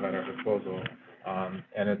we have at our disposal.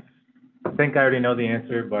 And it's, I think I already know the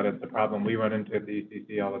answer, but it's a problem we run into at the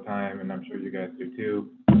ECC all the time, and I'm sure you guys do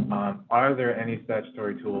too. Are there any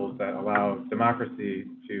statutory tools that allow democracy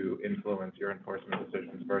to influence your enforcement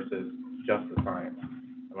decisions versus just the science?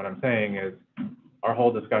 And what I'm saying is, our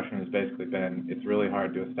whole discussion has basically been, it's really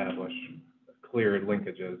hard to establish clear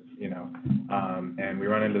linkages, you know, and we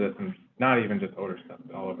run into this in not even just odor stuff,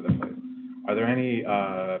 but all over the place. Are there any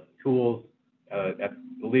tools,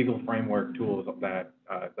 legal framework tools that,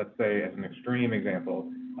 let's say, as an extreme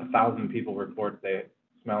example, 1,000 people report they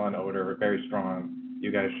smell an odor very strong,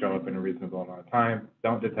 you guys show up in a reasonable amount of time,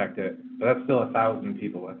 don't detect it, but that's still 1,000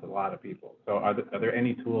 people, that's a lot of people. So are there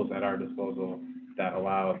any tools at our disposal that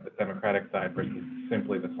allow the democratic side versus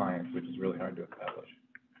simply the science, which is really hard to establish?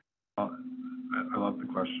 I love the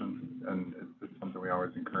question, and it's something we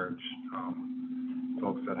always encourage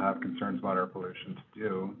folks that have concerns about air pollution to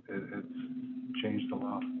do. It's change the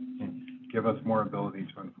law. Give us more ability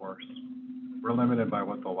to enforce. We're limited by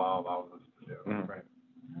what the law allows us to do. Right.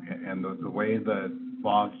 And the way that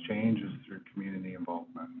laws change is through community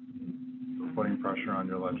involvement. So putting pressure on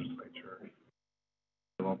your legislature,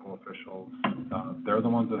 your local officials. They're the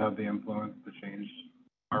ones that have the influence to change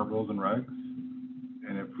our rules and regs.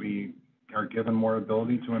 And if we are given more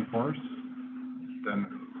ability to enforce, then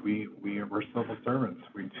we're civil servants.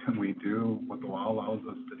 We do what the law allows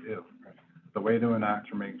us to do. The way to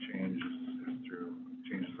enact or make change is through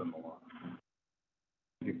changes in the law.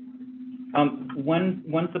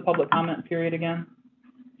 When's the public comment period again?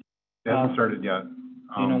 It hasn't started yet.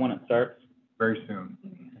 Do you know when it starts? Very soon.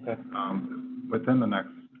 Okay. Within the next,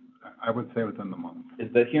 I would say within the month.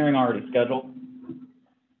 Is the hearing already scheduled?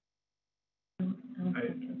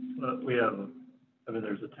 We have, I mean,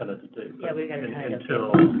 there's a tentative date. Yeah, we got a tentative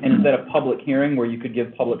until. And is that a public hearing where you could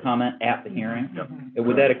give public comment at the hearing? Yep.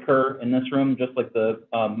 Would that occur in this room, just like the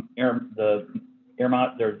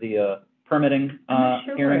permitting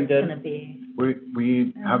hearing did? Gonna be,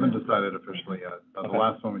 We haven't decided officially yet. The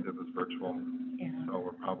last one we did was virtual, yeah, so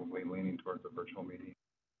we're probably leaning towards a virtual meeting.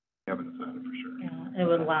 We haven't decided for sure. yeah, it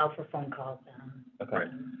would allow for phone calls then. Okay.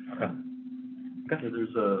 Right. Okay. So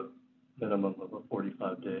there's a minimum of a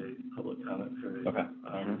 45-day public comment period. Okay.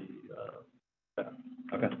 On the,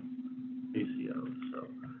 Okay. ACO, so,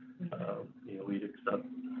 you know, we'd accept,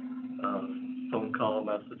 phone call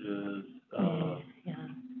messages, Yeah,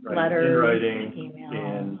 writing, in letters, writing,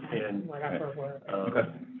 emails, and, whatever works. Okay.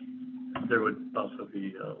 there would also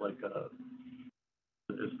be,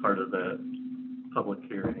 as part of that public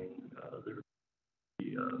hearing, there would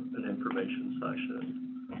be, an information session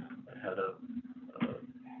ahead of,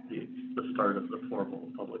 the start of the formal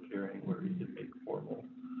public hearing where you can make formal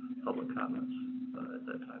public comments, at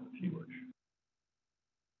that time if you wish.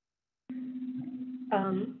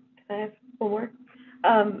 Can I have one more?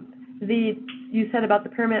 You said about the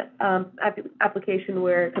permit, application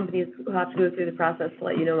where companies will have to go through the process to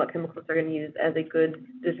let you know what chemicals they're gonna use as a good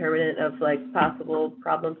determinant of like possible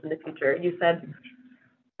problems in the future. You said,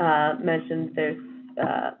 mentioned there's,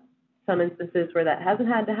 some instances where that hasn't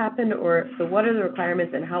had to happen, or, so what are the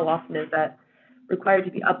requirements and how often is that required to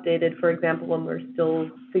be updated? For example, when we're still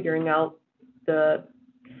figuring out the,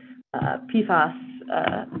 PFAS,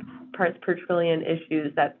 parts per trillion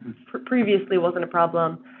issues that previously wasn't a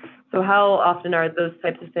problem. So how often are those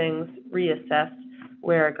types of things reassessed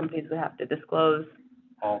where companies would have to disclose?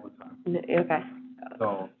 All the time. Okay.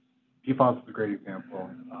 So PFAS is a great example.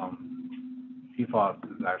 PFAS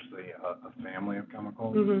is actually a family of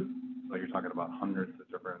chemicals. Mm-hmm. So you're talking about hundreds of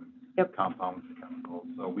different Yep. compounds of chemicals.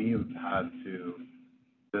 So we've had to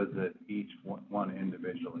revisit each one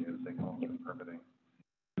individually as they go through permitting,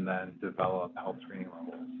 and then develop health screening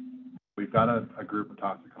levels. We've got a group of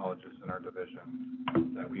toxicologists in our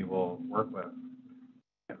division that we will work with.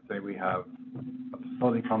 And say we have a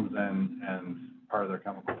facility comes in and part of their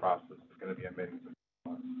chemical process is going to be emitting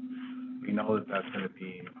some. We know that that's going to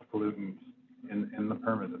be a pollutant in the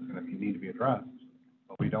permit that's going to need to be addressed,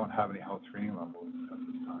 but we don't have any health screening levels at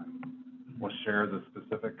this time. We'll share the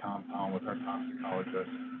specific compound with our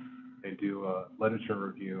toxicologist. They do a literature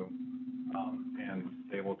review, and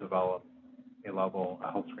they will develop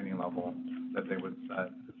a health screening level that they would set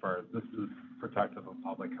as far as this is protective of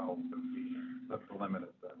public health, that's the limit of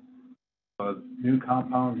this. So as new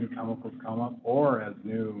compounds, new chemicals come up, or as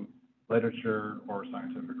new literature or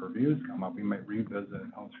scientific reviews come up, we might revisit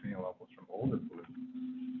health screening levels from older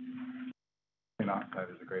pollutants. Chlorine oxide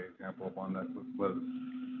is a great example of one that was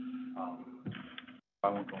I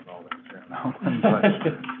won't go into all this here now, but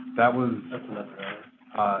that was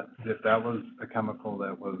that was a chemical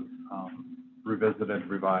that was revisited,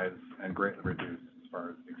 revised, and greatly reduced as far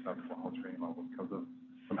as the acceptable health screening levels because of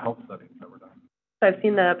some health studies that were done. So I've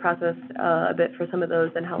seen the process a bit for some of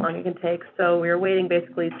those and how long it can take. So we're waiting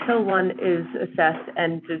basically till one is assessed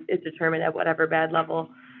and is determined at whatever bad level.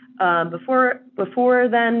 Before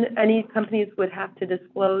then, any companies would have to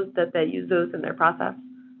disclose that they use those in their process?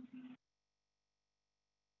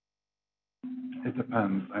 It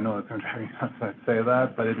depends. I know it's going to drive me nuts when I say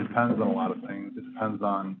that, but it depends on a lot of things. It depends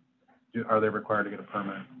on, are they required to get a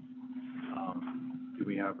permit? Do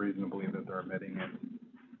we have reason to believe that they're emitting it?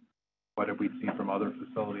 What have we seen from other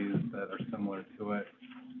facilities that are similar to it?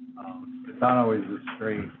 It's not always as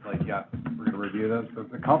straight, like, yeah, we're going to review this.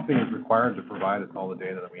 But the company is required to provide us all the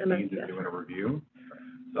data that we need to do in a review.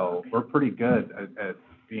 So we're pretty good at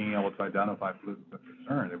being able to identify pollutants of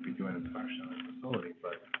concern if we do an inspection of the facility.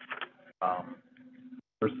 But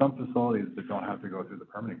there's some facilities that don't have to go through the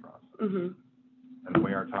permitting process. Mm-hmm. And the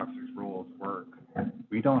way our toxics rules work,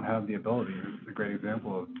 we don't have the ability, this is a great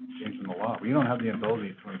example of changing the law, we don't have the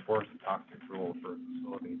ability to enforce the toxics rule for a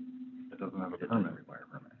facility that doesn't have a permit.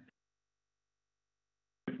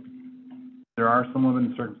 There are some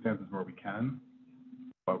limited circumstances where we can,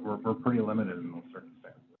 but we're pretty limited in those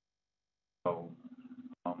circumstances. So,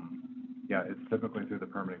 yeah, it's typically through the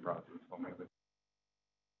permitting process. When we have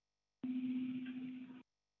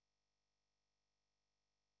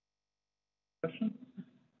Questions?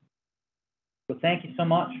 Well, thank you so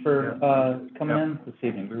much for coming in this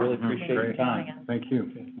evening. We really appreciate your time. Thank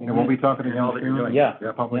you. And we'll be talking again soon. Yeah.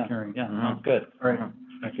 Public hearing. Yeah, sounds good. All right.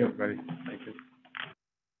 Thank you, everybody. Thank you.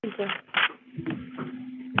 Thank you.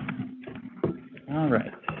 All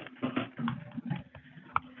right.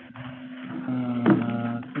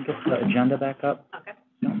 Can we get the agenda back up? Okay.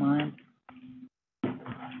 Don't mind.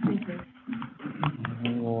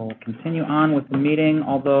 We will continue on with the meeting,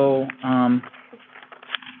 although,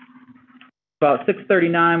 about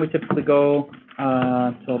 6:39, we typically go,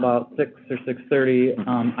 till about 6 or 6:30.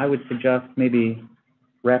 I would suggest maybe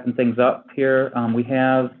wrapping things up here. We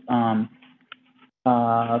have,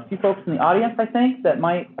 a few folks in the audience, I think, that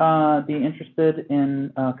might, be interested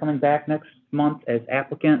in, coming back next month as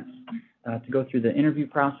applicants, to go through the interview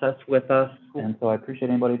process with us. And so I appreciate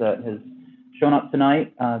anybody that has shown up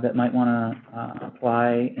tonight, that might want to,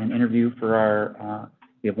 apply and interview for our,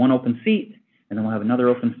 we have one open seat, and then we'll have another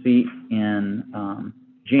open seat in,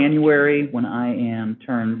 January when I am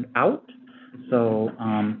turned out. So,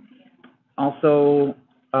 also,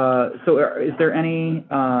 is there any,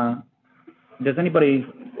 is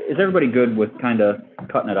everybody good with kind of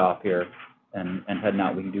cutting it off here and heading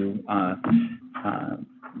out? We can do,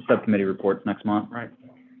 subcommittee reports next month. Right.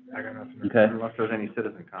 I got nothing. Okay. Unless there's any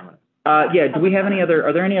citizen comments. Yeah, do we have any other,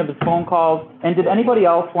 are there any other phone calls? And did anybody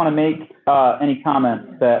else want to make, any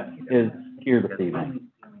comments that is here this evening?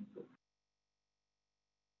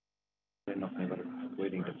 I didn't know if anybody was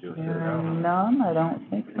waiting to do it. None, I don't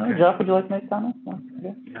think so. Jeff, would you like to make comments? No?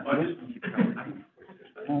 Okay. I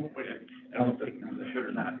don't know if I should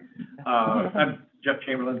or not. I'm Jeff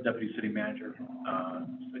Chamberlain, Deputy City Manager.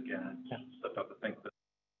 Again, stepped up to thank the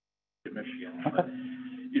State of Michigan. But,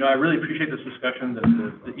 you know, I really appreciate this discussion that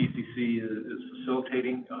the ECC is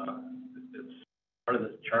facilitating. It's part of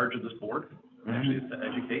the charge of this board, actually, is to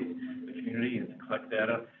educate the community and to collect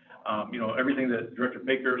data. You know, everything that Director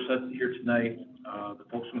Baker said here tonight, the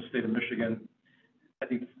folks from the state of Michigan, I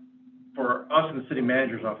think for us in the city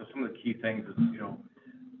manager's office, some of the key things is, you know,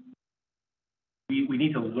 we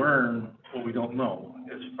need to learn what we don't know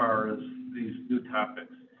as far as these new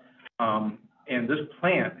topics. And this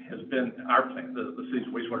plant has been, our plant, the city's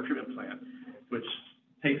wastewater treatment plant, which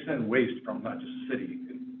takes in waste from not just the city,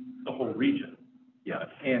 the whole region. Yeah.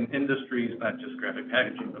 and industries, not just graphic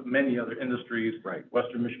packaging, but many other industries. Right.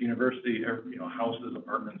 Western Michigan University, houses,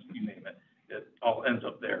 apartments, you name it, it all ends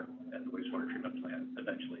up there at the wastewater treatment plant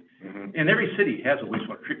eventually. Mhm. And every city has a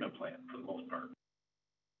wastewater treatment plant for the most part.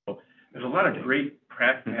 So there's a lot of great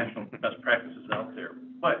national best practices out there.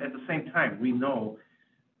 But at the same time, we know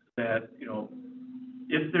that,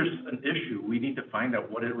 if there's an issue, we need to find out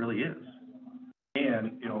what it really is.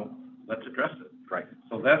 And, let's address it. Right.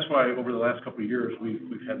 So that's why over the last couple of years,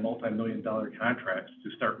 we've had multi-million-dollar contracts to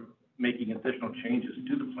start making additional changes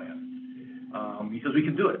to the plan, because we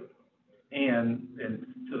can do it. And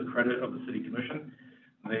to the credit of the city commission,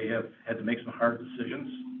 they have had to make some hard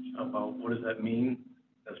decisions about what does that mean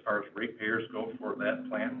as far as ratepayers go for that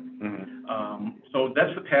plan. Mm-hmm. So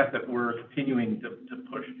that's the path that we're continuing to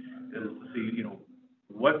push, is to see,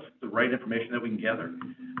 what's the right information that we can gather.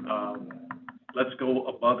 Let's go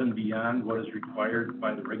above and beyond what is required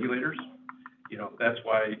by the regulators. That's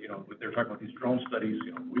why, they're talking about these drone studies.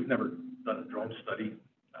 We've never done a drone study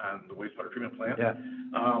on the wastewater treatment plant. Yeah.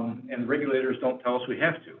 And regulators don't tell us we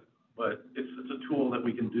have to, but it's a tool that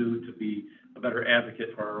we can do to be a better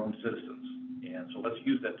advocate for our own citizens. And so let's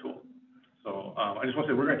use that tool. So, I just want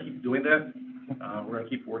to say, we're gonna keep doing that. We're gonna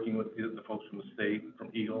keep working with the folks from the state, from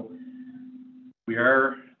Eagle. We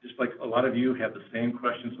are, just like a lot of you, have the same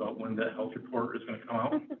questions about when that health report is gonna come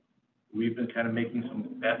out. We've been kind of making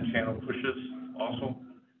some back channel pushes also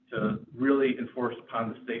to really enforce upon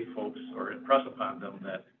the state folks, or impress upon them,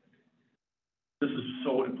 that this is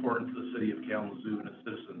so important to the city of Kalamazoo and its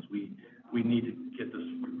citizens. We need to get this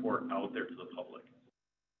report out there to the public.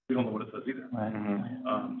 We don't know what it says either. Right.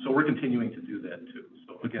 So we're continuing to do that too.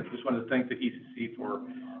 So again, just wanted to thank the ECC for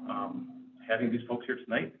having these folks here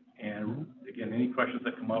tonight. And again, any questions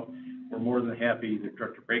that come up, we're more than happy, either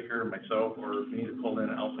Director Baker, myself, or if we need to pull in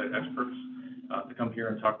outside experts to come here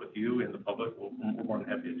and talk with you and the public. We're more than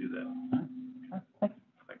happy to do that.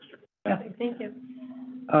 Thanks, Chair. Yeah. Thank you.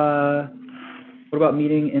 What about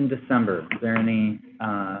meeting in December? Is there any,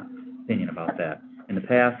 opinion about that? In the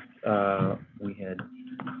past, we had,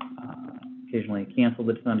 occasionally canceled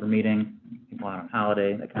the December meeting, people out on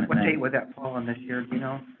holiday, that kind of thing. What date would that fall on this year, do you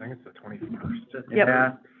know? I think it's the 21st. Yep.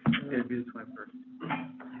 Yeah. It'd be the 21st.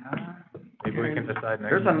 Maybe we can decide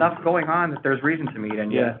next. There's enough going on that there's reason to meet,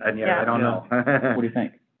 and yet, I don't know. What do you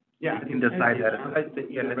think? Yeah. We can decide that. I think,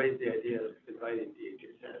 raise the idea of inviting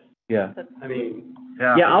DHSS. Yeah. I mean.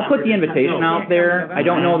 Yeah, I'll put the invitation out there. I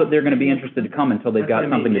don't know that they're gonna be interested to come until they've got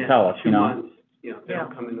something to tell us, you know? 2 months, they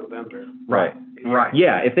don't come in November. Right. Right.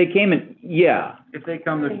 Yeah, if they came in, yeah, If they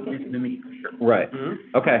come, there's reason to meet, for sure. right, Hmm?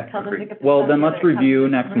 okay. Tell them to get the Well, stuff then let's together. review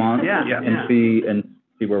next month Yeah. and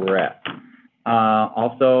see where we're at.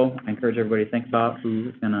 Also, I encourage everybody to think about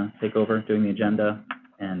who's gonna take over doing the agenda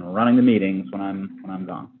and running the meetings when I'm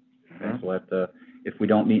gone. Okay, so we'll have to, if we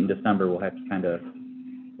don't meet in December, we'll have to kind of,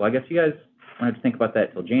 well, I guess you guys won't have to think about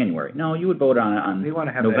that till January. No, you would vote on it We on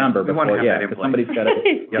wanna have that, November we wanna before, have yeah, that in because place. somebody's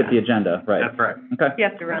gotta get the agenda, right. That's right. Okay, You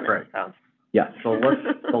have to run Right. it, so. yeah. So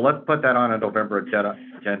let's put that on a November agenda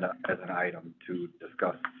as an item to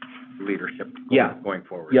discuss leadership Yeah. going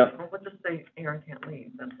forward. Yep. Well, we'll just say Aaron can't leave,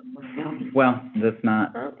 that's the. Well, that's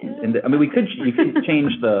not, I mean, you could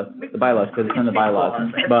change the bylaws, because it's in the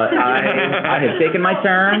bylaws, but I have taken my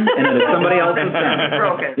turn, and it is somebody else's turn.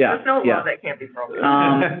 Broken. Yeah, There's no yeah. law that can't be broken.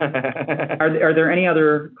 Are there any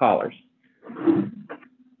other callers?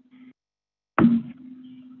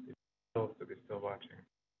 Still watching.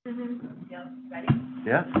 Yeah, ready?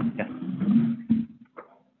 Yes? Yes.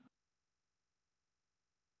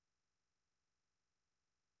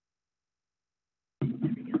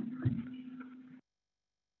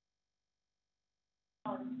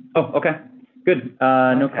 Oh, okay, good.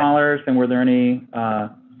 No Okay. callers, and were there any,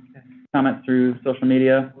 comments through social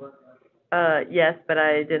media? Yes, but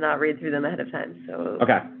I did not read through them ahead of time, so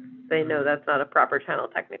Okay, they know that's not a proper channel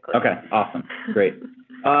technically. okay, awesome, great.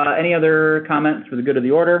 Any other comments for the good of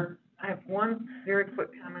the order? I have one very quick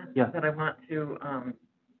comment Yeah. that I want to,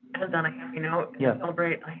 end on a happy note. Yeah. And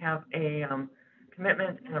celebrate. I have a,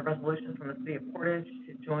 commitment and a resolution from the city of Portage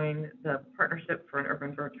to join the Partnership for an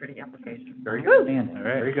Urban Growth Treaty application. Very good. Outstanding. All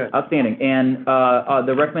right. Very good. Outstanding. And,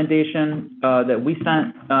 the recommendation, that we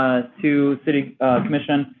sent, to city,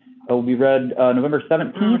 commission will be read, November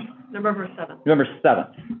 17th? November 7th. November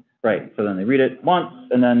 7th, right. So then they read it once,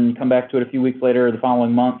 and then come back to it a few weeks later, the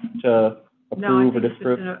following month, to No, I approve or think it's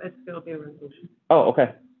just, disapprove? it'll be a resolution. Oh,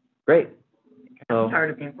 okay, great. So, I'm tired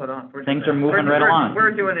of being put off. We're things doing are it. moving We're- right along.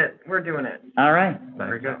 We're doing it, we're doing it. all right,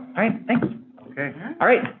 Very good. all right, thanks. Okay. All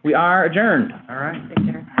right, we are adjourned. All right. Take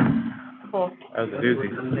care. Cool. That was a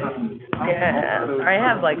doozy. Yeah, I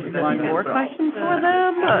have like 50 more questions for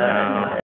them, but.